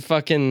getting to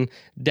fucking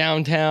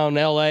downtown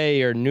LA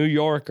or New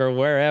York or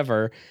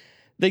wherever.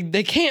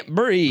 They can't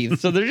breathe,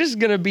 so they're just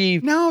going to be...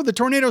 No, the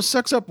tornado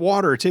sucks up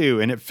water,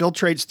 too, and it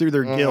filtrates through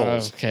their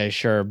gills. Okay,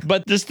 sure.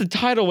 But just the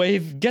tidal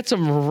wave gets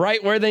them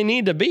right where they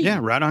need to be. Yeah,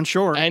 right on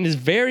shore. And is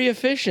very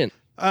efficient.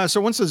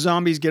 So once the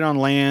zombies get on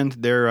land,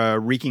 they're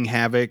wreaking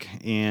havoc,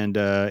 and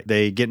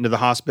they get into the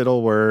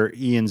hospital where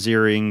Ian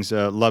Ziering's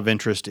love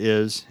interest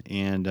is.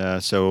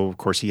 And so, of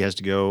course, he has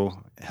to go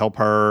help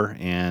her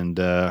and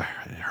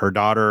her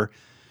daughter.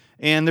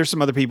 And there's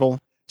some other people.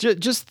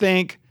 Just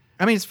think...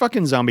 I mean, it's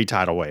fucking Zombie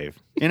Tidal Wave.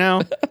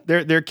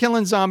 They're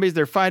killing zombies.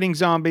 They're fighting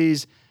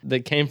zombies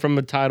that came from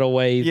a tidal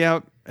wave. Yeah,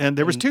 and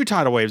there was 2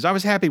 tidal waves. I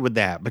was happy with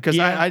that because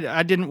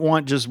I didn't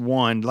want just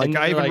one.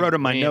 I even wrote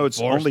in my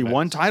notes only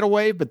one tidal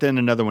wave, but then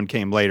another one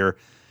came later,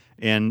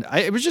 and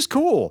it was just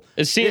cool.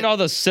 Seeing all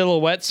the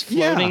silhouettes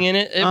floating in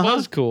it, it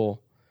was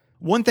cool.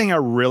 One thing I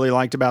really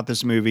liked about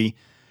this movie: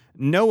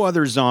 no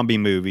other zombie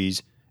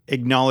movies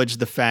acknowledge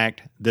the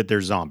fact that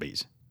they're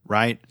zombies,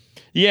 right?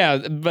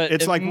 Yeah, but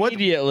it's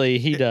immediately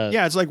he does.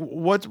 Yeah, it's like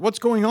what's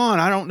going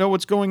on? I don't know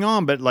what's going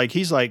on, but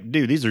he's like,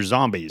 dude, these are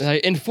zombies.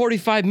 In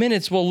 45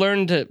 minutes, we'll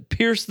learn to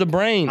pierce the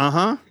brain.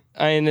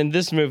 And in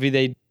this movie,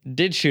 they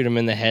did shoot him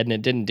in the head, and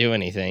it didn't do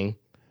anything.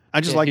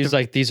 I just like he's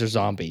like, these are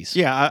zombies.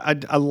 Yeah,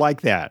 I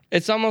like that.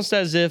 It's almost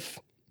as if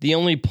the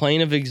only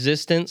plane of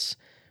existence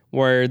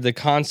where the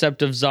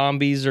concept of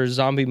zombies or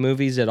zombie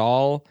movies at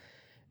all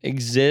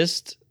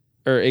exists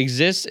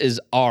is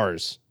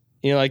ours.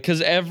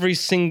 Because every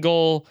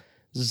single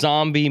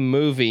zombie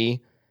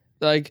movie,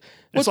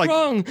 what's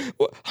wrong,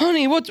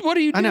 honey? What are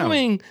you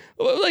doing?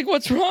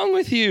 What's wrong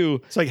with you?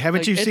 It's like,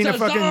 haven't you seen a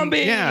fucking zombie?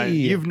 Yeah,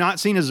 you've not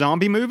seen a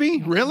zombie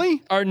movie,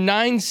 really? Are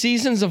 9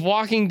 seasons of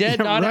Walking Dead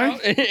not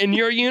out in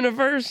your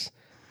universe?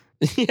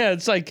 Yeah,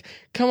 it's like,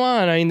 come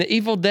on. I mean, the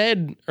Evil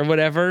Dead or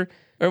whatever,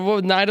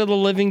 or Night of the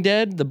Living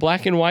Dead, the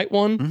black and white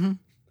one. Mm-hmm.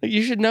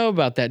 You should know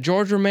about that.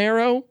 George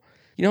Romero,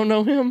 you don't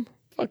know him?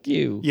 Fuck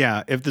you.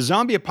 Yeah, if the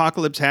zombie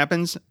apocalypse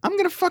happens, I'm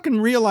going to fucking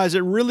realize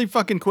it really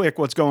fucking quick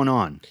what's going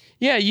on.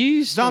 Yeah, you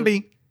used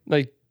to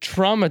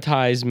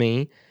traumatize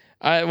me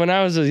when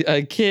I was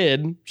a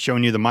kid.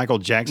 Showing you the Michael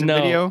Jackson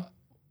video?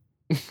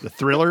 The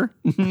Thriller?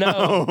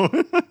 No.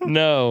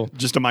 No.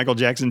 Just a Michael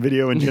Jackson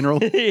video in general?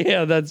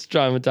 Yeah, that's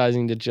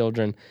traumatizing to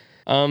children.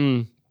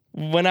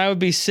 When I would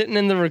be sitting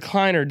in the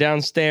recliner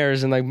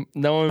downstairs and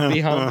no one would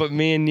be home but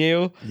me and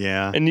you.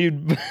 Yeah. And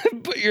you'd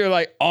put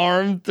your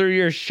arm through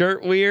your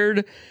shirt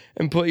weird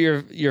and put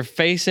your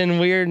face in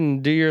weird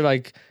and do your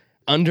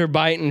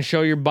underbite and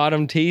show your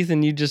bottom teeth,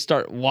 and you just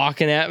start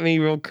walking at me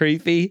real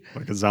creepy.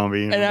 Like a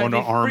zombie and And one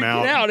I'd be arm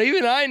freaking out.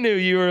 Even I knew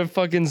you were a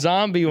fucking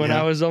zombie when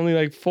I was only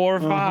like 4 or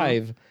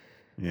 5.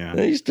 Yeah.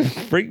 That used to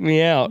freak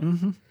me out.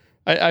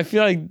 I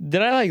feel like,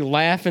 did I like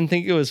laugh and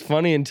think it was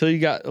funny until you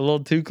got a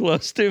little too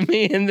close to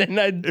me, and then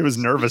It was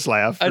nervous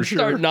laugh for I'd sure.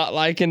 start not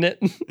liking it.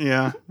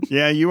 Yeah.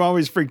 Yeah, you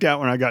always freaked out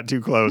when I got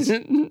too close.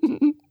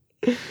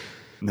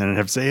 And then I'd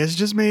have to say, it's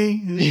just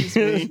me. It's just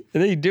me.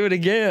 And then you do it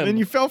again. And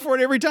you fell for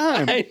it every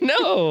time. I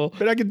know.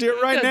 But I could do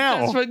it right now.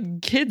 That's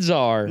what kids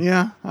are.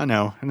 Yeah, I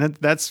know. And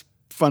that's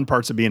fun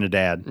parts of being a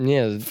dad.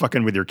 Yeah,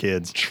 Fucking with your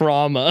kids.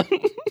 trauma.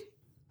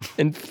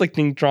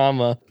 Inflicting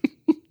trauma.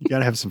 You got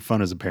to have some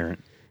fun as a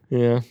parent.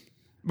 Yeah.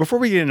 Before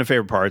we get into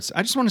favorite parts,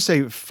 I just want to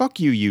say,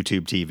 fuck you,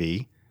 YouTube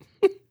TV.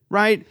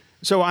 Right?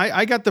 So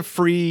I got the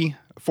free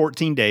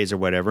 14 days or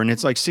whatever, and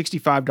it's like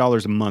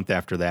 $65 a month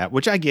after that,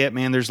 which I get,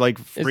 man. There's like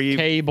free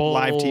cable,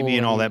 live TV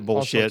and all that All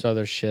sorts bullshit. of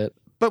other shit.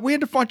 But we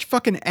had to watch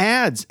fucking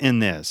ads in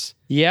this.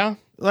 Yeah.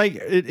 Like,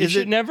 You is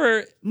should it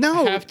never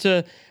No. have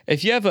to.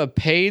 If you have a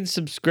paid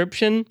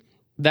subscription,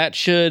 that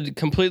should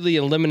completely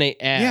eliminate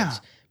ads. Yeah.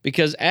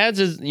 Because ads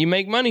is, you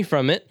make money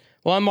from it.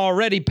 Well, I'm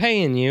already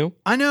paying you.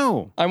 I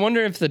know. I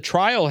wonder if the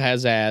trial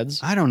has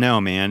ads. I don't know,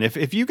 man.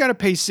 If you got to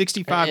pay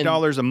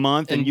 $65 a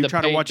month and and you the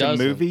try to paid watch a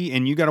doesn't. movie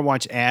and you got to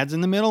watch ads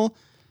in the middle,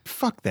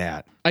 fuck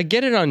that. I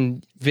get it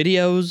on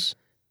videos.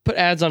 Put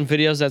ads on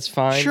videos, that's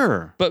fine.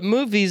 Sure. But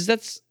movies,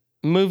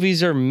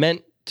 movies are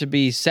meant to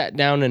be sat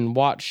down and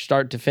watched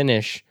start to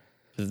finish.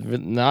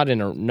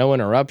 No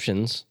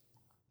interruptions.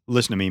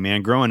 Listen to me,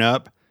 man. Growing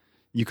up,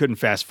 you couldn't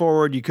fast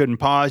forward, you couldn't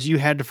pause, you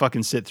had to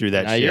fucking sit through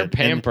that Now shit. you're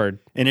pampered.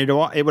 And it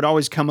would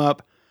always come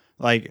up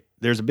like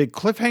there's a big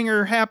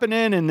cliffhanger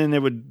happening, and then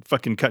it would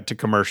fucking cut to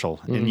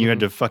commercial, and you had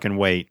to fucking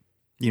wait.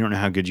 You don't know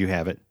how good you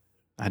have it.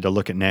 I had to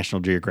look at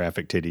National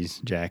Geographic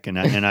titties, Jack, and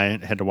I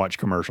had to watch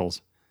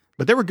commercials.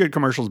 But there were good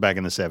commercials back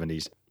in the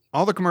 70s.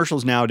 All the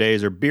commercials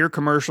nowadays are beer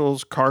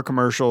commercials, car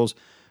commercials.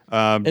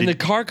 And the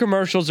car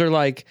commercials are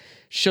like,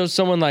 show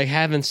someone like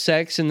having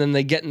sex and then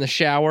they get in the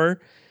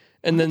shower.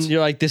 And then you're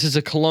like, this is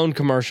a cologne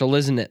commercial,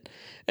 isn't it?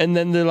 And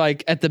then they're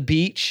like at the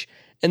beach.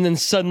 And then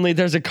suddenly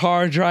there's a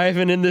car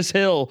driving in this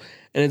hill.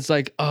 And it's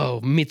like, oh,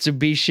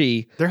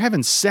 Mitsubishi. They're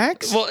having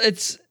sex? Well,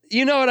 it's,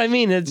 you know what I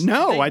mean? It's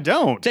No, I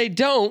don't. They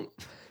don't.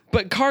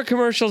 But car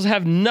commercials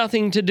have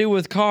nothing to do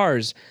with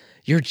cars.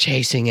 You're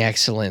chasing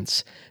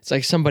excellence. It's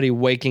like somebody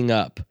waking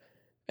up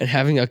and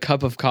having a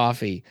cup of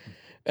coffee.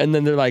 And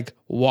then they're like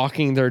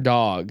walking their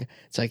dog.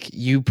 It's like,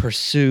 you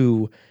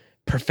pursue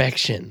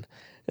perfection.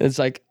 And it's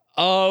like,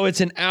 oh,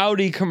 it's an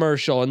Audi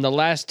commercial. And the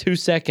last 2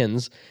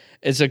 seconds,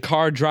 it's a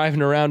car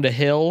driving around a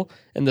hill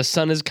and the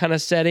sun is kind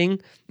of setting.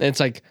 And it's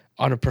like,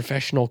 on a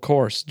professional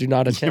course, do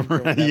not attempt. or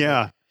whatever.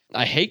 Yeah.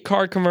 I hate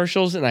car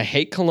commercials and I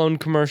hate cologne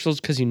commercials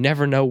because you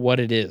never know what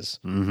it is.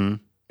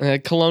 Mm-hmm.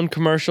 Cologne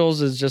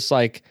commercials is just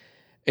like,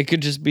 it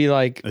could just be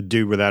like, A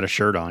dude without a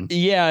shirt on.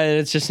 yeah, and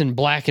it's just in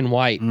black and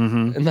white.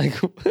 Mm-hmm. And like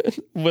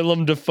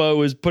Willem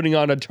Dafoe is putting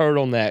on a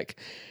turtleneck.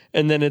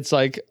 And then it's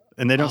like,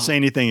 And they don't say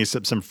anything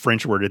except some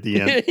French word at the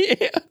end.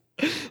 yeah,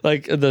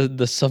 like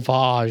the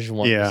sauvage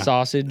one, Yeah. the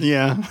sausage.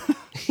 Yeah.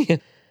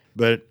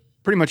 But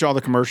pretty much all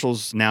the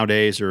commercials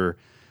nowadays are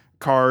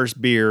cars,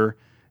 beer,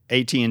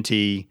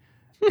 AT&T.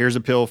 Here's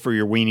a pill for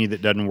your weenie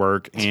that doesn't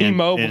work. And,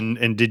 T-Mobile.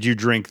 and did you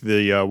drink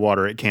the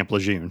water at Camp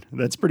Lejeune?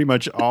 That's pretty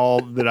much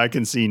all that I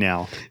can see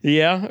now.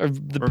 Yeah, or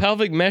the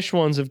pelvic mesh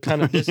ones have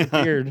kind of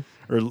disappeared.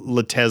 Or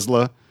La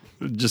Tesla,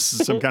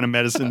 just some kind of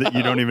medicine that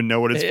you don't even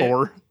know what it's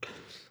for.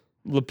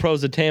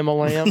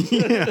 Leprosotamalam.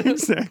 Yeah,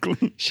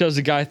 exactly. Shows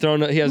a guy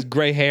he has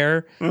gray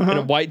hair and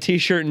a white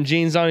t-shirt and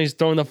jeans on. He's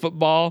throwing the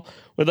football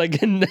with like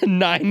a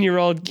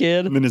 9-year-old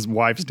kid. And then his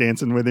wife's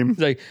dancing with him. He's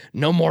like,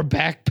 no more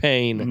back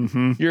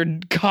pain. Your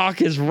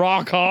cock is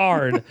rock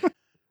hard.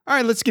 All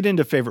right, let's get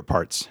into favorite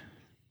parts.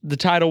 The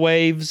tidal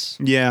waves,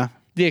 Yeah.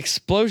 the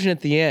explosion at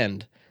the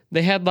end.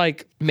 They had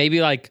like maybe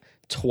like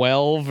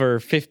 12 or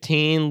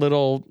 15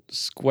 little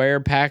square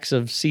packs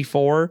of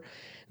C4. And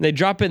they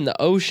drop it in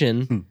the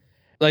ocean.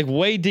 Like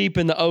way deep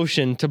in the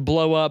ocean to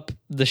blow up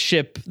the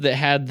ship that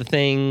had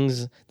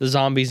the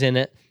zombies in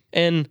it.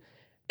 And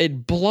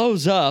it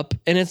blows up.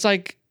 And it's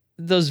like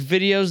those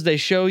videos they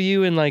show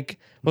you in like,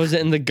 what was it,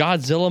 in the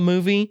Godzilla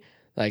movie?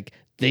 Like,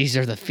 these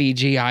are the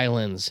Fiji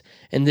Islands.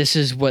 And this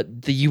is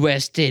what the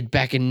U.S. did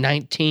back in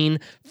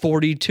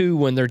 1942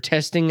 when they're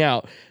testing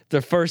out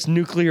the first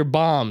nuclear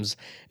bombs.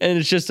 And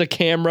it's just a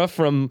camera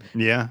from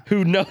Yeah.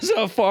 who knows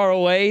how far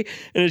away.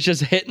 And it's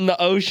just hitting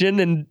the ocean.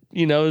 And,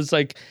 you know, it's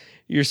like,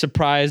 you're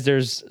surprised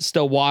there's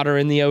still water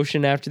in the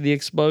ocean after the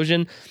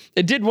explosion.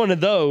 It did one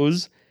of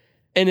those,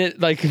 and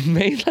it like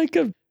made like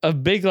a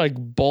big like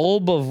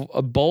bulge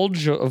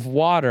of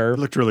water. It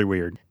looked really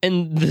weird.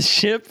 And the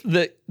ship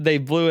that they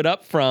blew it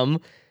up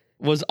from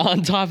was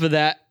on top of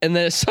that, and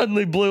then it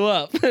suddenly blew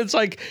up. It's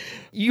like,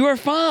 you are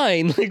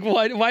fine. Like,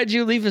 why'd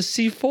you leave a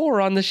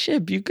C4 on the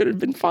ship? You could have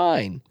been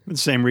fine. The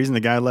same reason the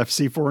guy left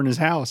C4 in his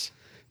house.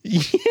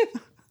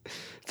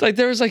 It's like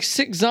there was like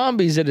 6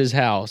 zombies at his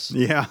house.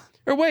 Yeah.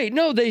 Or wait,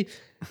 no, they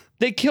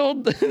They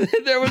killed,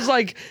 there was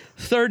like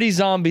 30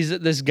 zombies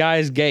at this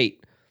guy's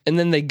gate. And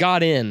then they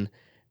got in,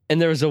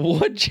 and there was a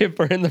wood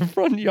chipper in the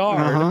front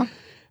yard.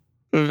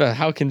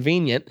 How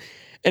convenient.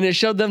 And it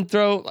showed them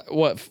throw,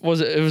 what was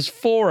it? It was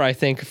 4, I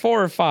think,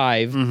 4 or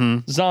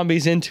 5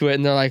 zombies into it.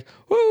 And they're like,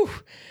 whoo,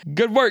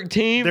 good work,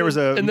 team.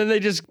 And then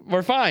they just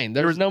were fine.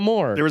 There was no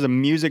more. There was a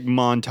music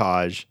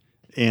montage,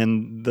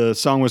 and the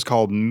song was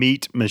called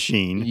Meat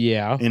Machine.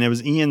 Yeah. And it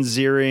was Ian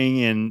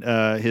Ziering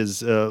and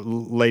his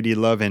lady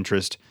love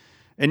interest.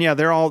 And yeah,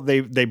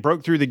 they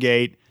broke through the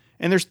gate,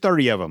 and there's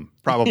 30 of them,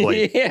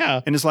 probably.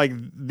 Yeah. And it's like,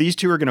 these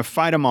two are going to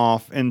fight them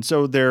off. And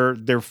so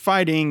they're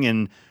fighting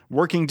and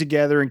working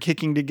together and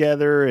kicking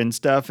together and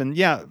stuff. And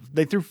yeah,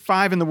 they threw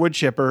 5 in the wood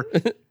chipper,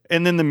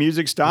 and then the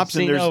music stops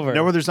and there's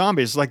no other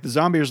zombies. It's like the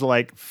zombies are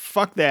like,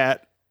 fuck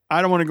that.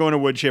 I don't want to go in a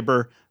wood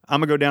chipper.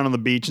 I'm going to go down on the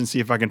beach and see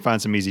if I can find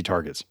some easy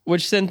targets.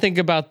 Which then think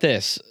about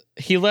this.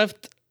 He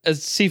left a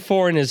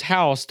C4 in his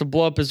house to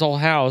blow up his whole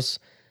house.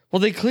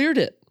 Well, they cleared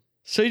it.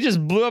 So he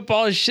just blew up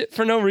all his shit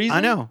for no reason? I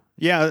know.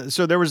 Yeah.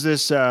 So there was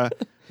this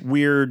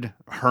weird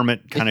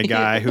hermit kind of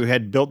guy who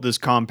had built this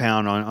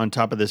compound on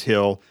top of this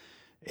hill.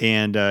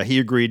 And he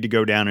agreed to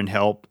go down and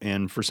help.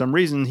 And for some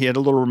reason, he had a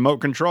little remote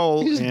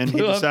control, and he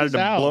decided to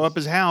blow up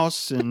his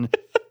house. And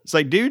it's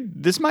like,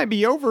 dude, this might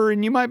be over,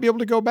 and you might be able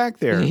to go back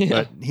there. Yeah.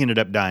 But he ended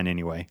up dying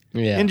anyway.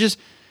 Yeah. And just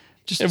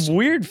in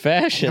weird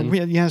fashion.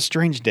 Yeah,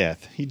 strange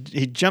death. He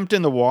jumped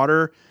in the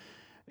water.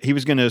 He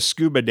was going to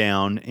scuba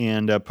down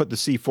and put the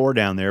C4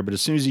 down there. But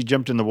as soon as he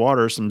jumped in the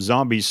water, some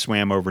zombies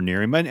swam over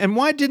near him. And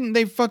why didn't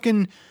they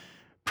fucking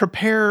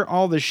prepare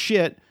all the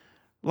shit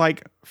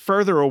like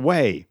further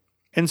away?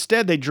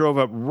 Instead, they drove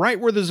up right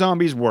where the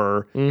zombies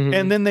were,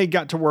 and then they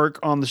got to work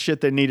on the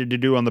shit they needed to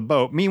do on the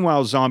boat.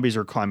 Meanwhile, zombies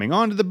are climbing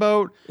onto the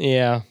boat.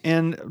 Yeah.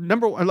 And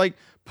number one, like,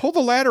 pull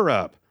the ladder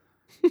up,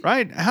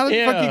 right? How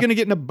the fuck are you going to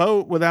get in a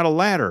boat without a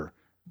ladder?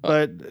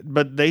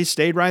 But they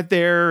stayed right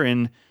there,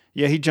 and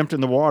yeah, he jumped in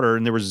the water,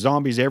 and there was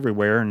zombies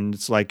everywhere, and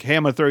it's like, hey,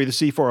 I'm going to throw you the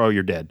C4. Oh,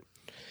 you're dead.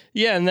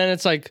 Yeah, and then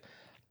it's like,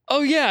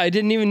 oh yeah, I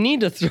didn't even need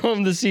to throw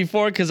him the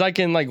C4 because I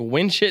can like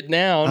winch it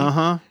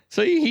down.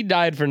 So he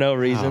died for no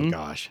reason. Oh,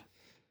 gosh.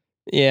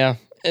 Yeah.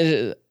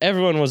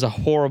 Everyone was a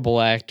horrible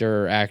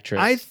actor or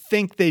actress. I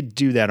think they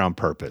do that on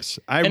purpose.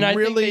 I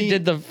think they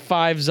did the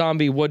 5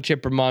 zombie wood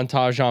chipper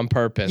montage on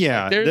purpose.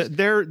 Yeah. Like,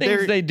 there's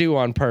things they do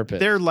on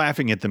purpose. They're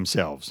laughing at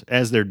themselves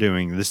as they're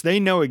doing this. They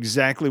know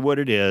exactly what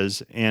it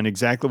is and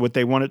exactly what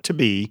they want it to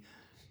be,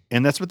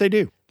 and that's what they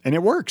do. And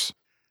it works.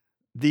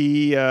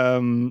 The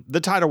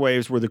tidal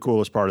waves were the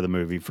coolest part of the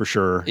movie, for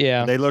sure.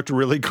 Yeah. They looked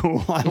really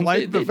cool. I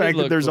like the fact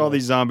that there's all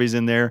these zombies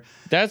in there.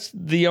 That's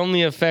the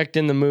only effect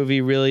in the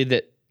movie, really,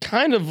 that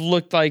kind of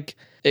looked like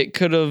it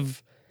could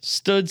have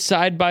stood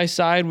side by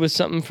side with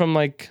something from,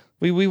 like,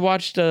 we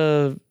watched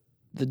the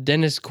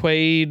Dennis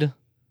Quaid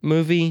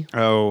movie.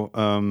 Oh.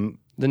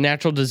 The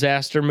natural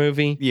disaster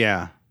movie.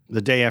 Yeah.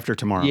 The Day After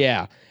Tomorrow.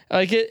 Yeah.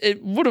 Like,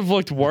 it would have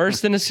looked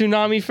worse than a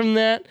tsunami from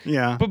that.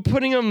 Yeah. But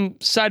putting them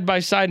side by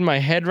side in my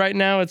head right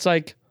now, it's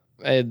like,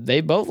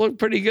 they both look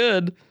pretty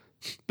good.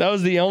 That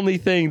was the only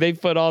thing. They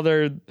put all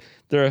their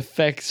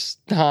effects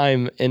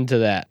time into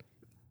that.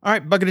 All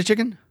right, bucket of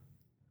chicken?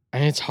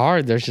 And it's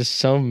hard. There's just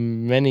so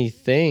many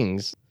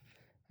things.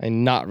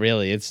 And not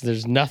really.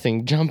 There's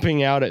nothing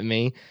jumping out at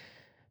me.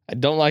 I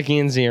don't like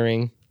Ian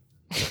Ziering.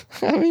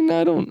 I mean,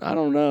 I don't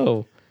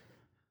know.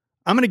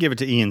 I'm going to give it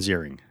to Ian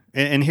Ziering.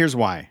 And here's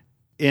why.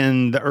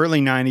 In the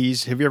early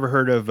 90s, have you ever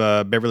heard of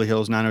Beverly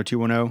Hills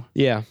 90210?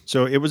 Yeah.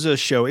 So it was a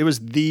show. It was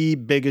the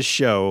biggest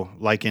show,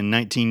 like in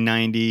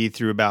 1990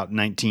 through about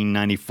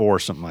 1994,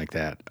 something like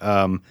that.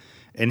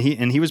 And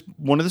he was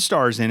one of the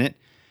stars in it.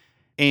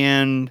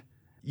 And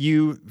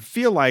you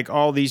feel like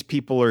all these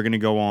people are going to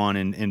go on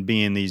and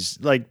be in these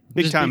like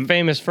big Just time be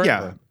famous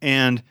forever. Yeah.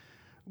 And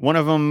one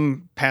of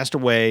them passed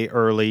away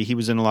early. He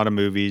was in a lot of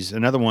movies.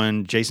 Another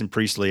one, Jason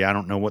Priestley, I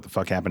don't know what the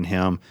fuck happened to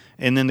him.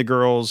 And then the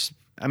girls,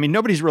 I mean,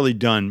 nobody's really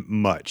done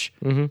much.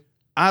 Mm-hmm.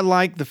 I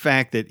like the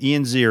fact that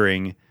Ian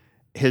Ziering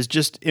has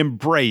just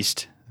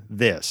embraced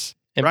this.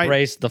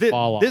 Embraced the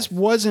fall off. This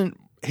wasn't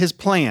his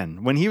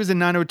plan. When he was in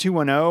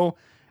 90210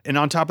 and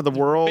On Top of the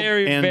World.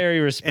 Very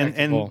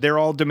respectable. And they're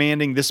all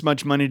demanding this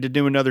much money to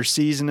do another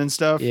season and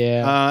stuff.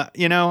 Yeah.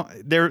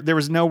 There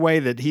was no way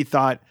that he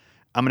thought,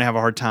 I'm going to have a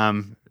hard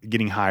time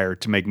getting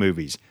hired to make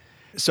movies.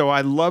 So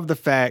I love the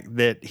fact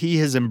that he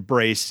has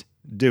embraced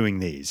doing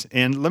these.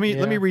 And let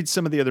me read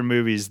some of the other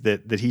movies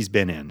that he's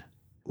been in.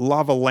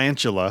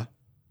 Lavalantula.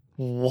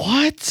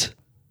 What?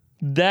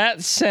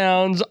 That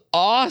sounds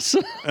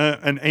awesome.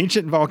 An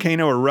ancient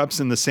volcano erupts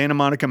in the Santa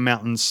Monica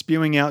Mountains,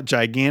 spewing out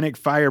gigantic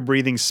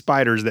fire-breathing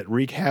spiders that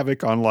wreak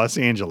havoc on Los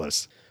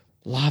Angeles.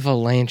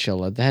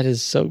 Lavalantula. That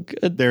is so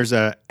good. There's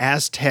a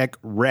Aztec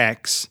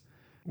Rex,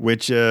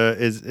 which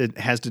it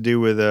has to do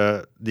with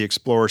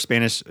the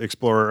Spanish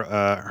explorer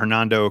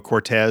Hernando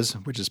Cortez,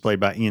 which is played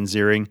by Ian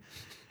Ziering.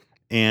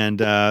 And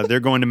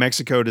they're going to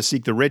Mexico to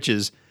seek the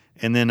riches.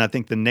 And then I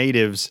think the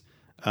natives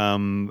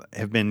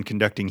have been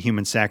conducting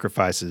human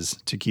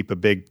sacrifices to keep a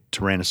big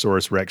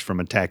Tyrannosaurus Rex from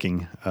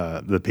attacking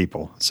the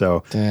people.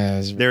 So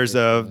there's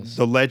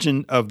the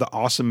legend of the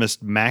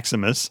awesomest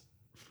Maximus.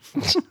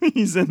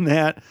 He's in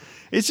that.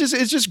 It's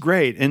just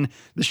great. And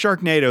the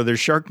Sharknado, there's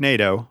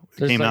Sharknado.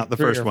 It came out the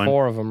first one.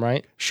 4 of them,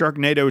 right?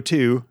 Sharknado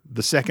 2,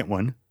 the second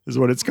one, is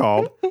what it's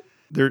called.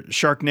 There's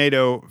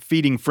Sharknado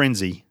Feeding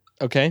Frenzy.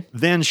 Okay.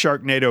 Then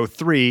Sharknado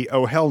 3,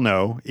 Oh Hell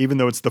No, even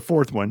though it's the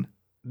fourth one.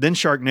 Then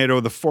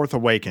Sharknado The Fourth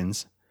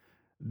Awakens.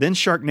 Then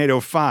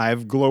Sharknado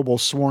 5, Global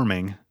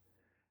Swarming.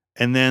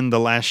 And then the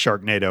last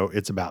Sharknado,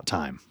 It's About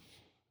Time.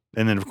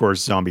 And then, of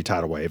course, Zombie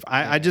Tidal Wave.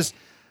 I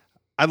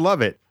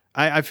love it.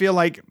 I feel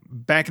like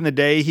back in the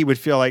day, he would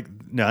feel like,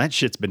 no, that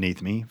shit's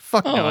beneath me.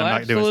 Fuck no,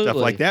 I'm not doing stuff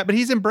like that. But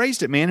he's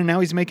embraced it, man, and now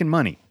he's making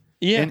money.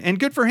 Yeah. And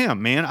good for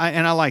him, man.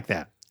 I like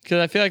that. Because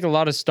I feel like a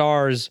lot of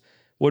stars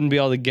wouldn't be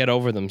able to get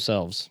over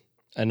themselves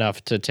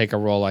enough to take a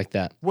role like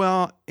that.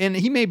 Well, and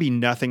he may be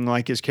nothing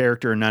like his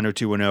character in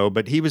 90210,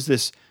 but he was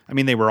this, I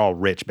mean, they were all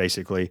rich,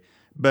 basically.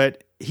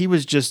 But he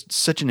was just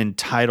such an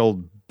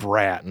entitled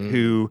brat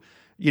who,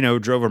 you know,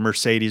 drove a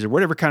Mercedes or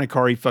whatever kind of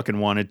car he fucking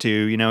wanted to.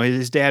 You know,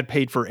 his dad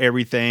paid for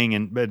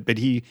everything, but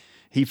he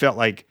felt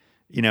like,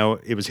 you know,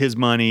 it was his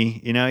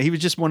money. You know, he was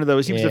just one of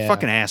those. He was a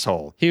fucking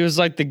asshole. He was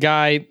like the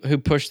guy who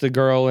pushed the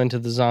girl into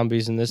the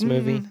zombies in this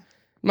movie.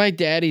 My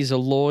daddy's a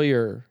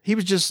lawyer. He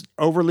was just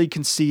overly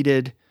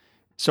conceited.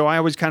 So I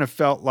always kind of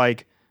felt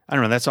like, I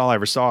don't know, that's all I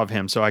ever saw of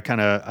him. So I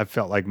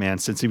felt like, man,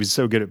 since he was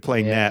so good at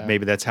playing that,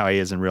 maybe that's how he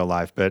is in real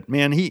life. But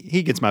man,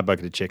 he gets my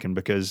bucket of chicken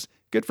because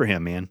good for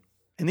him, man.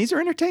 And these are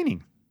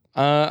entertaining.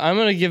 I'm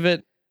gonna give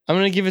it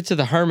to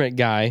the hermit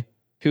guy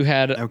who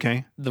had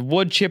the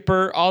wood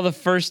chipper, all the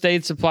first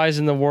aid supplies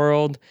in the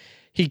world.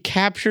 He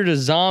captured a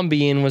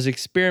zombie and was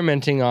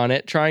experimenting on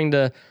it, trying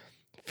to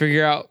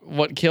figure out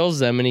what kills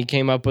them, and he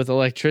came up with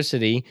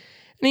electricity.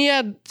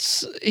 And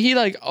he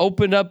like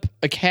opened up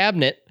a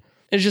cabinet.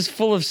 It's just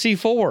full of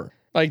C4.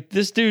 Like,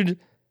 this dude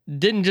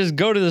didn't just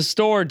go to the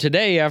store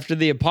today after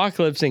the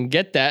apocalypse and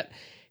get that.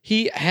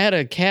 He had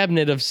a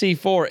cabinet of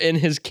C4 in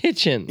his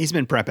kitchen. He's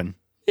been prepping.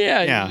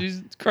 Yeah.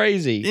 He's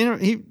crazy. You know,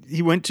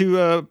 he went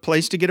to a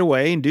place to get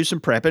away and do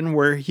some prepping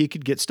where he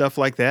could get stuff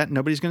like that. And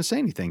nobody's going to say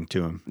anything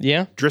to him.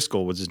 Yeah.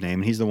 Driscoll was his name,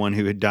 and he's the one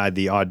who had died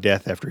the odd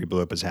death after he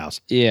blew up his house.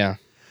 Yeah.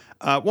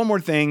 One more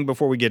thing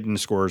before we get into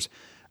scores.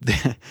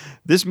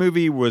 This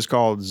movie was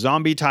called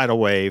Zombie Tidal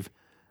Wave,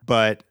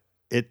 but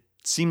it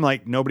seemed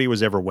like nobody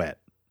was ever wet.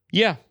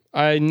 Yeah.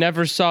 I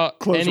never saw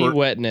any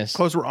wetness.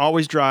 Clothes were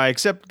always dry,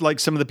 except like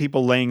some of the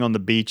people laying on the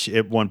beach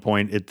at one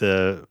point at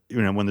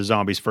when the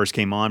zombies first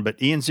came on.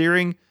 But Ian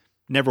Ziering,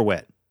 never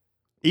wet.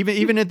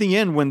 Even at the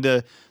end when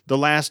the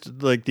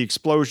last, like the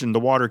explosion, the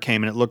water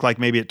came and it looked like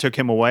maybe it took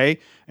him away,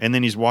 and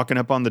then he's walking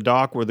up on the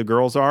dock where the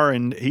girls are,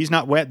 and he's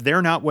not wet.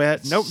 They're not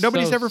wet.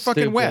 Nobody's ever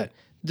fucking wet.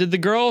 Did the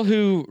girl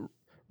who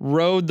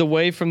rode the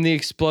way from the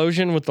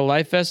explosion with the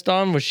life vest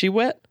on, was she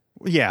wet?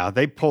 Yeah,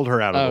 they pulled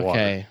her out of the water.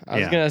 Okay. I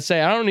was going to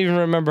say, I don't even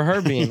remember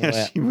her being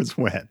wet. She was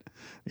wet.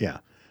 Yeah.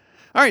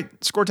 All right,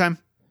 score time.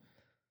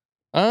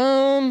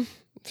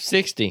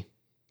 60.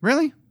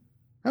 Really?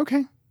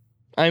 Okay.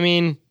 I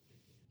mean,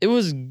 it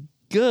was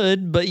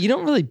good, but you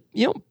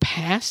don't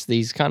pass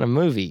these kind of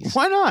movies.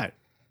 Why not?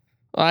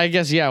 Well, I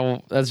guess,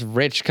 well, that's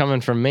rich coming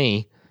from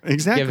me.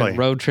 Exactly. Give it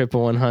Road Trip a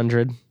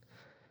 100.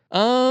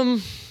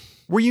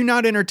 Were you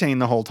not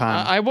entertained the whole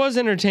time? I was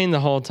entertained the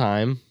whole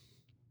time.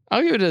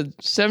 I'll give it a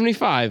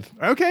 75.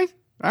 Okay.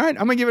 All right.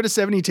 I'm going to give it a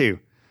 72.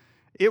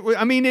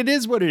 It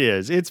is what it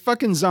is. It's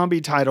fucking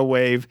Zombie Tidal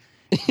Wave.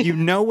 You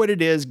know what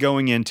it is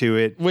going into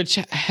it. Which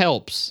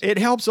helps. It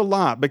helps a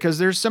lot because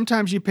there's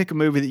sometimes you pick a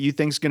movie that you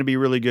think is going to be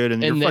really good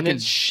and you're then fucking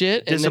it's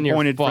shit,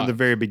 disappointed from the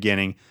very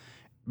beginning.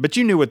 But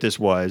you knew what this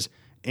was.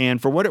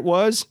 And for what it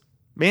was,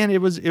 man,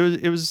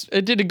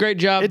 it did a great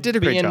job. It did a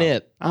great job.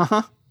 It.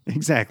 Uh-huh.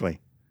 Exactly.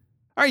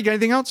 All right, you got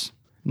anything else?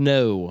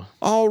 No.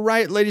 All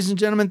right, ladies and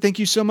gentlemen, thank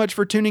you so much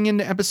for tuning in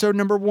to episode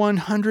number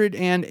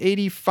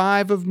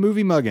 185 of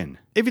Movie Muggin'.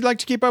 If you'd like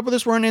to keep up with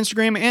us, we're on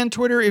Instagram and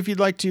Twitter. If you'd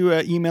like to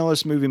email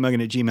us,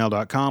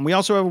 moviemuggin@gmail.com. We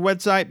also have a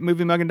website,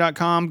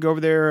 moviemuggin.com. Go over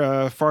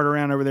there, fart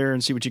around over there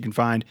and see what you can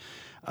find.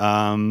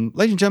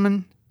 Ladies and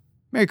gentlemen,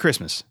 Merry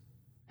Christmas.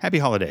 Happy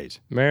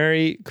holidays.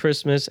 Merry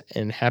Christmas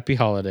and happy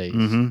holidays.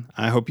 Mm-hmm.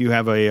 I hope you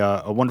have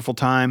a wonderful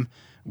time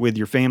with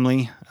your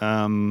family,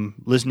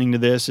 listening to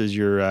this as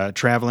you're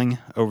traveling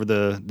over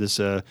this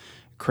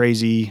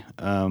crazy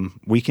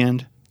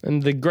weekend.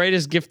 And the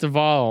greatest gift of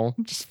all.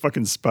 I'm just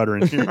fucking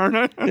sputtering here,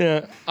 aren't I?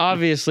 Yeah,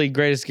 obviously,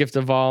 greatest gift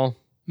of all,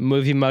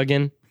 Movie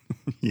Muggin'.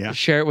 Yeah.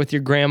 Share it with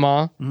your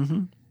grandma.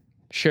 Mm-hmm.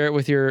 Share it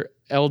with your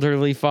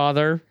elderly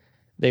father.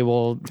 They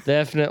will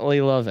definitely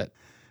love it.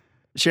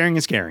 Sharing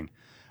is caring.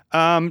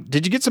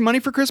 Did you get some money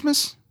for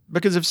Christmas?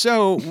 Because if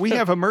so, we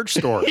have a merch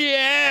store.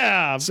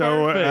 Yeah.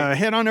 So perfect.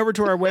 head on over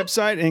to our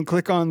website and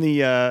click on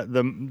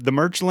the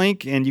merch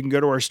link, and you can go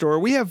to our store.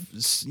 We have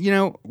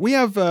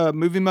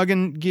movie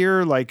mugging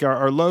gear, like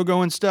our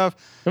logo and stuff.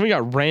 And we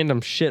got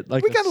random shit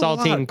like We the got a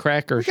saltine lot.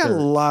 cracker We got shirt.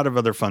 a lot of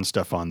other fun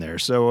stuff on there.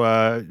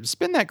 So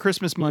spend that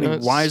Christmas money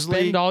wisely.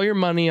 Spend all your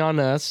money on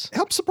us.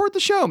 Help support the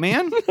show,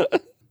 man.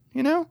 But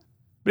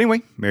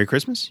anyway, Merry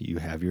Christmas. You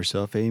have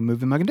yourself a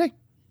movie mugging day.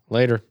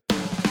 Later.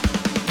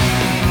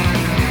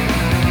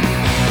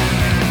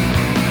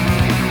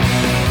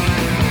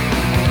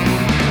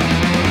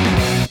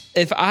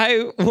 If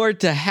I were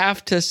to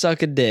have to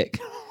suck a dick,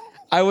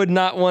 I would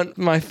not want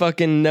my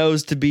fucking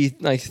nose to be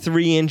like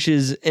 3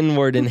 inches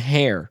inward in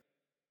hair.